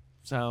Leash.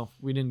 So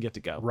we didn't get to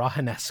go.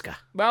 Rahaneska.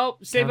 Well,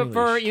 save County it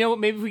for, leash.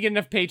 maybe if we get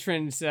enough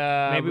patrons.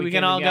 Maybe we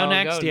can all go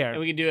next year. And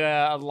we can do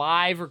a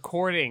live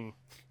recording.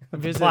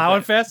 Visit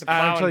Plowing the- Fest?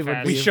 Actually, would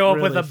Fest. be We show up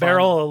with really a fun.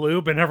 barrel of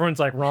lube and everyone's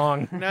like,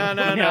 wrong. No,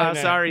 No.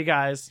 Sorry,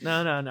 guys.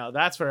 No.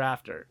 That's for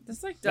after.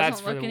 This like That's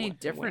doesn't for look the any winners.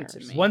 different to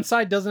me. One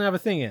side doesn't have a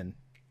thing in.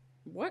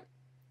 What?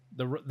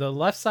 The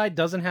left side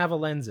doesn't have a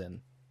lens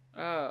in.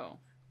 Oh.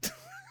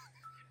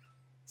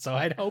 So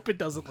I'd hope it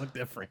doesn't look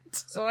different.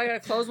 So I gotta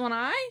close one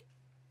eye?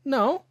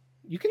 No,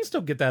 you can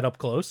still get that up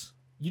close.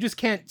 You just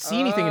can't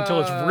see anything until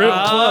it's real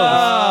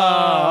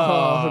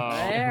Oh.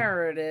 close.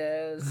 There it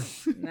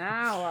is.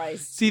 Now I see.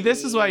 See,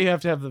 this is why you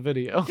have to have the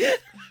video.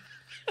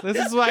 This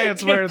is why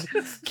it's where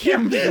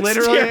Kim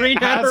literally Staring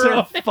at has her her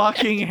own-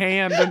 fucking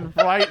hand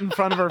right in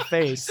front of her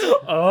face.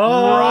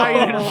 Oh,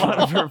 Right in front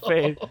of her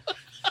face.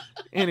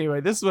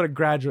 Anyway, this is what a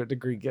graduate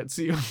degree gets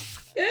you.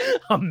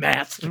 a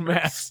master.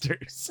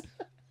 Masters.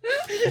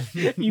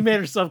 You made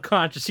her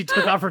subconscious. She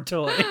took off her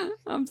toy.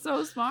 I'm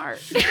so smart.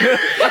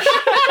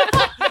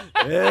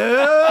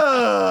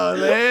 Oh,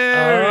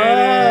 there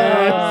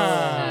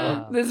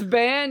it is. This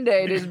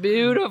band-aid is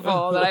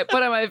beautiful that I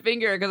put on my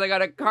finger because I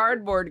got a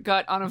cardboard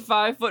cut on a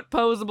 5-foot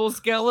posable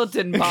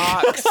skeleton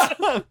box.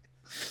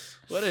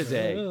 What a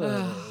day.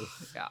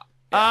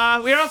 Yeah.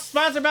 We are also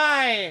sponsored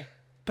by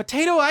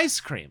potato ice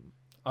cream.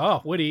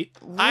 Oh, would eat.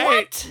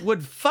 I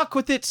would fuck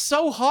with it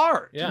so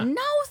hard. Yeah.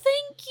 No,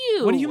 thank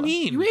you. What do you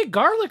mean? You ate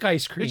garlic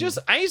ice cream. It's just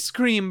ice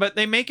cream, but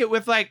they make it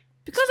with like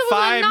Because it was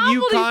 5 a novelty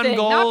Yukon thing,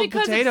 Gold not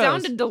because potatoes. it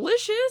sounded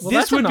delicious. Well, this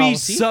that's a would be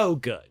novelty. so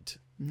good.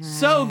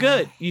 So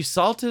good. You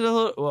salt it a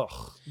little.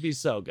 Ugh, it'd be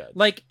so good.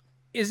 like,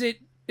 is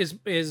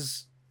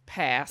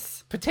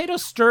Pass. potato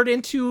stirred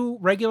into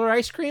regular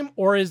ice cream,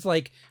 or is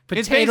like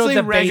It's potato basically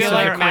the base regular of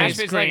Like the cream? mashed,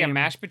 it's like a cream.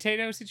 mashed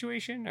potato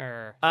situation,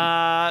 or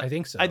I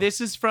think so.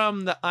 This is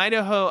from the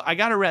Idaho. I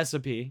got a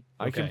recipe.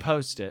 I can Okay.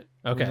 post it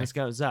Okay. when this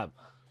goes up.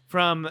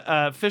 From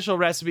official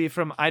recipe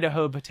from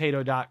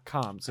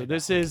IdahoPotato.com. So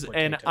this is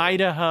an Potato.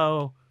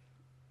 Idaho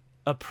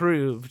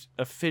approved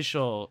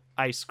official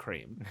ice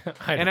cream.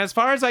 I And as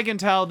far as I can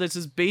tell, this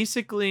is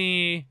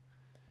basically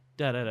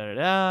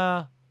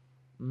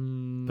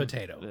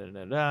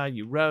Potato.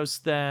 You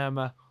roast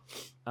them.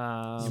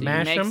 So you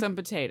mash make them? some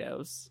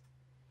potatoes.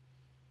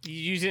 you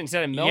use it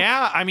instead of milk.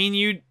 Yeah, I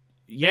mean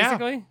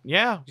basically,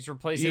 yeah. just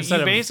replace You, it. Instead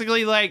you of-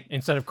 basically like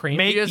instead of cream.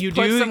 Make- You just you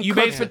put do- some you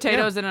cooked basically-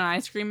 potatoes in an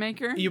ice cream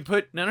maker. you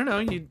put no.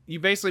 You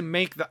basically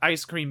make the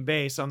ice cream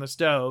base on the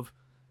stove,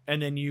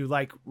 and then you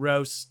like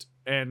roast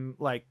and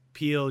like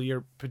peel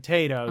your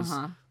potatoes,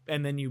 Uh-huh.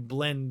 and then you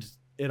blend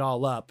it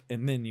all up,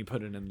 and then you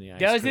put it in the ice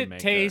Does cream it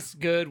maker. taste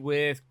good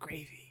with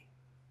gravy?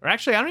 Or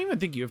actually, I don't even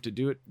think you have to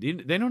do it.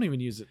 They don't even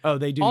use it. Oh,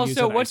 they do. use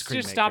Also, an what's ice cream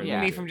just maker. stopping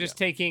Yeah. me from just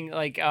taking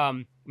like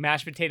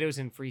mashed potatoes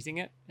and freezing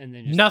it, and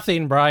then just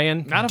Nothing,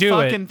 Brian. Not a Do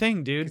fucking it.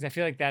 thing, dude. because I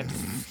feel like that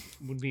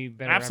would be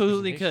better.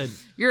 Absolutely could.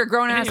 representation. You're a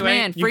grown ass Anyway,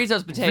 man. Freeze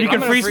those potatoes. You I'm can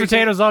gonna freeze freeze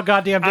potatoes all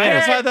goddamn I day.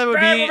 just thought that would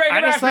Brad, be. we're making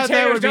I just mashed thought that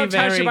potatoes. would be Don't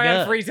touch very them. I gotta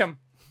good. freeze them.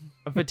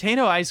 A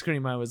potato ice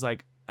cream. I was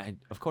like,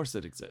 of course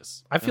it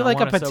exists. I feel And like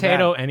a want it so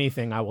potato bad.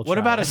 anything I will try. What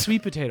about a it.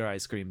 sweet potato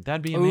ice cream?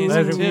 That'd be Ooh, amazing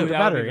That'd be too. even that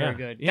better, would be yeah. very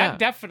good. Yeah. That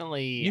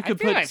definitely. You could I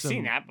feel put like I've some-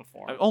 seen that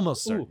before.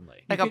 Almost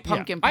certainly. like You a could- yeah.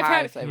 pumpkin I've pie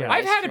had, flavor.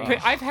 I've had ice cream.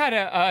 I've had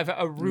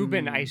a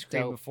Reuben ice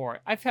cream dope. before.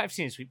 I've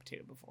seen a sweet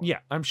potato before. Yeah,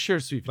 I'm sure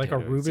sweet like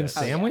potato a Reuben exists.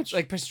 sandwich?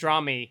 like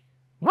pastrami.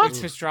 What? It's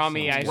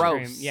pastrami Sounds ice gross.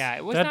 cream. Yeah,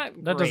 it was that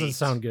not. that doesn't great.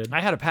 sound good.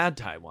 I had a pad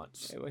thai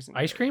once. It wasn't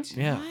Ice cream? great.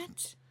 Yeah.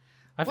 What?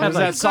 I've What had was are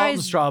like that you salt and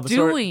guys straw? But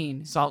sort-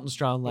 doing? Salt and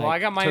straw like Well, I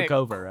got mine took at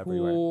over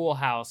everywhere. Cool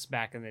House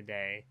back in the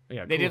day.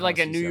 Yeah, They Cool did like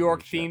a House is New York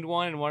definitely themed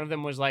one, and one of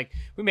them was like,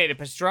 "We made a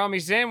pastrami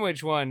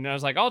sandwich one." And I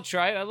was like, "I'll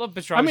try it. I love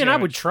pastrami." I mean, I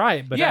would sandwich." try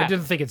it, but Yeah. I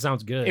didn't think it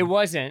sounds good. It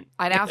wasn't.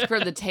 I'd ask for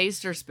the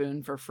taster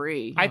spoon for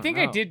free. I think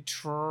I know. did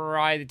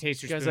try the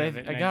taster Because spoon of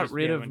it, I and got just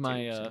rid didn't of want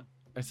my. to, so.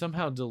 I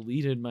somehow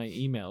deleted my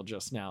email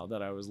just now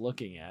that I was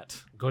looking at.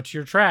 Go to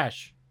your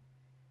trash.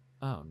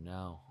 Oh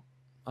no,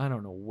 I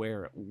don't know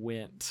where it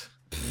went.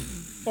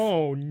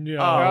 Oh no.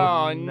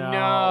 Oh, no. no!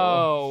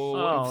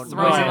 Oh, It's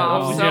throwing Was him it-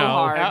 off so no.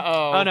 hard.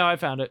 Uh-oh. Oh no, I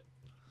found it.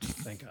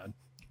 Thank God.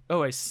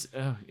 Oh,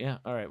 oh yeah.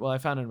 All right. Well, I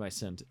found it in my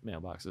sent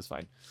mailbox. It's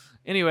fine.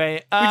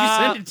 Anyway, Who'd you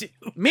send it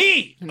to?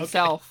 me,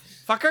 Himself.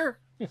 fucker.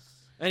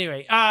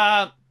 Anyway,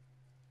 and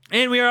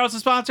we are also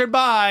sponsored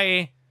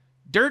by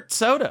Dirt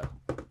Soda.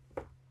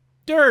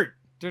 Dirt.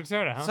 Dirt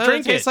soda, huh? Soda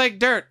Drink tastes it. like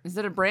dirt. Is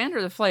it a brand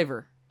or the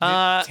flavor?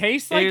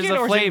 Tastes like is it, a or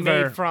is it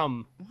flavor. made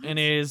from? And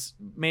it is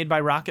made by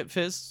Rocket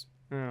Fizz.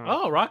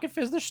 Oh, Rocket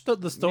Fizz,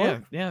 the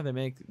store. Yeah, they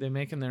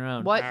making their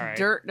own. What All right.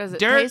 dirt does it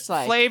Dirt taste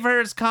like?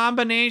 flavors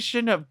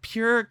combination of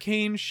pure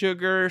cane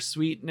sugar,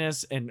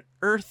 sweetness, and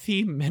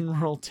earthy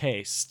mineral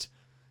taste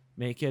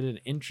make it an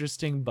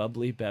interesting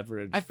bubbly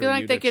beverage. I for feel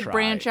like you they to could try.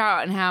 branch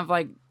out and have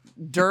like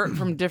dirt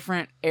from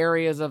different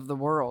areas of the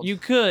world. You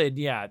could,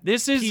 yeah.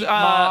 This is Peat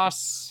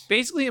moss.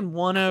 basically in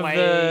one of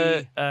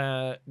Clay.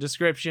 the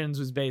descriptions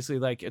was basically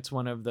like it's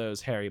one of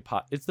those Harry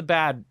Potter. It's the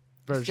bad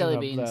version Jelly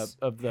of beans.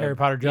 the Harry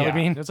Potter jelly yeah,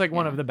 bean. It's like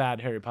one Yeah. of the bad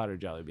Harry Potter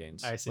jelly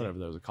beans. I see. Whatever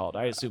those are called.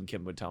 I assume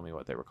Kim would tell me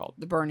what they were called.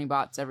 the Bernie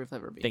bots, every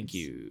flavor beans. Thank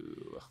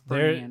you.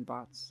 There- Bernie and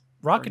bots.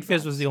 Rocket Bernie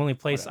Fizz bots. was the only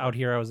place Whatever. out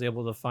here I was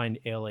able to find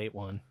Ale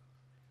 81.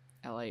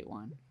 L8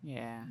 one.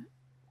 Yeah.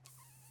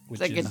 Which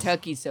It's like is,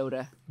 Kentucky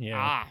soda.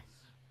 yeah.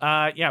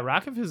 Yeah,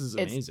 Rocket Fizz is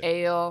It's amazing.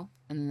 ale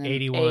and then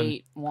 81.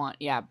 8-1.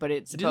 Yeah, but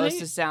it's Do supposed they-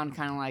 to sound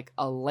kind of like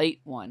a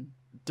late one.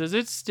 Does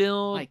it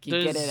still Like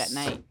you get it at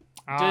night.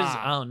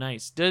 Oh,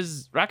 nice.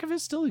 Does Rocket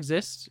Fizz still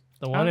exist?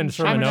 The one in I'm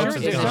Sherman sure Oaks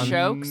it's is Is it gone.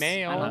 Shokes?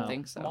 Mail I don't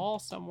think so. Mall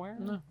somewhere.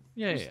 No.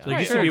 Yeah, yeah. There I'm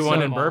used sure to be it's one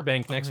some in mall.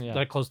 Burbank, next Yeah.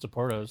 that close to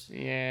Porto's.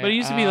 Yeah, But it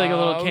used to be like a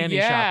little oh, candy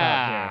shop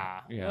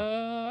out here. Yeah.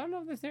 I don't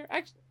know if that's there.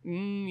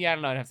 Actually, yeah, I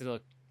don't know. I'd have to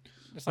look.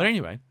 That's But not-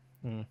 anyway,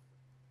 Hmm.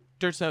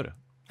 Dirt Soda.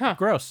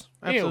 Gross.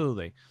 Ew.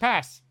 Absolutely.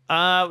 Pass.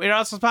 We're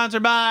also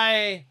sponsored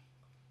by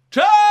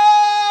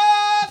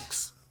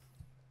Trucks.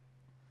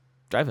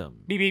 Drive them.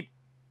 Beep beep.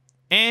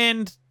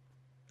 And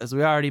as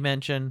we already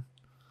mentioned,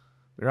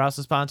 we're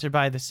also sponsored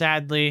by the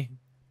sadly,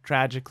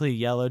 tragically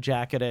yellow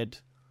jacketed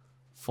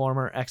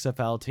former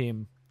XFL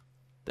team,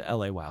 the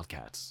LA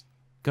Wildcats.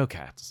 Go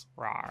Cats.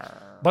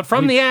 Rawr. But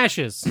from the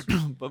ashes,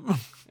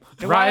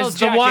 The rise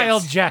the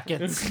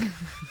Wildjackets. Wildjackets.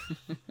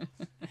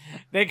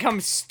 They come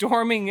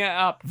storming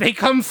up. They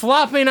come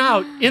flopping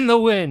out in the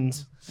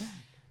wind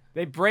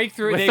They break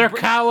through. with They their br-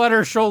 cow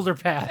udder shoulder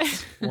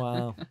pads.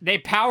 Wow. They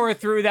power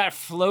through that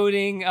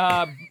floating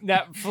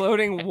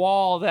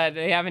wall that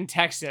they have in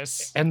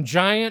Texas. And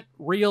giant,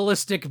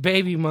 realistic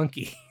baby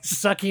monkey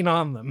sucking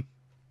on them.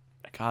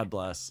 God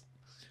bless.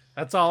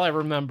 That's all I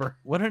remember.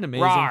 What an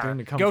amazing Rawr. thing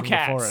to come Go from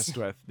Cats. the forest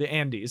with. The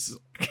Andes.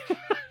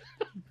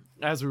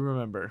 As we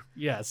remember.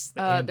 Yes.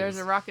 the There's Andes.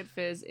 a Rocket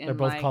Fizz in They're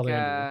both like called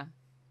Andy.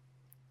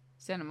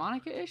 Santa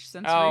Monica-ish?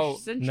 Oh,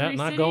 Century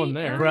not City going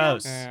there. area?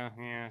 Gross.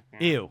 Yeah.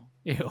 Ew.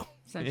 Ew.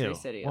 Century Ew.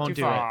 City. Won't Too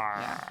do it.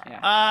 far.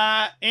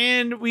 Yeah.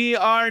 And we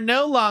are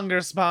no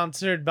longer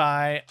sponsored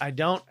by. I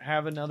don't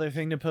have another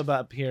thing to put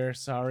up here.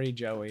 Sorry,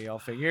 Joey. I'll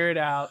figure it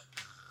out.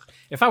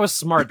 If I was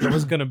smart, there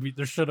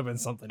should have been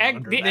something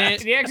under The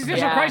that. existential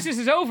Yeah. crisis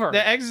is over.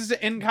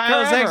 In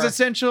Kyle's Forever.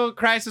 existential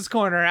crisis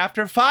corner,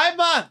 after 5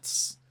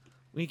 months,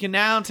 we can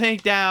now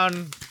take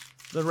down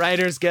the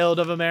Writers Guild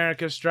of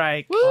America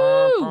strike.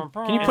 Woo!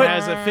 Can you It put-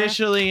 has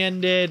officially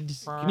ended.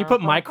 Can you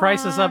put my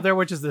crisis up there,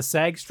 which is the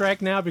SAG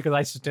strike now, because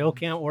I still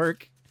can't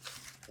work?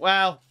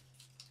 Well,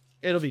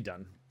 it'll be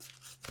done.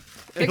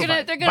 They're By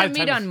gonna the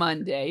meet time on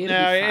Monday. It'll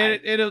No, be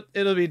fine.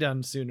 it'll be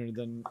done sooner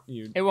than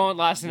you. It won't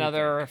last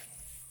another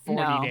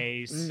 40 No.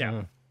 days.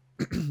 No.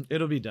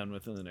 It'll be done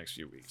within the next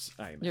few weeks.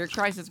 I imagine. Your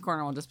crisis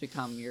corner will just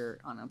become your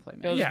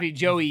unemployment. It'll Yeah. just be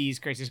Joey's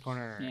crisis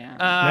corner. Yeah.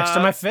 Next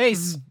to my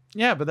face.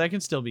 Yeah, but that can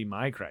still be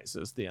my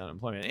crisis, the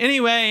unemployment.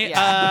 Anyway,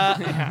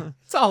 Yeah.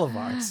 It's all of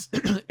ours.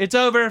 it's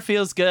over.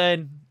 Feels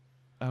good.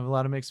 I have a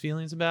lot of mixed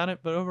feelings about it,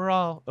 but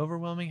overall,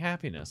 overwhelming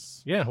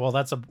happiness. Yeah, well,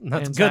 that's And good.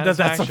 That's the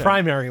satisfaction.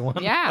 primary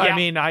one. Yeah. I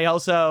mean, I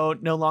also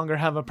no longer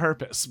have a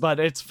purpose, but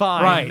it's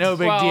fine. Right. No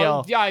big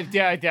Well, deal.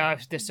 Yeah,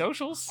 the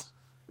socials.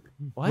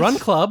 What? Run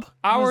Club.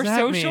 Our does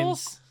that mean?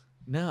 socials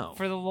No.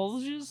 for the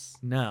Lulges.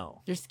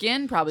 No. Your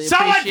skin probably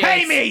Someone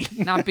pay appreciates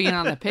me! not being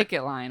on the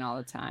picket line all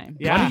the time.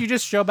 Why did you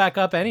just show back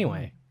up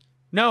anyway?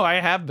 No, I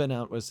have been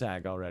out with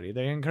SAG already.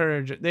 They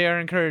are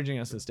encouraging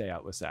us to stay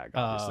out with SAG,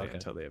 obviously, okay.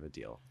 until they have a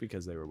deal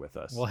because they were with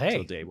us. Well, hey,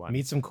 till day one.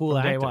 meet some cool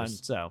From day actors one.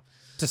 So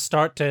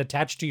to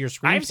attach to your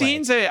screenplay. I've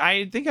seen.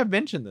 I think I've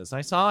mentioned this.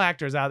 I saw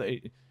actors out there.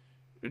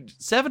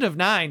 7 of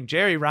 9,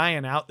 Jerry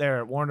Ryan out there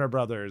at Warner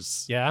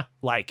Brothers, Yeah,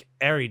 like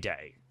every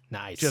day,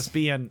 nice. just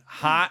being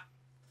hot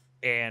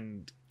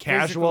and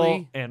casual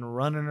Physically. and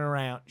running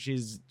around.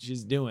 She's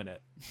doing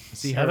it. I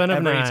see 7 her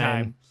of every 9.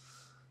 time.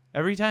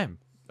 Every time.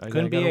 I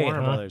couldn't gotta be go to 8. Warner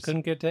Huh? Brothers.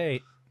 Couldn't get to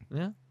 8.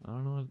 Yeah, I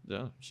don't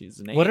know. She's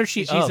an 8. What is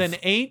she She's of? an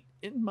 8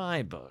 in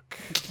my book.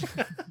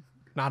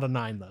 Not a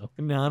 9 though.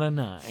 Not a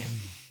 9.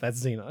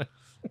 That's Xena.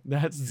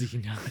 That's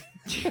Xena.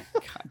 God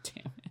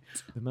damn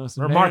it. The most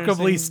Remarkably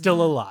embarrassing-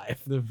 still alive.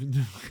 the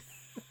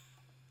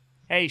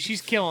Hey,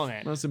 she's killing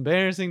it. most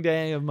embarrassing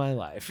day of my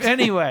life.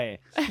 Anyway,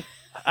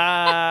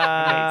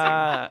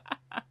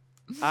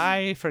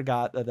 I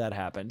forgot that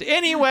happened.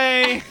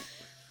 Anyway,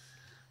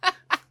 I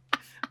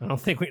don't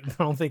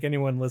think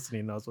anyone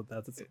listening knows what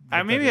that's.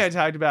 maybe I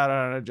talked about it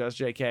on a Just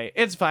JK.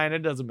 It's fine. It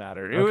doesn't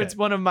matter. Okay. It's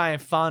one of my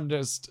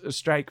fondest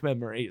strike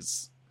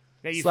memories.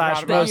 That you Slash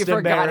forgot That about. most you forgot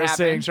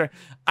embarrassing happened. strike.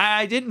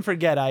 I didn't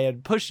forget. I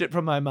had pushed it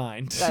from my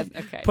mind.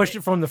 Okay. pushed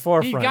it from the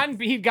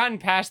forefront. He'd gotten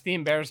past the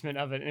embarrassment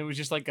of it, and it was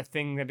just like a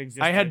thing that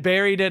existed. I had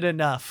buried it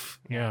enough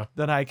Yeah.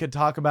 that I could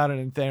talk about it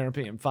in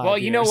therapy in 5 Well,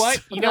 years. you know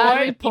what? You know Glad what?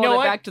 we You pulled know it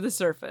what? back to the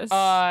surface.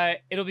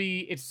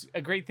 It's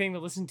a great thing to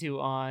listen to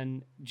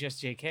on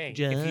Just JK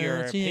Just if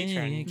you're a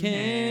patron. JK.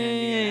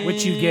 And,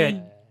 Which you get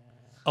It's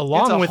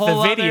along a with the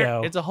whole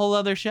video. It's a whole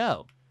other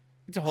show.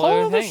 It's a whole whole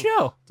other other thing.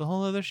 show. It's a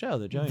whole other show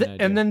that Joey and I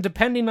do. And then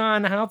depending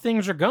on how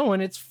things are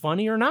going, it's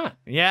funny or not.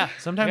 yeah,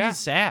 sometimes Yeah. it's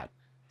sad.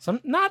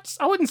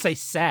 I wouldn't say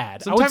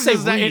sad. Sometimes I would say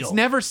it's, real. it's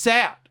never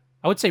sad.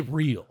 I would say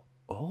real.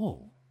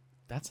 Oh,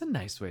 that's a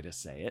nice way to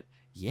say it.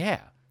 Yeah,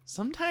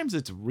 sometimes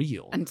it's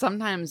real. and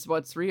sometimes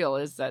what's real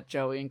is that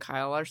Joey and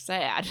Kyle are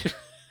sad.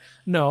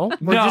 No.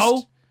 we're No,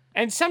 just-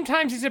 And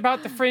sometimes it's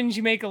about the friends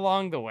you make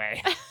along the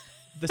way.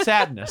 the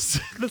sadness.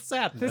 the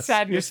sadness. The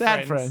sadness. Your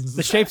sad friends.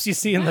 The shapes you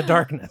see in the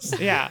darkness.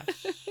 Yeah.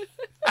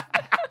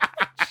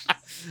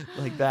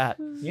 like that.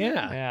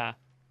 Yeah. Yeah.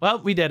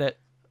 Well, we did it.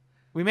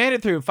 We made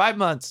it through 5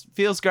 months.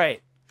 Feels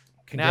great.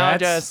 Now Congrats.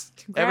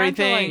 just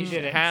everything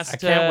Congratulations. has I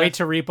to. can't wait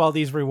to reap all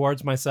these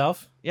rewards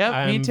myself. Yep,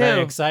 I'm me too.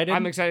 very excited.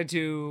 I'm excited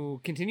to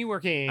continue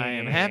working. I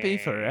am happy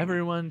for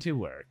everyone to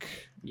work.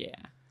 yeah.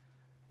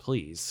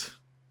 Please,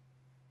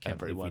 Can't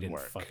believe we everyone didn't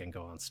work. fucking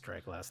go on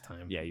strike last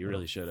time. Yeah, you What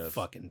really a should have.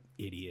 Fucking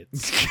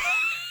idiots.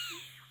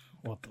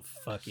 What the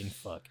fucking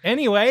fuck?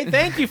 Anyway,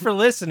 thank you for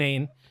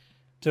listening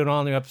to an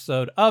all new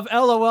episode of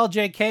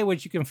LOLJK,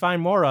 which you can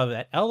find more of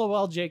at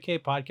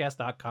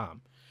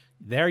loljkpodcast.com.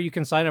 There you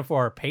can sign up for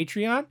our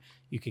Patreon.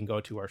 You can go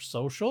to our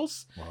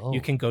socials. Whoa.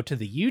 You can go to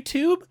the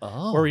YouTube,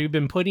 Oh. where we've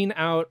been putting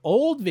out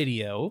old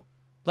video.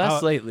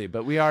 Less lately,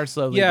 but we are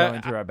slowly yeah,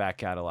 going through our back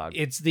catalog.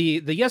 It's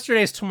the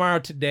Yesterday's Tomorrow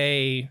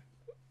Today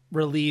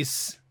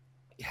release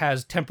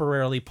has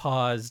temporarily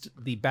paused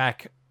the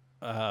back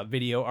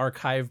video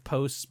archive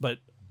posts, but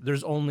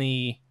there's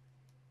only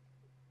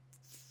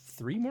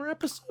 3 more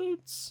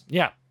episodes.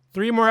 Yeah.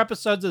 3 more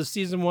episodes of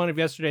season 1 of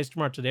Yesterday's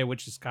Tomorrow Today,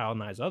 which is Kyle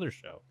and I's other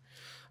show.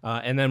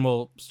 And then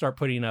we'll start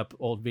putting up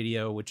old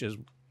video, which is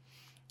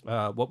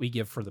what we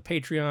give for the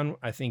Patreon.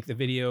 I think the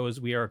videos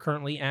we are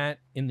currently at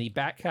in the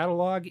back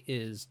catalog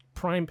is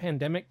prime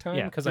pandemic time.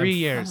 Yeah, because 3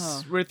 years.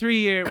 Oh. We're 3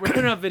 years. We're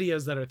putting out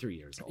videos that are 3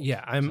 years old.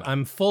 Yeah,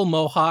 I'm full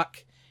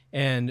mohawk,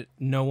 and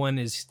no one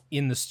is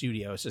in the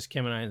studio. It's just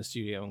Kim and I in the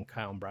studio, and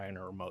Kyle and Brian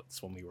are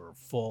remotes when we were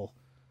full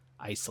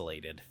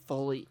isolated.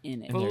 Fully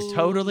in it. And they're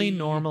totally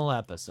normal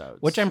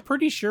episodes. Which I'm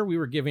pretty sure we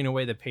were giving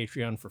away the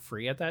Patreon for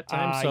free at that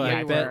time. So yeah,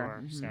 I we bet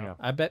were, so. Yeah.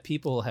 I bet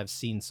people have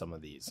seen some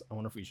of these. I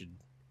wonder if we should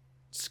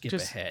skip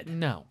just ahead.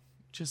 No,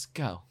 just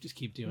go. Just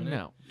keep doing it.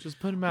 No, just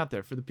put them out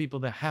there for the people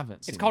that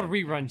haven't seen It's called them.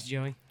 reruns,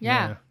 Joey.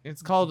 Yeah.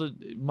 It's called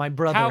my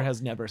brother How-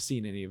 has never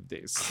seen any of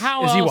these.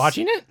 How Is he else-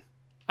 watching it?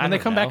 I When they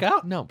don't come back know.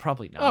 out? No,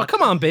 probably not. Oh,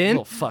 come on, Ben.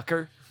 Little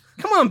fucker.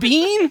 Come on,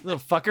 Bean. Little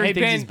fucker. Hey, He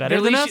thinks Ben, he's better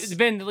the than least, us.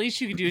 Ben, the least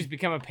you could do is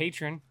become a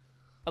patron.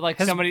 Like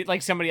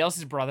somebody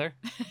else's brother.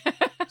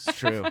 It's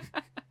true.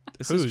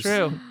 This Whose? is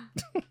true.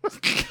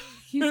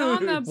 He's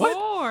on the What?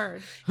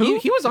 board.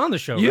 He was on the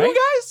show, You right?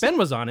 guys? Ben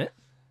was on it.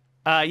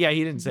 Yeah,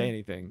 he didn't say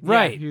anything.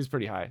 Right. Yeah, he was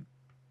pretty high.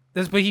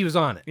 But he was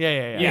on it.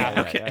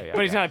 Yeah. okay.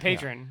 But he's not a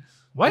patron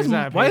Why He's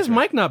not a has patron.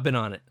 Mike not been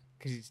on it?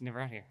 because he's never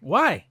out here.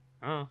 Why?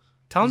 Oh,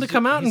 Tell him to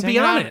come out He's and be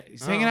hanging on out- it.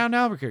 He's hanging out in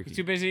Albuquerque. he's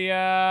too busy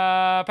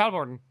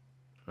paddleboarding.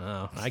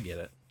 Oh, I get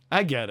it.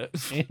 I get it.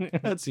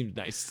 That seems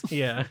nice.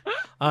 Yeah.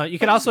 You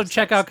can also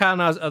check out Kyle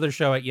and I's other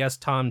show at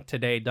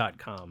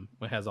yestomtoday.com.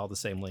 It has all the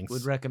same links.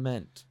 Would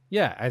recommend.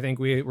 Yeah, I think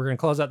we're going to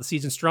close out the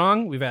season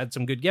strong. We've had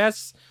some good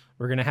guests.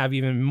 We're going to have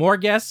even more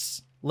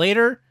guests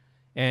later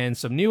and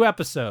some new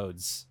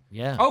episodes.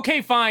 Yeah.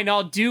 Okay, fine,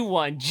 I'll do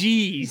one.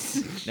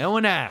 Jeez. No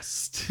one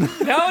asked.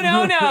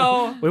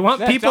 No. We want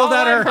That's people all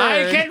that I've are...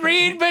 heard. I can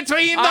read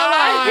between the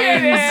I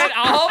get lines. it.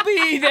 I'll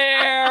be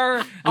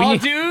there. I'll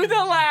need- do the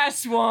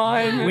last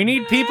one. We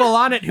need people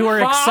on it who are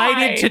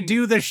excited to Fine.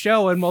 do the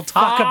show, and we'll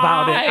talk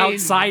about it Fine.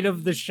 outside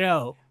of the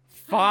show.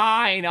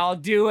 Fine, I'll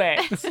do it.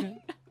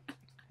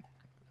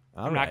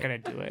 All I'm right. not gonna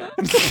do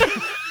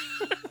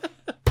it.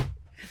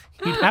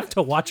 You'd have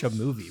to watch a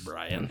movie,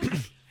 Brian.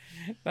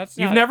 That's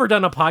You've not, never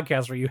done a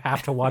podcast where you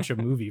have to watch a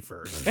movie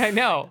first. I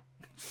know.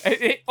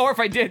 Or if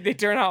I did, they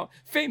turn out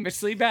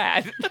famously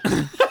bad.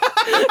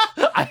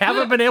 I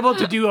haven't been able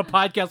to do a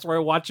podcast where I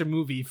watch a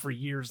movie for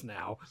years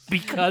now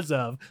because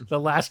of the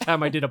last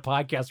time I did a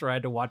podcast where I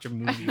had to watch a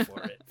movie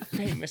for it.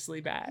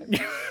 Famously bad.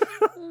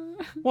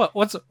 What?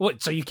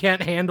 So you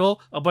can't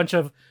handle a bunch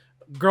of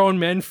grown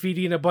men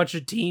feeding a bunch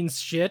of teens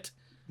shit?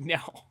 No.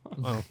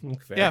 Oh,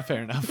 fair. Yeah,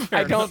 fair enough.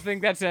 I don't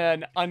think that's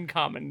an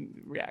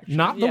uncommon reaction.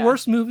 Not the Yeah.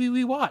 worst movie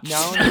we watched.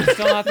 No, it's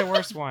still not the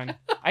worst one.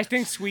 I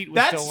think Sweet was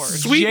That's still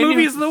worse. Sweet Genuine-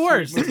 movie's the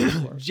worst. Sweet was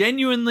the worst.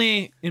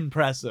 Genuinely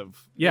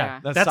impressive. Yeah,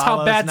 Yeah. that's how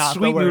Solo's bad not the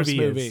Sweet worst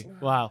movie is.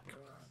 Wow.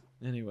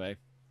 Anyway.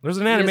 There's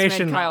an You just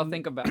animation. made Kyle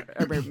think about it.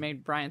 Or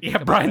made Brian think Yeah,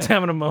 about Brian's it.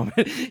 having a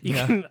moment.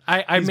 Yeah.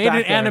 I He's made an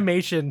back there.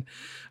 animation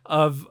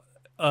of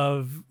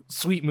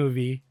Sweet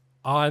Movie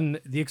on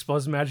the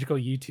Explosive Magical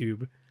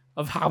YouTube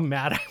of how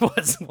mad I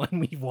was when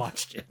we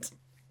watched it.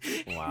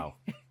 Wow.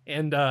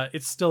 And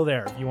it's still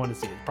there if you want to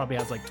see it. It probably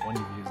has like 20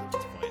 views at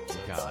this point. So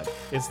God.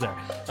 it's there.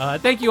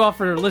 Thank you all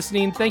for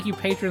listening. Thank you,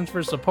 patrons,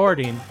 for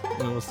supporting.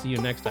 We will see you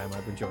next time.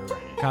 I've been Joey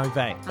Ryan. Comic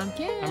Bay. I'm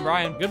Kim. I'm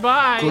Brian.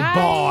 Goodbye.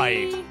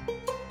 Goodbye. Bye.